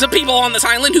 There's loads of people on this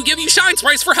island who give you shine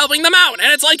sprites for helping them out.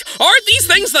 And it's like, aren't these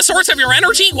things the source of your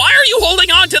energy? Why are you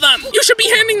holding on to them? You should be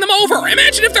handing them over.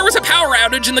 Imagine if there was a power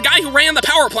outage and the guy who ran the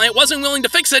power plant wasn't willing to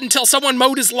fix it until someone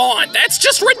mowed his lawn. That's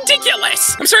just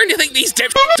ridiculous. I'm starting to think these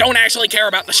dipshits don't actually care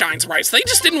about the shine sprites. They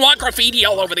just didn't want graffiti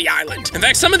all over the island. In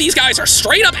fact, some of these guys are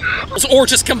straight up assholes or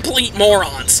just complete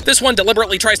morons. This one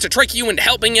deliberately tries to trick you into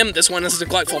helping him. This one is a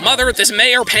neglectful mother. This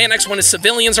mayor panics when his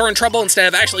civilians are in trouble instead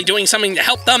of actually doing something to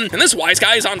help them. And this wise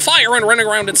guy is on fire and running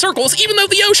around in circles even though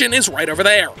the ocean is right over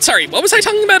there. Sorry, what was I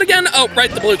talking about again? Oh, right,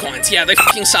 the blue coins. Yeah, they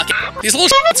fucking suck. These little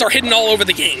shits are hidden all over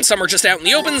the game. Some are just out in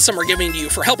the open, some are given to you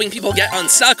for helping people get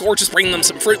unstuck or just bringing them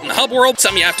some fruit in the hub world.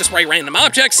 Some you have to spray random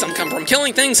objects, some come from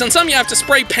killing things, and some you have to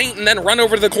spray paint and then run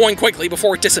over to the coin quickly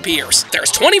before it disappears.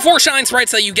 There's 24 shine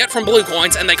sprites that you get from blue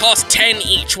coins, and they cost 10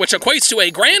 each, which equates to a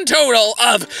grand total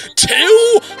of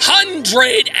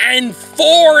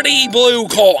 240 blue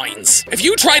coins. If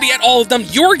you try to get all of them,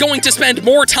 you're going to spend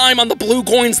more time on the blue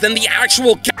coins than the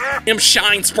actual goddamn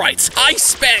shine sprites. I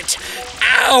spent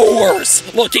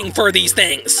hours looking for these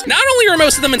things. Not only are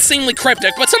most of them insanely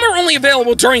cryptic, but some are only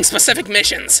available during specific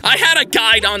missions. I had a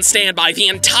guide on standby the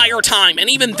entire time, and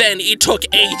even then it took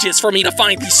ages for me to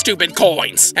find these stupid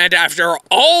coins. And after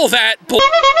all that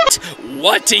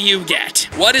what do you get?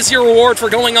 What is your reward for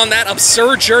going on that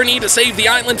absurd journey to save the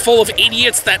island full of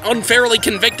idiots that unfairly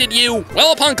convicted you?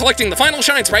 Well, upon collecting the final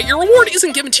shine sprite, your reward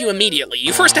isn't given to you immediately.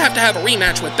 You first have to have a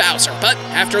rematch with Bowser, but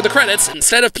after the credits,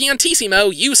 instead of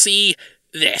Piantissimo, you see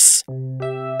this.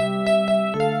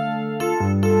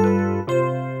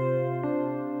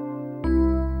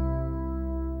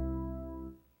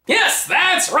 Yes,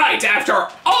 that's right! After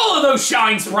all of those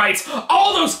shine sprites,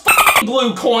 all those f***ing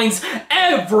blue coins,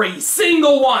 every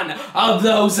single one of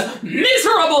those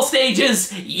miserable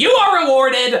stages, you are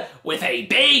rewarded with a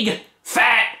big,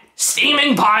 fat,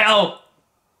 steaming pile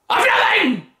of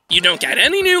nothing! You don't get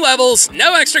any new levels,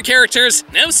 no extra characters,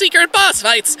 no secret boss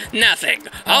fights, nothing.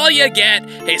 All you get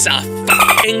is a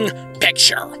f***ing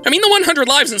picture. I mean, the 100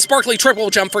 lives and sparkly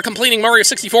triple jump for completing Mario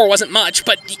 64 wasn't much,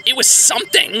 but it was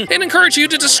something. It encouraged you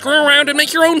to just screw around and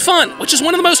make your own fun, which is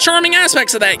one of the most charming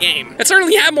aspects of that game. It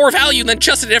certainly had more value than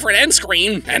just a different end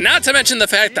screen, and not to mention the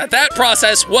fact that that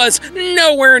process was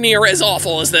nowhere near as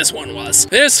awful as this one was.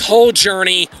 This whole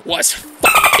journey was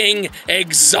f***ing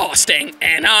exhausting,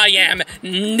 and I am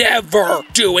never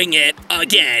doing it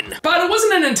again. But it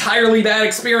wasn't an entirely bad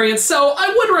experience, so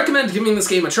I would recommend giving this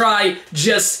game a try.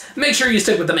 Just make sure you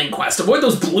stick with the main quest. Avoid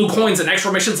those blue coins and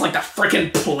extra missions like the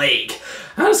frickin' plague.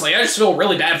 Honestly, I just feel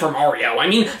really bad for Mario. I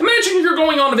mean, imagine if you're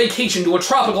going on a vacation to a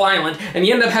tropical island and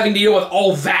you end up having to deal with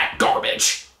all that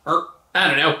garbage. Or, I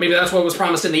don't know, maybe that's what was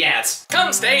promised in the ads.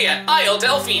 Come stay at Isle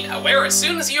Delfino, where as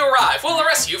soon as you arrive, we'll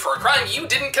arrest you for a crime you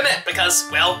didn't commit because,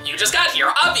 well, you just got here,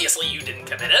 obviously you didn't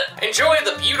commit it. Enjoy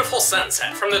the beautiful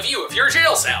sunset from the view of your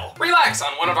jail cell. Relax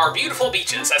on one of our beautiful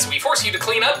beaches as we force you to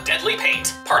clean up deadly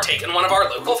paint. Partake in one of our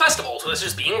local festivals, which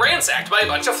is being ransacked by a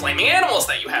bunch of flaming animals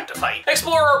that you have to fight.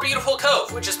 Explore our beautiful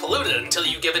cove, which is polluted until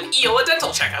you give an eel a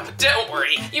dental checkup. Don't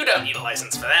worry, you don't need a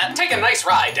license for that. Take a nice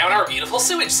ride down our beautiful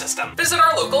sewage system. Visit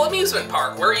our local amusement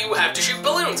park, where you have to shoot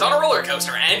balloons on a roller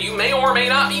coaster, and you may or may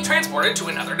not be transported to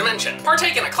another dimension.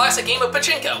 Partake in a classic game of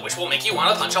pachinko, which will make you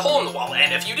want to punch a hole in the wall,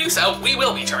 and if you do so, we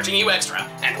will be charging you extra.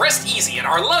 And rest easy in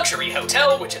our luxury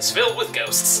hotel, which is filled with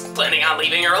ghosts. Planning on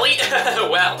leaving early?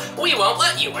 Well, we won't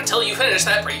let you until you finish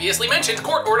that previously mentioned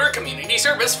court-ordered community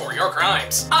service for your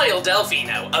crimes. Isle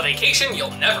Delfino, a vacation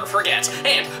you'll never forget.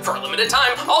 And for a limited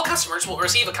time, all customers will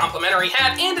receive a complimentary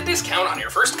hat and a discount on your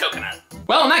first coconut.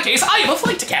 Well, in that case, I have a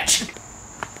flight to catch.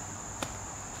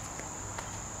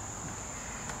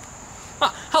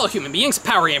 Hello human beings,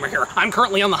 Power Gamer here. I'm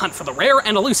currently on the hunt for the rare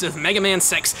and elusive Mega Man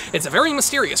 6. It's a very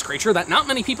mysterious creature that not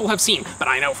many people have seen, but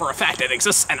I know for a fact it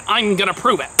exists, and I'm gonna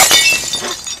prove it.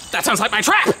 That sounds like my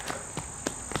trap!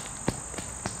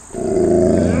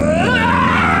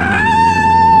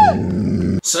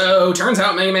 So, turns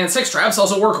out Mega Man 6 traps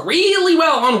also work really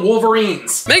well on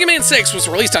Wolverines. Mega Man 6 was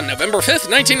released on November 5th,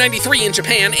 1993 in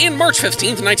Japan, and March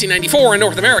 15th, 1994 in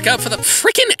North America for the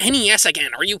frickin' NES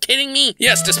again. Are you kidding me?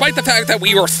 Yes, despite the fact that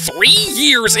we were 3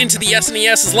 years into the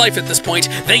SNES's life at this point,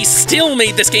 they still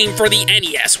made this game for the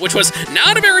NES, which was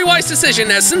not a very wise decision,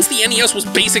 as since the NES was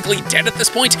basically dead at this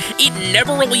point, it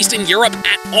never released in Europe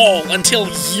at all until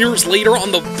years later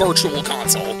on the Virtual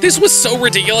Console. This was so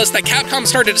ridiculous that Capcom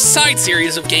started a side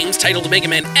series of games titled Mega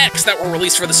Man X that were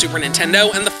released for the Super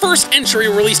Nintendo, and the first entry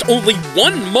released only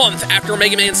 1 month after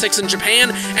Mega Man 6 in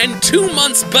Japan, and 2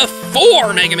 months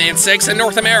before Mega Man 6 in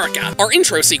North America. Our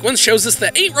intro sequence shows us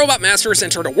that 8 Robot Masters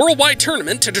entered a worldwide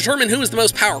tournament to determine who is the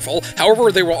most powerful.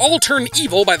 However, they were all turned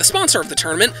evil by the sponsor of the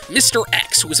tournament, Mr.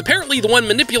 X, who was apparently the one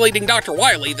manipulating Dr.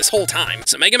 Wily this whole time.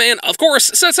 So Mega Man, of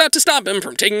course, sets out to stop him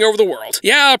from taking over the world.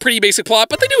 Yeah, pretty basic plot,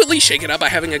 but they do at least shake it up by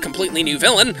having a completely new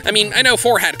villain. I mean, I know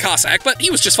 4 had Cossack, but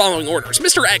he was just following orders.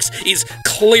 Mr. X is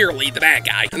clearly the bad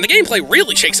guy, and the gameplay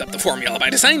really shakes up the formula by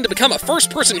deciding to become a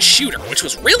first-person shooter, which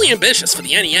was really ambitious for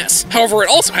the NES. However, it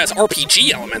also has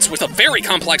RPG elements with a very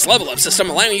complex level-up system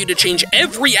allowing you to change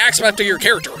every aspect of your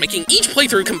character, making each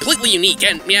playthrough completely unique,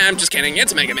 and yeah, I'm just kidding,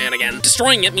 it's Mega Man again.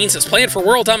 Destroying it means his plan for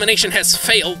world domination has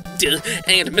failed,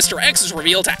 and Mr. X is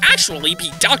revealed to actually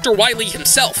be Dr. Wily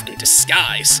himself in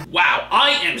disguise. Wow,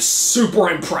 I am super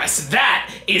impressed.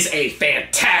 That is a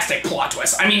fantastic plot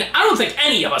twist. I mean, I don't think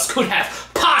any of us could have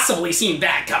possibly seen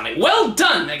that coming. Well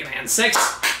done, Mega Man 6.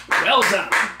 Well done.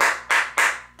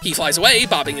 He flies away,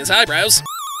 bobbing his eyebrows,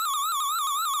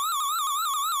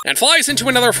 and flies into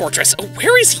another fortress.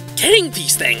 Where is he getting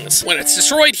these things? When it's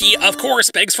destroyed, he, of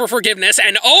course, begs for forgiveness,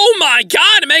 and oh my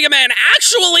god, Mega Man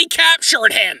actually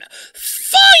captured him!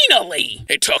 Finally!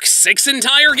 It took 6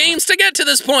 entire games to get to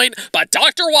this point, but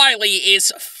Dr. Wily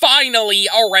is finally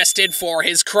arrested for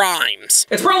his crimes.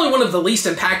 It's probably one of the least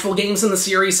impactful games in the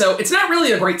series, so it's not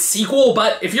really a great sequel,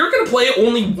 but if you're gonna play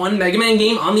only one Mega Man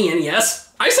game on the NES,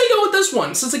 I say go with this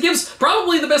one, since it gives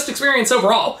probably the best experience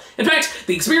overall. In fact,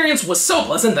 the experience was so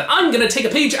pleasant that I'm gonna take a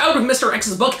page out of Mr.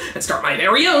 X's book and start my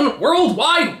very own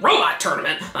worldwide robot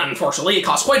tournament. Unfortunately, it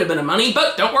costs quite a bit of money,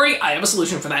 but don't worry, I have a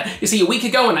solution for that. You see, a week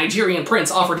ago, a Nigerian prince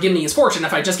offered to give me his fortune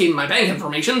if I just gave him my bank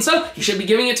information, so he should be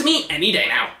giving it to me any day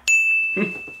now.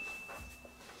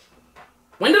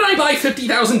 When did I buy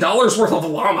 $50,000 worth of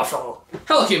llama fur?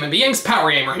 Hello, human beings,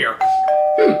 Power Gamer here.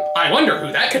 I wonder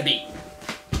who that could be.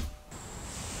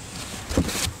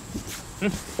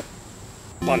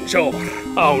 Bonjour.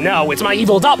 Oh no, it's my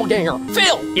evil doppelganger,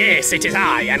 Phil! Yes, it is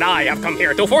I, and I have come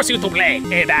here to force you to play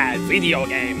a bad video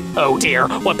game. Oh dear,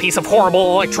 what piece of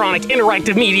horrible electronic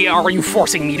interactive media are you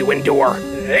forcing me to endure?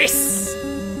 This!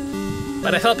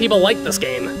 But I thought people liked this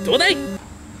game. Do they?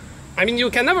 I mean, you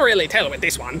can never really tell with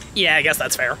this one. Yeah, I guess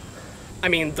that's fair. I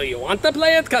mean, do you want to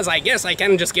play it? Because I guess I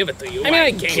can just give it to you. I mean,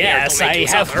 I guess. I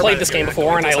have played this game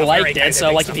before and I liked it,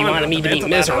 so like if you wanted me to be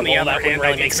miserable, that wouldn't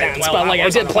really make sense. But like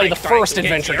I did play the first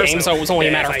adventure game, so it was only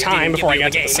a matter of time before I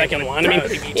got to the second one. I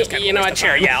mean, you know what,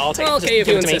 sure, yeah, I'll take it. Okay, if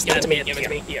you insist, give it to me, give it to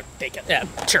me. Yeah, take it. Yeah,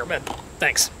 sure, but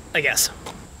thanks, I guess.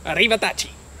 Arrivederci.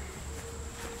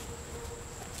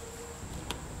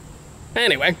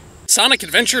 Anyway. Sonic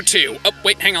Adventure 2. Oh,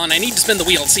 wait, hang on, I need to spin the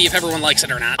wheel to see if everyone likes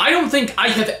it or not. I don't think I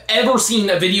have ever seen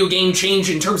a video game change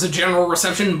in terms of general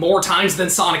reception more times than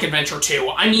Sonic Adventure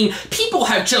 2. I mean, people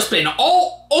have just been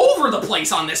all over the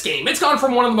place on this game. It's gone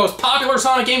from one of the most popular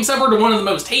Sonic games ever to one of the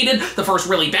most hated, the first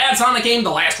really bad Sonic game, the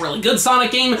last really good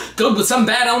Sonic game, good with some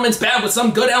bad elements, bad with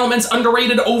some good elements,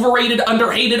 underrated, overrated,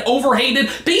 underhated, overhated.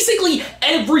 Basically,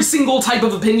 every single type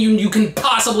of opinion you can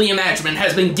possibly imagine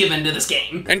has been given to this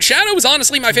game. And Shadow is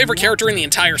honestly my favorite character in the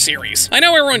entire series. I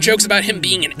know everyone jokes about him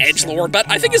being an edgelord, but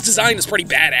I think his design is pretty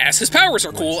badass, his powers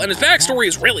are cool, and his backstory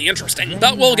is really interesting,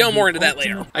 but we'll go more into that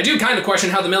later. I do kind of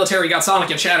question how the military got Sonic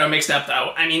and Shadow mixed up,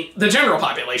 though. I mean, the general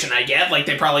population I get, like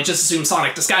they probably just assume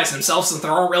Sonic disguised himself since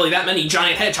there aren't really that many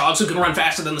giant hedgehogs who can run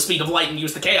faster than the speed of light and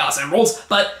use the Chaos Emeralds,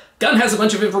 but Gun has a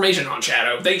bunch of information on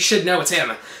Shadow. They should know it's him.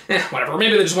 Whatever,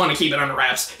 maybe they just want to keep it under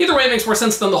wraps. Either way, it makes more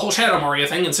sense than the whole Shadow Mario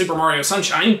thing in Super Mario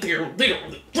Sunshine. They're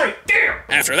literally right there!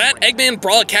 After that, Eggman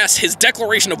broadcasts his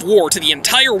declaration of war to the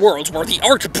entire world, where the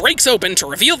Ark breaks open to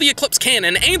reveal the Eclipse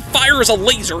cannon and fires a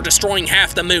laser, destroying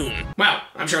half the moon. Wow,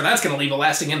 I'm sure that's gonna leave a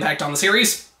lasting impact on the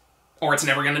series. Or it's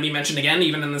never going to be mentioned again,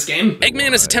 even in this game.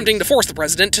 Eggman is attempting to force the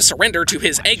president to surrender to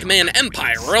his Eggman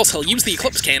Empire, or else he'll use the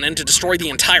Eclipse Cannon to destroy the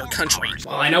entire country.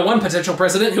 Well, I know one potential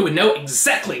president who would know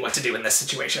exactly what to do in this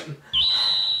situation.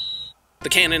 The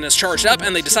cannon is charged up,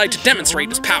 and they decide to demonstrate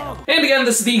his power. And again,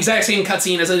 this is the exact same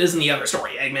cutscene as it is in the other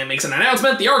story. Eggman makes an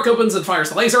announcement, the Ark opens and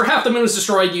fires the laser, half the moon is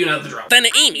destroyed, you know the drill. Then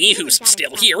Amy, who's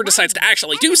still here, decides to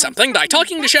actually do something by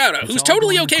talking to Shadow, who's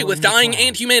totally okay with dying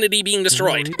and humanity being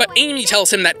destroyed. But Amy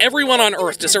tells him that everyone on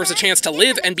Earth deserves a chance to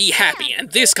live and be happy,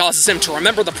 and this causes him to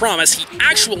remember the promise he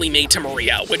actually made to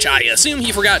Maria, which I assume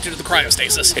he forgot due to the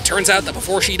cryostasis. It turns out that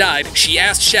before she died, she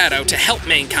asked Shadow to help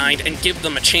mankind and give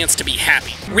them a chance to be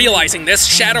happy. Realizing this,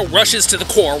 Shadow rushes to the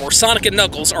core, where Sonic and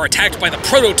Knuckles are attacked by the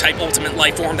prototype ultimate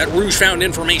lifeform that Rouge found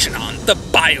information on, the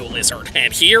Bio-Lizard.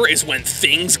 And here is when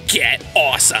things get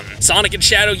awesome. Sonic and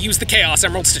Shadow use the Chaos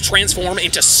Emeralds to transform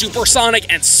into Super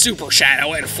Sonic and Super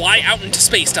Shadow and fly out into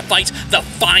space to fight the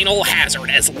final hazard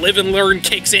as Live and Learn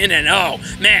kicks in, and oh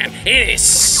man, it is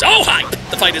so hype!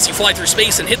 The fight as you fly through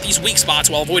space and hit these weak spots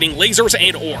while avoiding lasers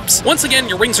and orbs. Once again,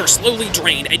 your rings are slowly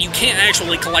drained and you can't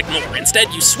actually collect more. Instead,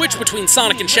 you switch between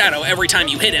Sonic and Shadow every time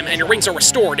you hit him, and your rings are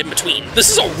restored in between.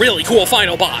 This is a really cool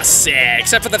final boss,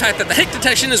 except for the fact that the hit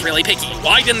detection is really picky.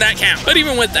 Why didn't that count? But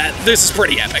even with that, this is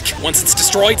pretty epic. Once it's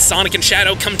destroyed, Sonic and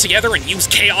Shadow come together and use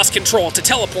Chaos Control to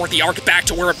teleport the Ark back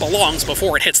to where it belongs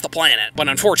before it hits the planet. But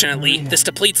unfortunately, this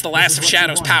depletes the last of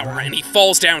Shadow's power, and he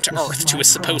falls down to Earth to his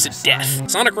supposed death.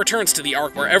 Sonic returns to the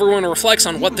Ark, where everyone reflects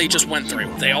on what they just went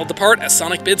through. They all depart as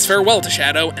Sonic bids farewell to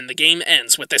Shadow, and the game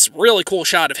ends with this really cool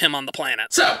shot of him on the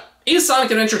planet. So, is Sonic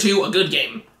Adventure 2 a good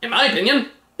game? In my opinion,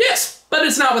 yes. But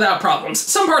it's not without problems.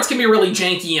 Some parts can be really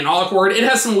janky and awkward, it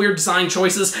has some weird design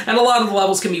choices, and a lot of the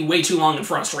levels can be way too long and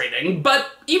frustrating.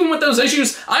 But even with those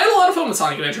issues, I had a lot of fun with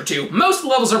Sonic Adventure 2. Most of the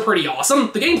levels are pretty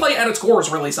awesome, the gameplay at its core is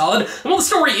really solid, and while the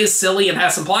story is silly and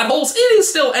has some plot holes, it is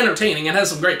still entertaining and has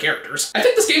some great characters. I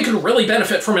think this game could really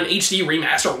benefit from an HD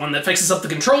remaster, one that fixes up the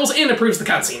controls and improves the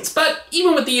cutscenes. But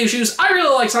even with the issues, I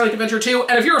really like Sonic Adventure 2,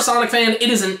 and if you're a Sonic fan, it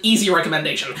is an easy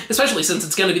recommendation, especially since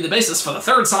it's going to be the basis for the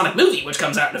third Sonic movie, which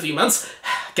comes out in a few months.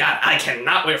 God, I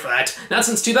cannot wait for that. Not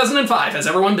since 2005 has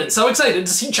everyone been so excited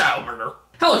to see child murder.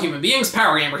 Hello human beings,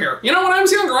 Power Gamer here. You know, when I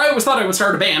was younger, I always thought I would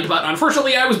start a band, but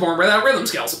unfortunately I was born without rhythm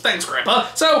skills. Thanks,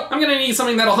 Grandpa. So, I'm gonna need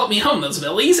something that'll help me hone those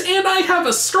abilities, and I have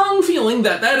a strong feeling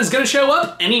that that is gonna show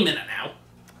up any minute now.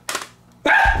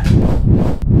 Ah!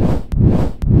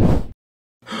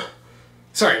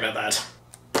 Sorry about that.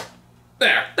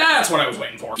 There, that's what I was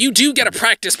waiting for. You do get a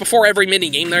practice before every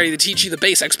minigame there to teach you the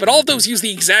basics, but all of those use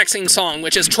the exact same song,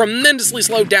 which is tremendously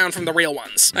slowed down from the real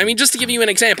ones. I mean, just to give you an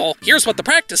example, here's what the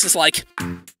practice is like.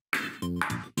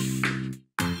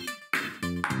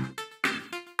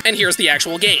 And here's the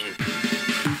actual game.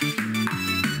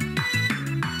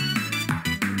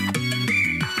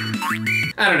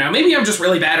 I don't know, maybe I'm just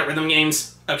really bad at rhythm games.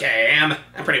 Okay, I am,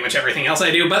 and pretty much everything else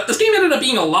I do, but this game ended up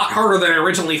being a lot harder than I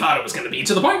originally thought it was going to be,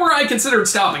 to the point where I considered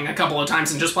stopping a couple of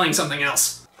times and just playing something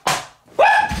else.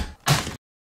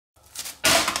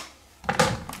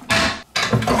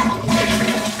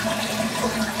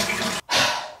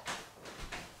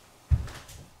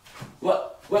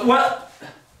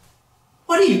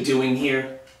 What are you doing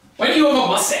here? Why do you have a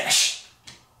mustache?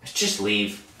 Just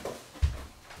leave.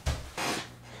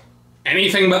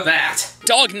 Anything but that.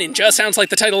 Dog Ninja sounds like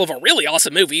the title of a really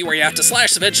awesome movie where you have to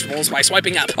slash the vegetables by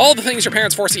swiping up. All the things your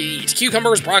parents force you to eat.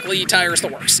 Cucumbers, broccoli, tires, the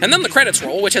works. And then the credits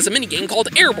roll, which has a minigame called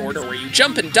Airboarder, where you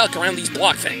jump and duck around these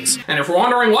block things. And if you're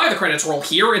wondering why the credits roll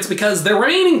here, it's because the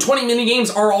remaining 20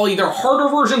 minigames are all either harder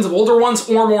versions of older ones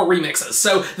or more remixes.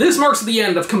 So this marks the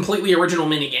end of completely original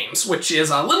minigames, which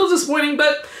is a little disappointing,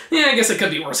 but yeah, I guess it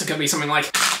could be worse. It could be something like...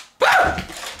 Ah!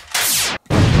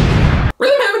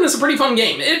 Rhythm Heaven is a pretty fun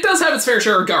game. It does have its fair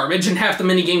share of garbage, and half the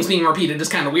minigames being repeated is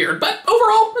kind of weird, but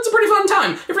overall, it's a pretty fun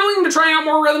time. If you're looking to try out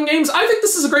more rhythm games, I think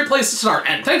this is a great place to start,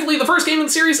 and thankfully the first game in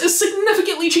the series is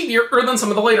significantly cheaper than some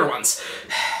of the later ones.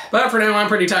 But for now, I'm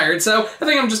pretty tired, so I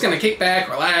think I'm just gonna kick back,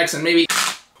 relax, and maybe...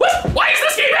 What? Why is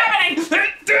this game happening?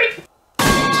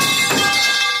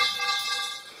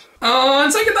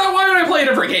 On second thought, why would I play a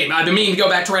different game? I've been meaning to go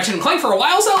back to Ratchet & Clank for a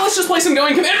while, so let's just play some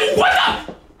Going Command. What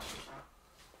the?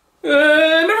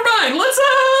 Never mind. Let's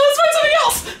find something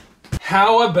else.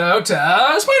 How about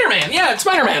Spider-Man? Yeah, it's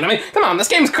Spider-Man. I mean, come on, this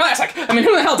game's classic. I mean,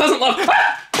 who the hell doesn't love?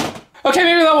 Ah! Okay,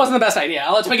 maybe that wasn't the best idea.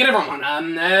 Let's pick a different one.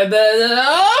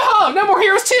 Oh, No More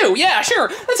Heroes 2. Yeah, sure.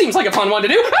 That seems like a fun one to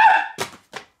do. Ah!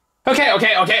 Okay.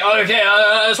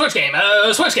 Switch game.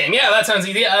 Switch game. Yeah, that sounds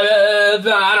easy. I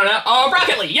don't know. Oh,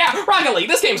 Rocket League. Yeah, Rocket League.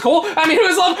 This game's cool. I mean, who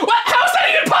is love? What? How is that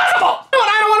even possible? You know what?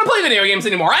 I don't want to play video games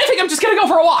anymore. I think I'm just gonna go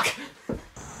for a walk.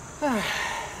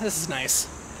 This is nice.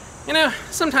 You know,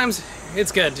 sometimes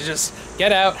it's good to just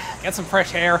get out, get some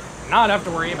fresh air, and not have to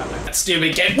worry about that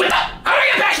stupid kid. What the? How did I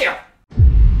get back here?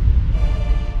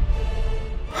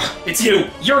 It's you.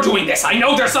 You're doing this. I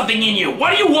know there's something in you.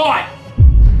 What do you want?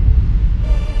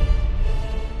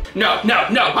 No.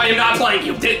 I am not playing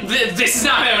you. This is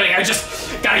not happening. I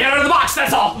just gotta get out of the box.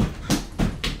 That's all.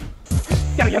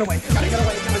 Gotta get away.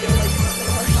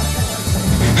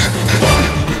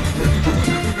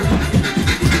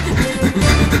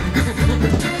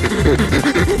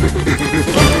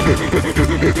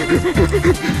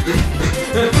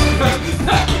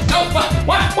 No,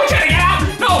 what? We're trying to get out!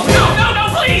 No,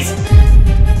 please!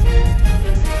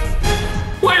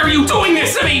 Why are you doing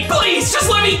this to me? Please, just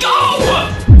let me go!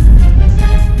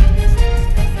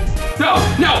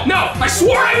 No, I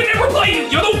swore I would never play you!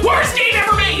 You're the worst game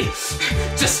ever made!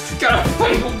 Just gotta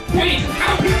find a way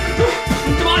out!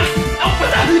 Come on!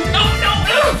 No,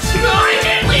 I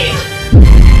can't leave!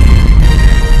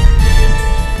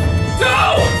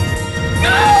 No!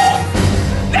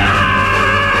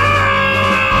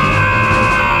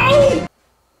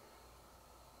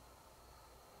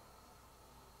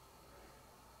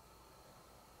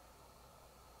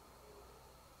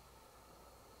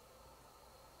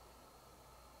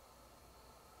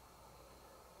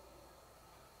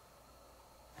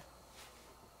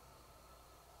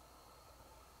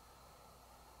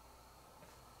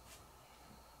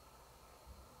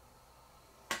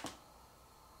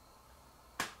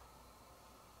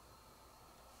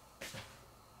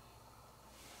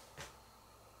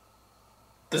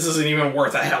 This isn't even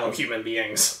worth a hello, human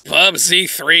beings. Bubsy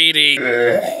 3D.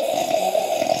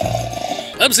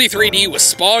 Bubsy 3D was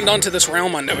spawned onto this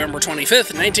realm on November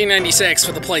 25th, 1996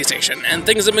 for the PlayStation, and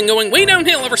things have been going way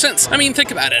downhill ever since. I mean,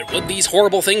 think about it. Would these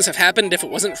horrible things have happened if it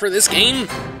wasn't for this game?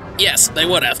 Yes, they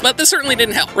would have, but this certainly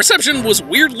didn't help. Reception was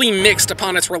weirdly mixed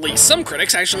upon its release. Some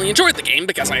critics actually enjoyed the game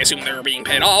because I assume they were being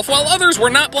paid off, while others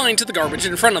were not blind to the garbage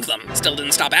in front of them. Still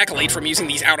didn't stop Accolade from using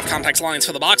these out-of-context lines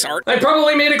for the box art. I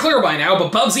probably made it clear by now,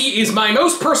 but Bubsy is my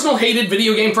most personal hated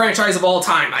video game franchise of all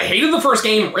time. I hated the first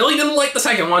game, really didn't like the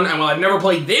second one, and while I've never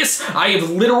played this, I have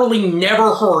literally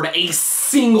never heard a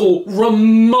single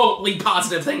remotely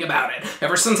positive thing about it.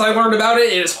 Ever since I learned about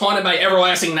it, it is haunted by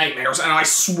everlasting nightmares, and I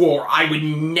swore I would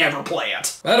never play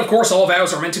it. But of course, all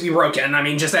vows are meant to be broken. I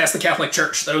mean, just ask the Catholic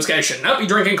Church. Those guys should not be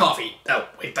drinking coffee. Oh,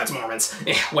 wait, that's Mormons.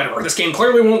 Whatever. This game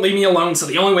clearly won't leave me alone, so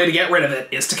the only way to get rid of it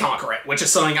is to conquer it, which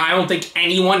is something I don't think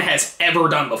anyone has ever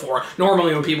done before.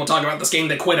 Normally, when people talk about this game,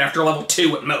 they quit after level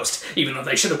 2 at most, even though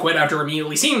they should have quit after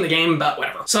immediately seeing the game, but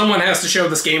whatever. Someone has to show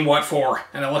this game what for,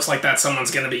 and it looks like that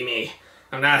someone's gonna be me.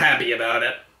 I'm not happy about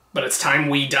it, but it's time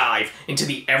we dive into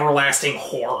the everlasting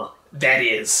horror that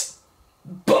is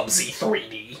Bubsy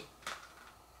 3D.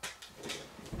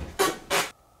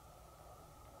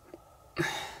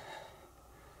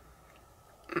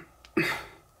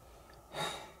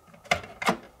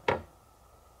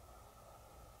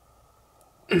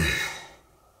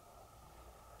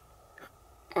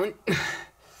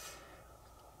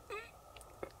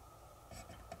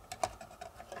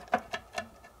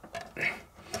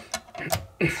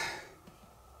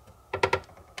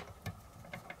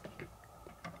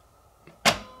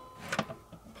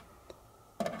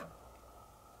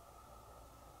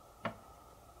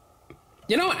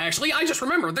 You know, actually, I just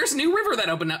remembered there's a new river that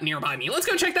opened up nearby me. Let's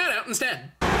go check that out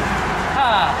instead.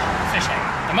 Ah, fishing.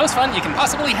 The most fun you can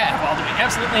possibly have while doing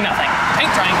absolutely nothing.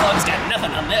 Paint drying club's got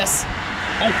nothing on this.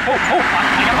 Oh,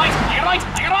 I got a bite!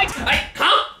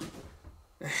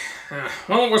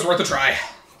 Well, it was worth a try.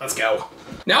 Let's go.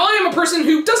 Now, I am a person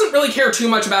who doesn't really care too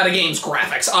much about a game's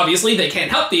graphics. Obviously, they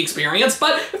can't help the experience,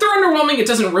 but if they're underwhelming, it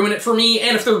doesn't ruin it for me,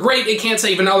 and if they're great, it can't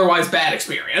save an otherwise bad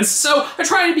experience. So, I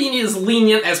try to be as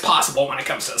lenient as possible when it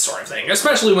comes to this sort of thing,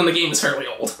 especially when the game is fairly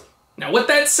old. Now, with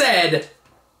that said,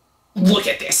 look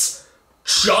at this.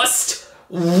 Just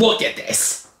look at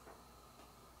this.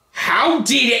 How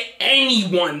did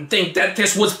anyone think that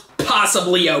this was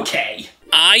possibly okay?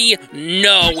 I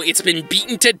know it's been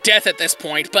beaten to death at this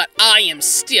point, but I am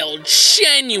still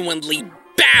genuinely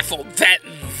baffled that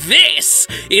this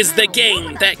is the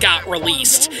game that got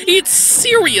released. It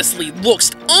seriously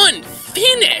looks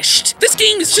unfinished. This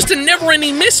game is just a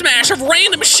never-ending mismatch of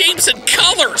random shapes and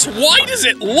colors. Why does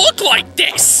it look like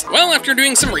this? Well, after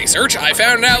doing some research, I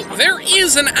found out there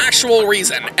is an actual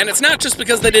reason, and it's not just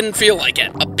because they didn't feel like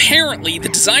it. Apparently, the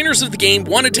designers of the game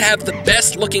wanted to have the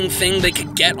best-looking thing they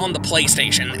could get on the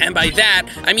PlayStation, and by that,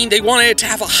 I mean they wanted it to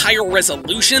have a higher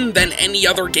resolution than any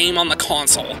other game on the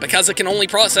console. Because it can only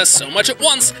process so much at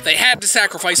once, they had to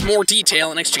sacrifice more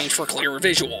detail in exchange for clearer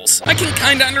visuals. I can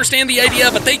kinda understand the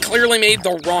idea, but they clearly made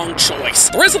the wrong choice.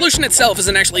 The resolution itself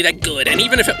isn't actually that good, and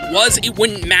even if it was, it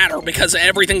wouldn't matter because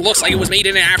everything looks like it was made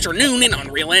in an afternoon in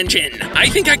Unreal Engine. I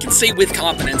think I can say with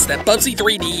confidence that Bubsy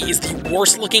 3D is the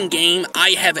worst looking game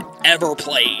I have ever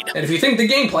played. And if you think the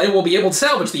gameplay will be able to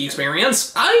salvage the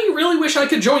experience, I really wish I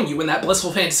could join you in that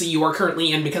blissful fantasy you are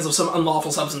currently in because of some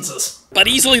unlawful substances. But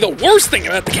easily the worst thing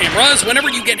about the camera is whenever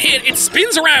you get hit, it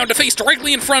spins around to face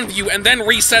directly in front of you and then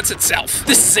resets itself.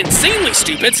 This is insanely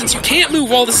stupid since you can't move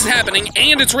while this is happening,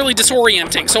 and it's really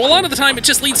disorienting, so a lot of the time it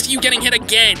just leads to you getting hit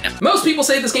again. Most people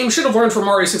say this game should have learned from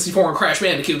Mario 64 and Crash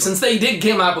Bandicoot since they did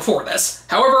come out before this.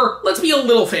 However, let's be a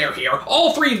little fair here.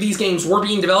 All three of these games were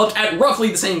being developed at roughly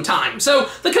the same time, so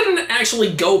they couldn't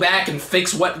actually go back and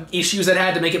fix what issues it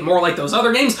had to make it more like those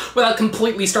other games without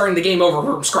completely starting the game over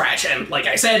from scratch, and like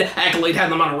I said, Accolade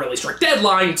had them on a really strict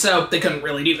deadline, so they couldn't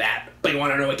really do that. But you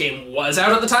want to know what game was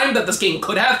out at the time that this game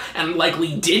could have, and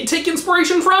likely did take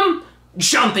inspiration from?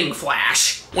 Jumping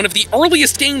Flash. One of the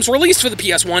earliest games released for the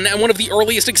PS1 and one of the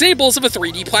earliest examples of a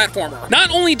 3D platformer.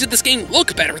 Not only did this game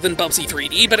look better than Bubsy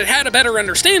 3D, but it had a better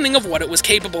understanding of what it was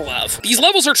capable of. These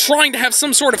levels are trying to have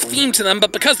some sort of theme to them,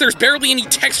 but because there's barely any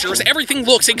textures, everything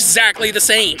looks exactly the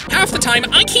same. Half the time,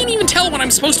 I can't even tell what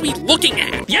I'm supposed to be looking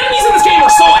at. The enemies in this game are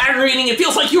so aggravating, it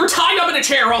feels like you were tied up in a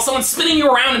chair while someone's spinning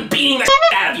you around and beating the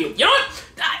shit out of you. You know what?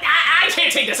 I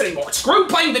can't take this anymore. Screw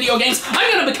playing video games.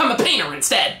 I'm gonna become a painter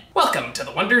instead. Welcome to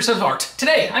the Wonders of Art.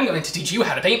 Today, I'm going to teach you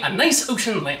how to paint a nice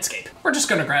ocean landscape. We're just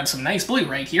gonna grab some nice blue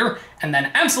right here, and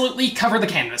then absolutely cover the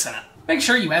canvas in it. Make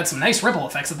sure you add some nice ripple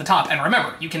effects at the top, and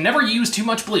remember, you can never use too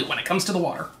much blue when it comes to the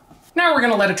water. Now we're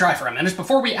gonna let it dry for a minute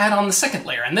before we add on the second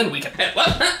layer, and then we can...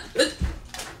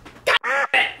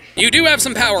 You do have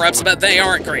some power-ups, but they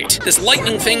aren't great. This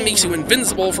lightning thing makes you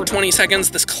invincible for 20 seconds,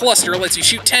 this cluster lets you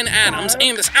shoot 10 atoms,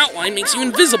 and this outline makes you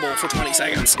invisible for 20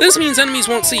 seconds. This means enemies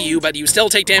won't see you, but you still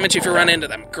take damage if you run into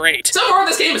them. Great. So far,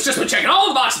 this game has just been checking all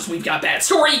the boxes. We've got bad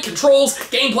story, controls,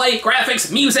 gameplay,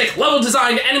 graphics, music, level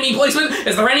design, enemy placement.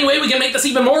 Is there any way we can make this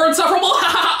even more insufferable?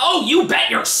 Oh, you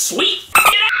bet your sweet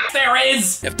ass there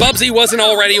is! If Bubsy wasn't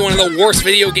already one of the worst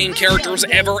video game characters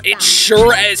ever, it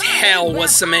sure as hell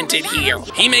was cemented here.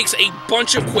 He makes a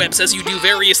bunch of quips as you do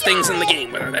various things in the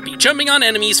game, whether that be jumping on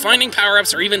enemies, finding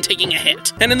power-ups, or even taking a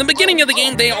hit. And in the beginning of the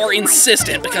game, they are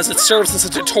insistent because it serves as a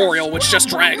tutorial, which just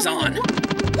drags on.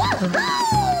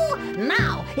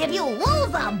 Now, if you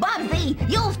lose a Bubsy,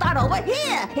 you'll start over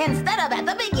here instead of at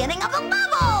the beginning of the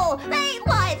level. Ain't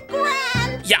life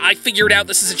grand? Yeah, I figured out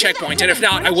this is a checkpoint, and if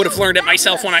not, I would have learned it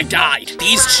myself when I died.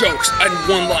 These jokes and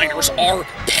one-liners are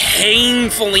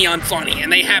painfully unfunny,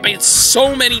 and they happen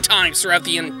so many times throughout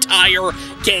the entire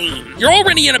game. You're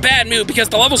already in a bad mood because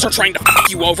the levels are trying to f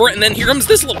you over, and then here comes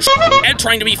this little shit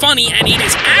trying to be funny, and it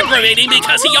is aggravating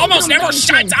because he almost never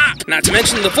shuts up! Not to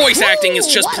mention the voice acting is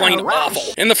just plain awful.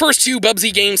 In the first two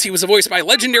Bubsy games, he was voiced by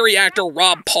legendary actor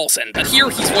Rob Paulsen, but here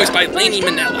he's voiced by Lani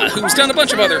Minella, who's done a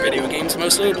bunch of other video games,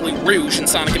 most notably Rouge and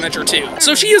Sonic Adventure 2.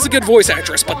 So she is a good voice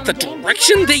actress, but the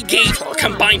direction they gave her,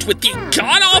 combined with the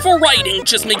god-awful writing,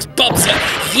 just makes Bubsy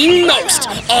the most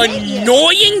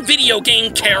annoying video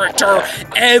game character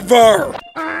ever.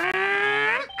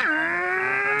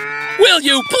 Will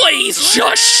you please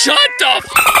just shut the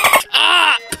f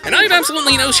up? And I have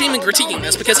absolutely no shame in critiquing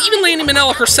this, because even Lani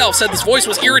Minella herself said this voice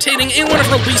was irritating and one of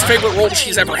her least favorite roles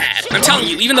she's ever had. I'm telling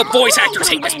you, even the voice actors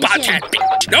hate this bobcat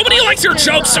bitch. Nobody likes your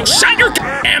jokes, so shut your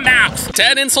damn mouth! To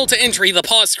add insult to injury, the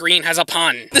pause screen has a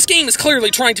pun. This game is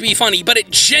clearly trying to be funny, but it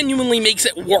genuinely makes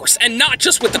it worse, and not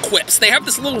just with the quips. They have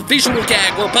this little visual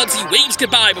gag where Bubsy waves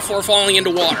goodbye before falling into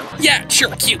water. Yeah,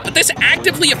 sure, cute, but this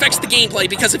actively affects the gameplay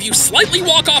because if you slightly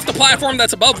walk off the platform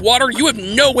that's above water, you have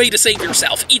no way to save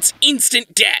yourself. It's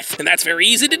instant death. And that's very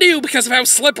easy to do because of how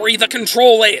slippery the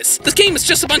control is. This game is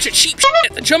just a bunch of cheap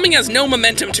shit. The jumping has no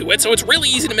momentum to it, so it's really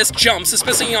easy to miss jumps,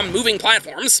 especially on moving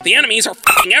platforms. The enemies are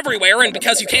f***ing everywhere, and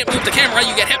because you can't move the camera,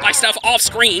 you get hit by stuff off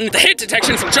screen. The hit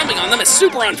detection for jumping on them is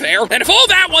super unfair, and if all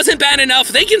that wasn't bad enough,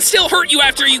 they can still hurt you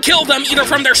after you kill them, either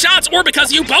from their shots or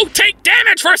because you both take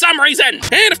damage for some reason.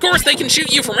 And of course, they can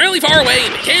shoot you from really far away,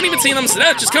 and you can't even see them, so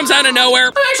that just comes out of nowhere.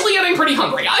 I'm actually getting pretty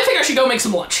hungry. I think I should go make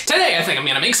some lunch. Today, I think I'm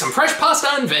gonna make some fresh pasta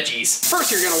and veggies.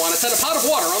 First, you're gonna want to set a pot of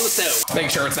water on the stove. Make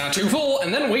sure it's not too full,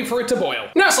 and then wait for it to boil.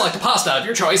 Now select a pasta of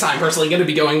your choice. I'm personally gonna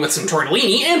be going with some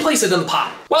tortellini, and place it in the pot.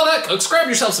 While that cooks, grab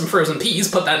yourself some frozen peas,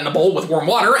 put that in a bowl with warm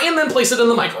water, and then place it in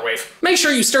the microwave. Make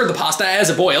sure you stir the pasta as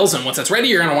it boils, and once it's ready,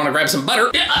 you're gonna want to grab some butter.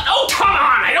 Oh, come on!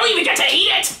 I don't even get to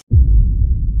eat it!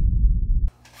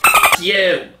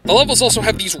 You. The levels also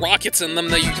have these rockets in them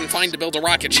that you can find to build a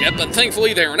rocket ship, but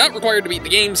thankfully they are not required to beat the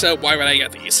game, so why would I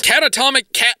get these?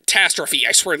 Catatomic Catastrophe.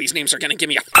 I swear these names are gonna give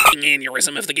me a f***ing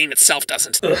aneurysm if the game itself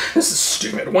doesn't. Ugh, this is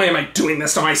stupid. Why am I doing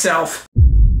this to myself?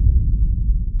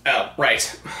 Oh,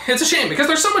 right. It's a shame, because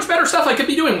there's so much better stuff I could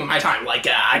be doing with my time, like,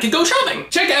 I could go shopping.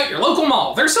 Check out your local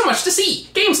mall. There's so much to see.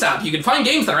 GameStop, you can find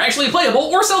games that are actually playable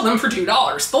or sell them for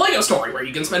 $2. The Lego Store, where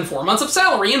you can spend 4 months of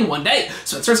salary in 1 day.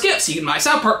 Spencer's Gifts, you can buy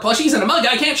South Park plushies and a mug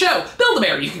I can't show.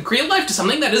 Build-A-Bear, you can create life to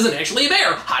something that isn't actually a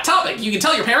bear. Hot Topic, you can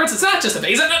tell your parents it's not just a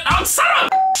vase and oh, son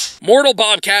of a Mortal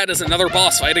Bobcat is another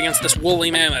boss fight against this woolly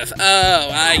mammoth. Oh,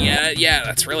 I get it. Yeah,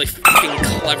 that's really fucking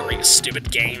clever, you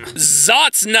stupid game.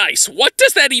 Zot's Nice. What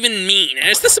does that even mean? And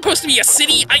is this supposed to be a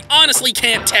city? I honestly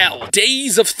can't tell.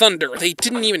 Days of Thunder. They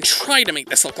didn't even try to make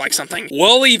this look like something.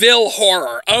 Woolyville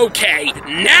Horror. Okay,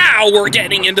 now we're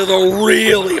getting into the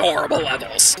really horrible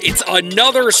levels. It's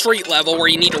another street level where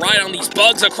you need to ride on these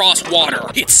bugs across water.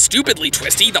 It's stupidly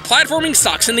twisty, the platforming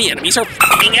sucks, and the enemies are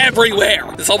f***ing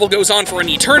everywhere. This level goes on for an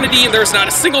eternity, and there's not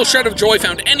a single shred of joy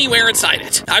found anywhere inside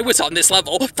it. I was on this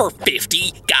level for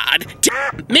 50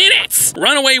 goddamn minutes!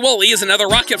 Runaway Wooly is another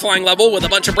rocket-flying level with a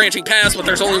bunch of branching paths, but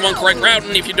there's only one correct route,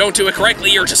 and if you don't do it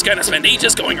correctly, you're just gonna spend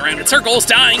ages going around in circles,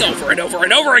 dying over and over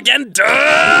and over again. Duh!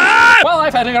 Well,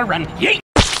 I've had to run. Yeet!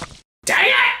 Dang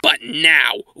it! But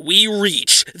now, we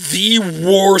reach the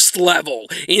worst level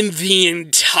in the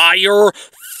entire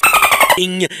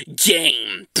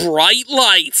game. Bright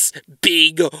lights,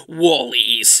 big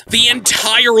woolies. The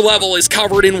entire level is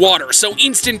covered in water, so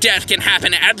instant death can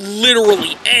happen at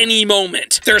literally any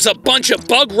moment. There's a bunch of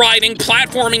bug riding,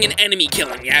 platforming, and enemy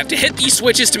killing. You have to hit these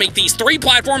switches to make these 3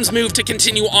 platforms move to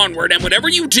continue onward, and whatever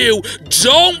you do,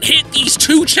 don't hit these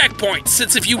 2 checkpoints,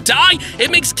 since if you die,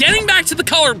 it makes getting back to the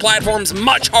colored platforms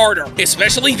much harder.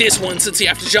 Especially this one, since you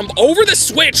have to jump over the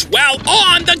switch while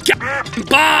on the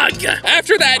bug.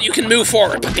 After that, you can move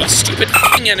forward, but these stupid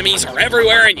f***ing enemies are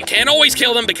everywhere, and you can't always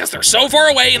kill them because they're so far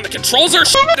away, and the controls are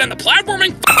shit, and the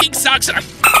platforming f***ing sucks, and I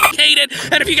f***ing hate it,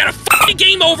 and if you got a f***ing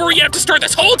game over, you have to start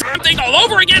this whole damn thing all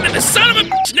over again, and this son of a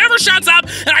bitch never shuts up,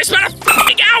 and I spent a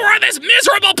f***ing hour on this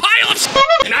miserable pile of shit,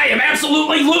 and I am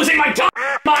absolutely losing my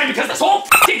mind because this whole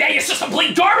f***ing day is just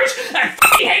complete garbage, and I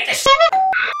f***ing hate this shit!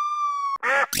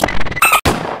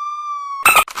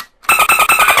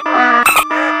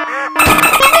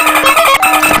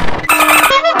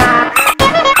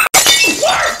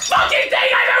 Worst fucking thing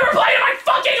I've ever played in my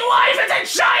fucking life is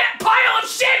a giant pile of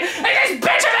shit, and this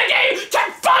bitch of a game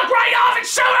can fuck right off and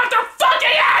show out their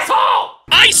fucking asshole!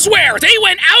 I swear, they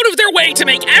went out of their way to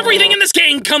make everything in this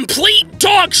game complete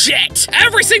dog shit.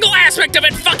 Every single aspect of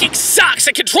it fucking sucks.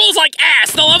 It controls like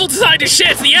ass. The level design is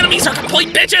shit. The enemies are complete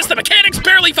bitches. The mechanics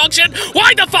barely function.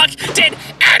 Why the fuck did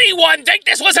anyone think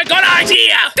this was a good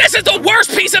idea? This is the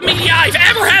worst piece of media I've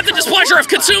ever had the displeasure of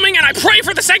consuming, and I pray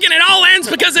for the second it all ends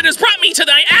because it has brought me to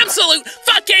the absolute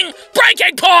fucking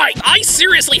breaking point. I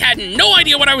seriously had no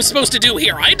idea what I was supposed to do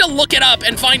here. I had to look it up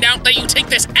and find out that you take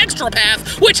this extra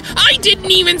path, which I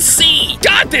didn't even see.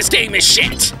 God, this game is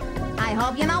shit. I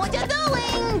hope you know what you're doing.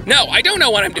 No, I don't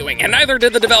know what I'm doing, and neither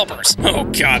did the developers. Oh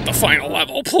god, the final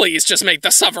level. Please just make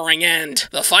the suffering end.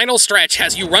 The final stretch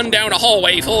has you run down a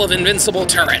hallway full of invincible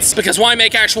turrets, because why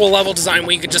make actual level design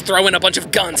when you could just throw in a bunch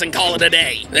of guns and call it a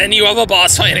day? Then you have a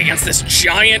boss fight against this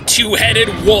giant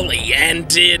 2-headed woolly,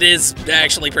 and it is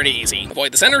actually pretty easy.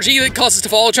 Avoid this energy that causes to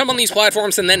fall, jump on these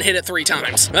platforms, and then hit it 3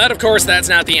 times. But of course, that's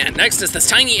not the end. Next is this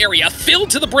tiny area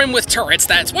filled to the brim with turrets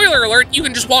that, spoiler alert, you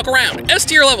can just walk around.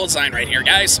 S-tier level design right here,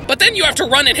 guys. But then you have to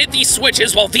run and hit these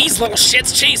switches while these little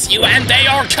shits chase you, and they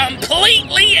are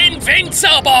completely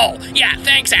invincible! Yeah,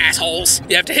 thanks, assholes.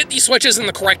 You have to hit these switches in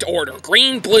the correct order.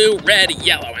 Green, blue, red,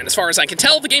 yellow, and as far as I can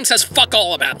tell, the game says fuck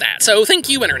all about that, so thank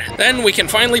you, Internet. Then we can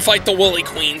finally fight the Woolly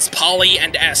Queens, Polly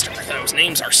and Esther. Those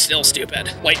names are still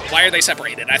stupid. Wait, why are they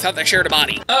separated? I thought they shared a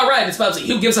body. Oh, right, it's Bubsy.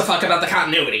 Who gives a fuck about the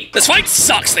continuity? This fight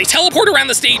sucks. They teleport around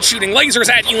the stage shooting lasers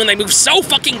at you, and they move so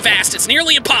fucking fast, it's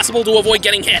nearly impossible to avoid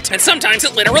getting hit. And sometimes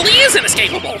it literally is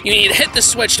inescapable. You need to hit the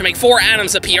switch to make 4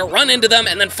 atoms appear, run into them,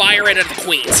 and then fire it at the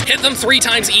queens. Hit them 3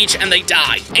 times each, and they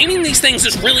die. Aiming these things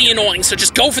is really annoying, so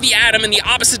just go for the atom in the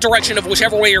opposite direction of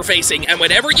whichever way you're facing, and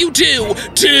whatever you do,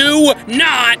 do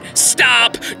not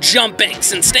stop jumping,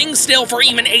 since staying still for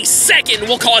even a second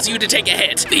will cause you to take a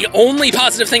hit. The only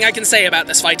positive thing I can say about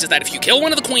this fight is that if you kill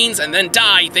one of the queens and then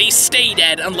die, they stay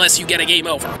dead unless you get a game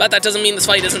over. But that doesn't mean this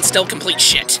fight isn't still complete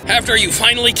shit. After you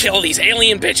finally kill these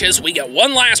alien bitches, we get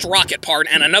one last rocket part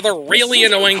and another really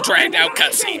annoying dragged out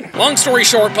cutscene. Long story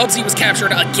short, Bubsy was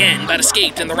captured again, but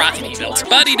escaped in the rocket he built.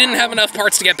 But he didn't have enough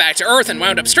parts to get back to Earth and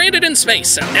wound up stranded in space,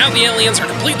 so now the aliens are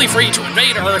completely free to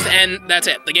invade Earth, and that's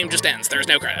it. The game just ends. There's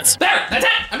no credits. There! That's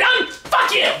it! I'm done!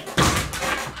 Fuck you!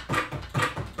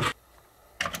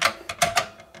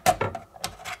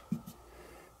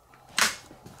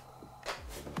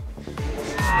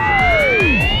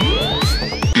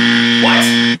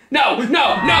 What? No, no,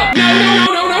 no, no, no,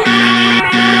 no, no, no, no, no,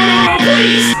 no,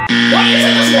 please! Why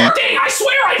isn't this working? I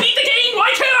swear I beat the game!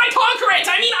 Why can't I conquer it?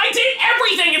 I mean, I did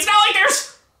everything! It's not like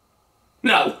there's...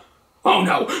 No. Oh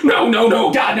no, no, no,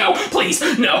 no, God, no, please,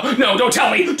 no, no, don't tell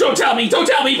me, don't tell me, don't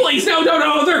tell me, please, no, no,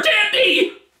 no, there can't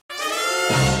be!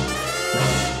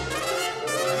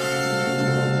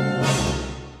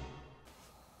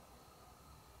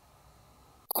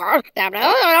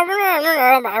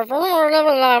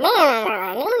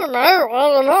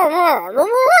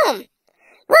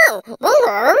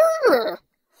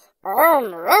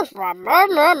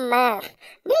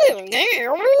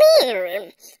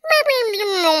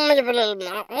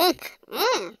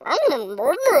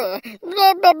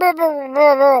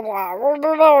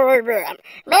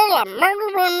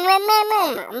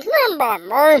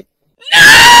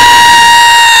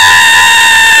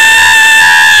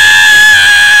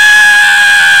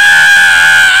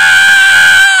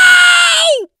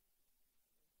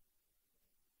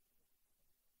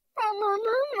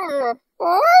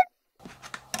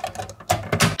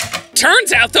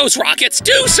 turns out those rockets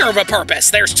do serve a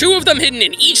purpose. There's 2 of them hidden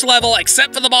in each level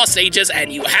except for the boss stages,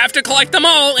 and you have to collect them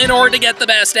all in order to get the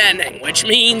best ending, which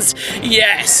means,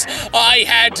 yes, I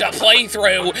had to play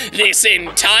through this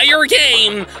entire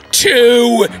game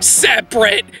 2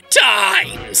 separate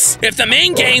times. If the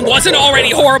main game wasn't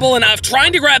already horrible enough,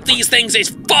 trying to grab these things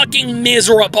is fucking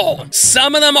miserable.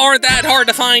 Some of them aren't that hard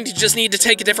to find, you just need to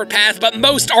take a different path, but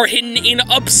most are hidden in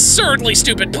absurdly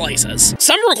stupid places.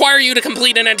 Some require you to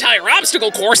complete an entire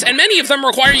obstacle course, and many of them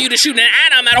require you to shoot an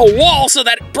atom at a wall so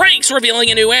that it breaks,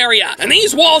 revealing a new area. And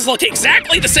these walls look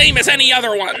exactly the same as any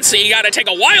other one, so you gotta take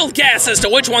a wild guess as to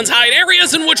which ones hide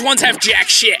areas and which ones have jack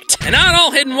shit. And not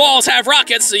all hidden walls have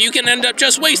rockets, so you can end up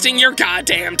just wasting your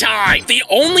goddamn time. The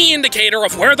only indicator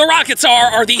of where the rockets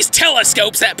are these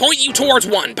telescopes that point you towards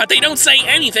one, but they don't say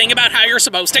anything about how you're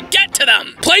supposed to get to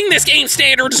them. Playing this game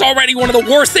standard is already one of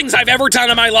the worst things I've ever done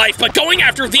in my life, but going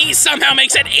after these somehow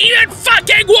makes it even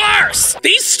fucking worse!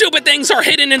 These stupid things are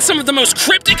hidden in some of the most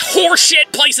cryptic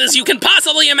horseshit places you can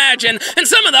possibly imagine, and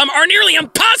some of them are nearly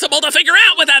impossible to figure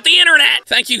out without the internet!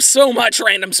 Thank you so much,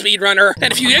 random speedrunner.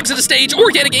 And if you exit a stage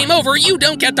or get a game over, you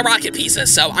don't get the rocket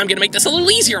pieces, so I'm gonna make this a little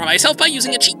easier on myself by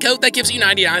using a cheat code that gives you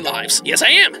 99 lives. Yes, I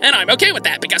am, and I'm okay with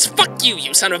that, because fuck you,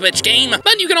 you son of a bitch game.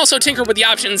 But you can also tinker with the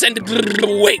options and...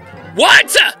 wait,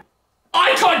 what?!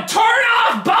 I could turn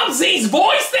off Bubsy's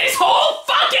voice this whole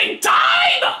fucking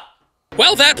time?!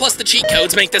 Well, that plus the cheat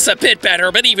codes make this a bit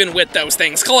better, but even with those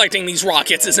things, collecting these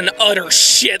rockets is an utter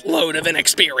shitload of an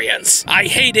experience. I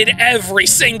hated every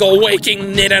single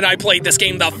waking minute I played this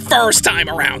game the first time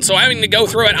around, so having to go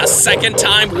through it a second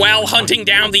time while hunting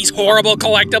down these horrible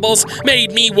collectibles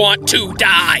made me want to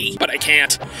die. But I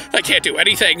can't. I can't do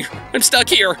anything. I'm stuck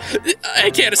here. I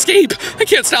can't escape. I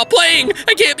can't stop playing.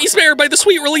 I can't be spared by the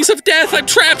sweet release of death. I'm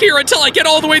trapped here until I get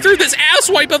all the way through this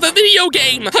asswipe of a video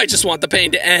game. I just want the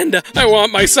pain to end. I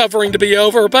want my suffering to be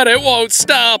over, but it won't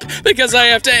stop, because I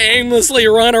have to aimlessly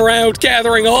run around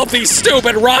gathering all of these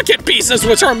stupid rocket pieces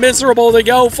which are miserable to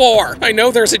go for. I know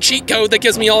there's a cheat code that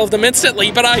gives me all of them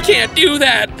instantly, but I can't do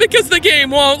that, because the game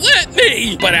won't let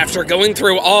me! But after going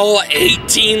through all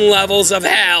 18 levels of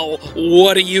hell,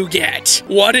 what do you get?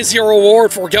 What is your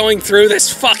reward for going through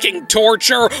this fucking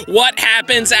torture? What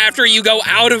happens after you go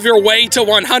out of your way to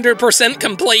 100%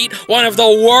 complete one of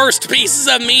the worst pieces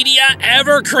of media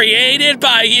ever created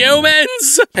by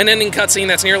humans? An ending cutscene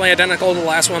that's nearly identical to the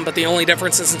last one, but the only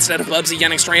difference is instead of Bubsy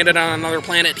getting stranded on another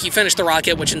planet, he finished the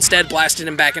rocket, which instead blasted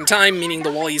him back in time, meaning the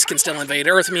Wollies can still invade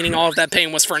Earth, meaning all of that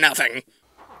pain was for nothing.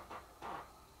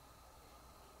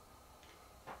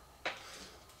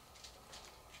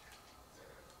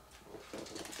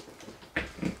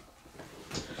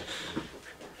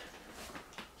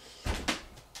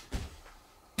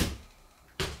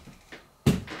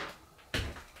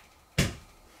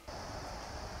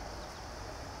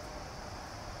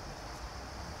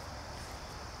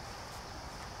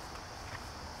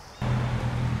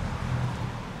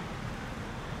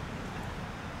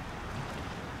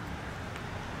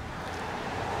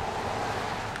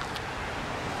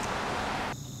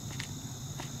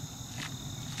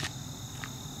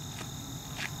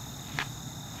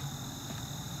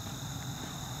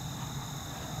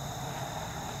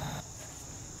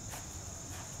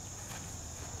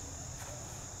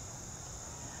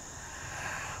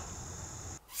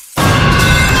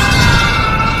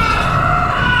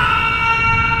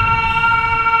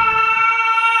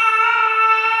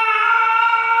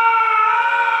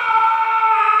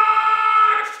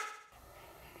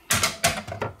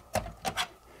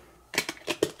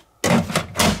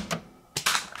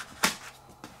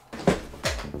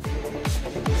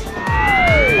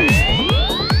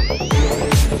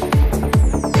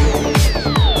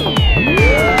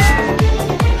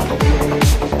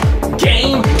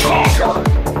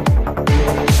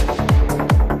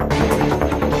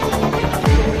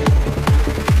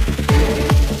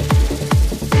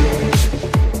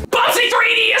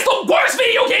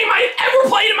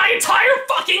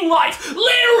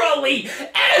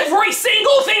 Every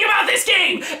single thing about this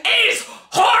game is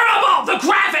horrible! The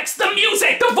graphics, the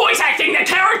music, the voice acting, the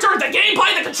character, the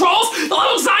gameplay, the controls, the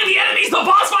level design, the enemies, the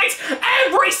boss fights,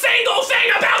 every single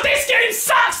thing about this game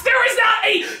sucks! There is not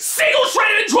a single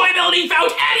shred of enjoyability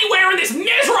found anywhere in this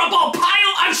miserable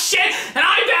pile of shit, and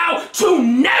I vow to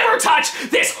never touch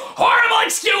this horrible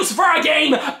excuse for a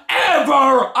game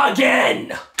ever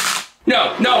again!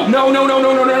 No,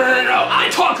 I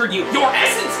conquered you! Your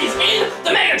essence is in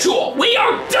the Mega Jewel! We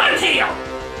are done here!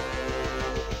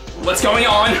 What's going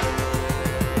on?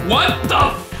 What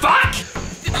the fuck?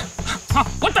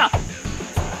 What the?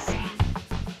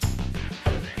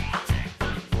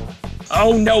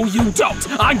 Oh, no, you don't.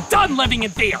 I'm done living in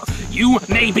fear. You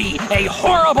may be a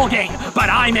horrible game,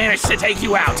 but I managed to take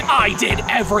you out. I did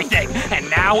everything, and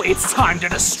now it's time to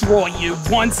destroy you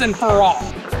once and for all.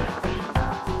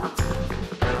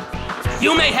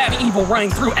 You may have evil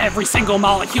running through every single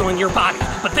molecule in your body,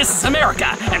 but this is America,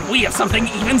 and we have something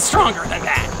even stronger than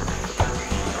that.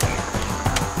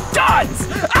 Guns!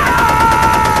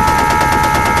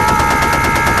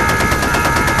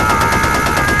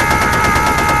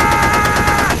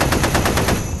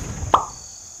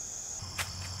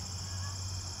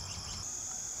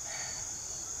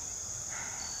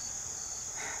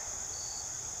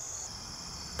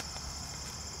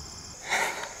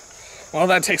 Well,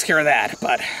 that takes care of that,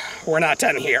 but we're not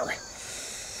done here.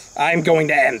 I'm going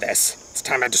to end this. It's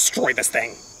time I destroy this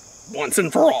thing, once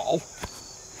and for all.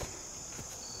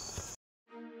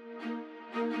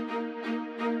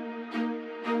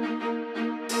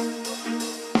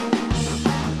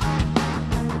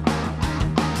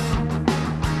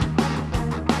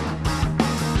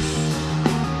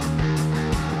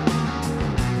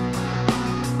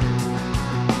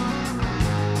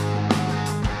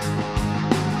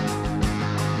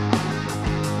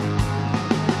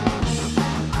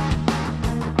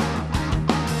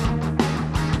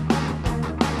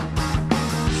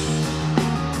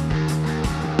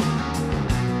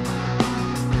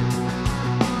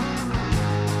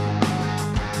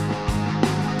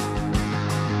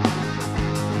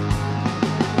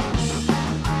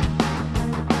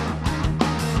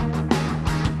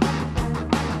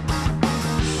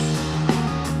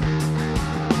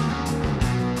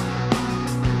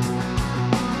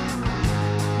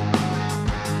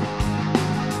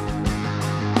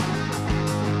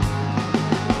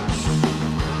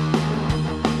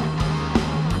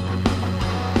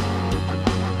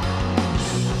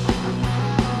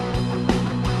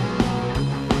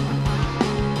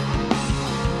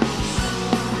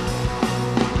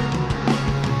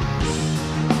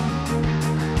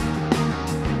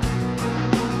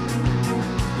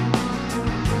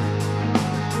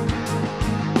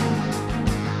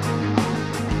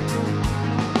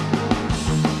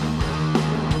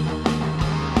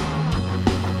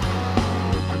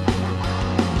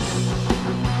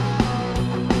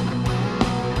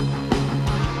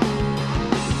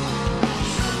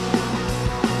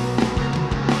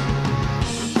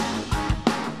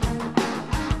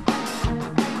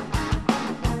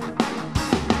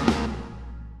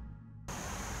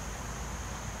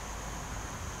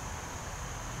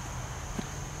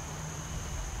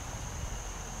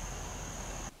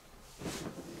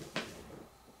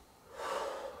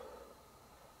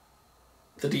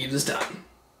 The deed is done.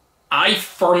 I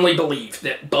firmly believe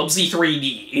that Bubsy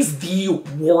 3D is the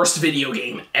worst video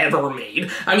game ever made.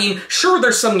 I mean, sure,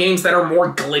 there's some games that are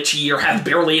more glitchy or have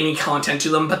barely any content to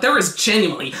them, but there is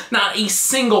genuinely not a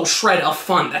single shred of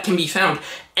fun that can be found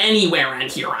anywhere in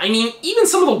here. I mean, even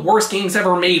some of the worst games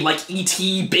ever made, like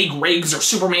E.T., Big Rigs, or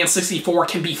Superman 64,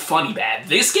 can be funny bad.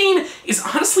 This game is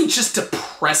honestly just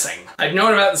depressing. I've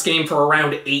known about this game for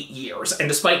around 8 years, and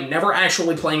despite never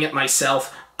actually playing it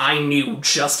myself, I knew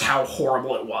just how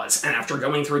horrible it was, and after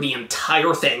going through the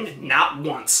entire thing, not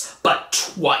once, but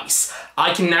twice,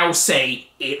 I can now say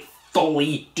it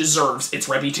fully deserves its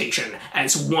reputation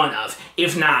as one of,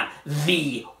 if not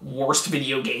the worst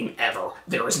video game ever.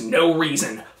 There is no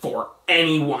reason for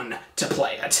anyone to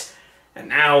play it. And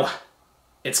now,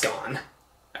 it's gone.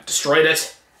 I've destroyed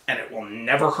it, and it will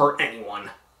never hurt anyone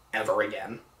ever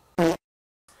again.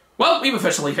 Well, we've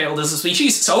officially failed as a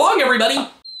species. So long, everybody!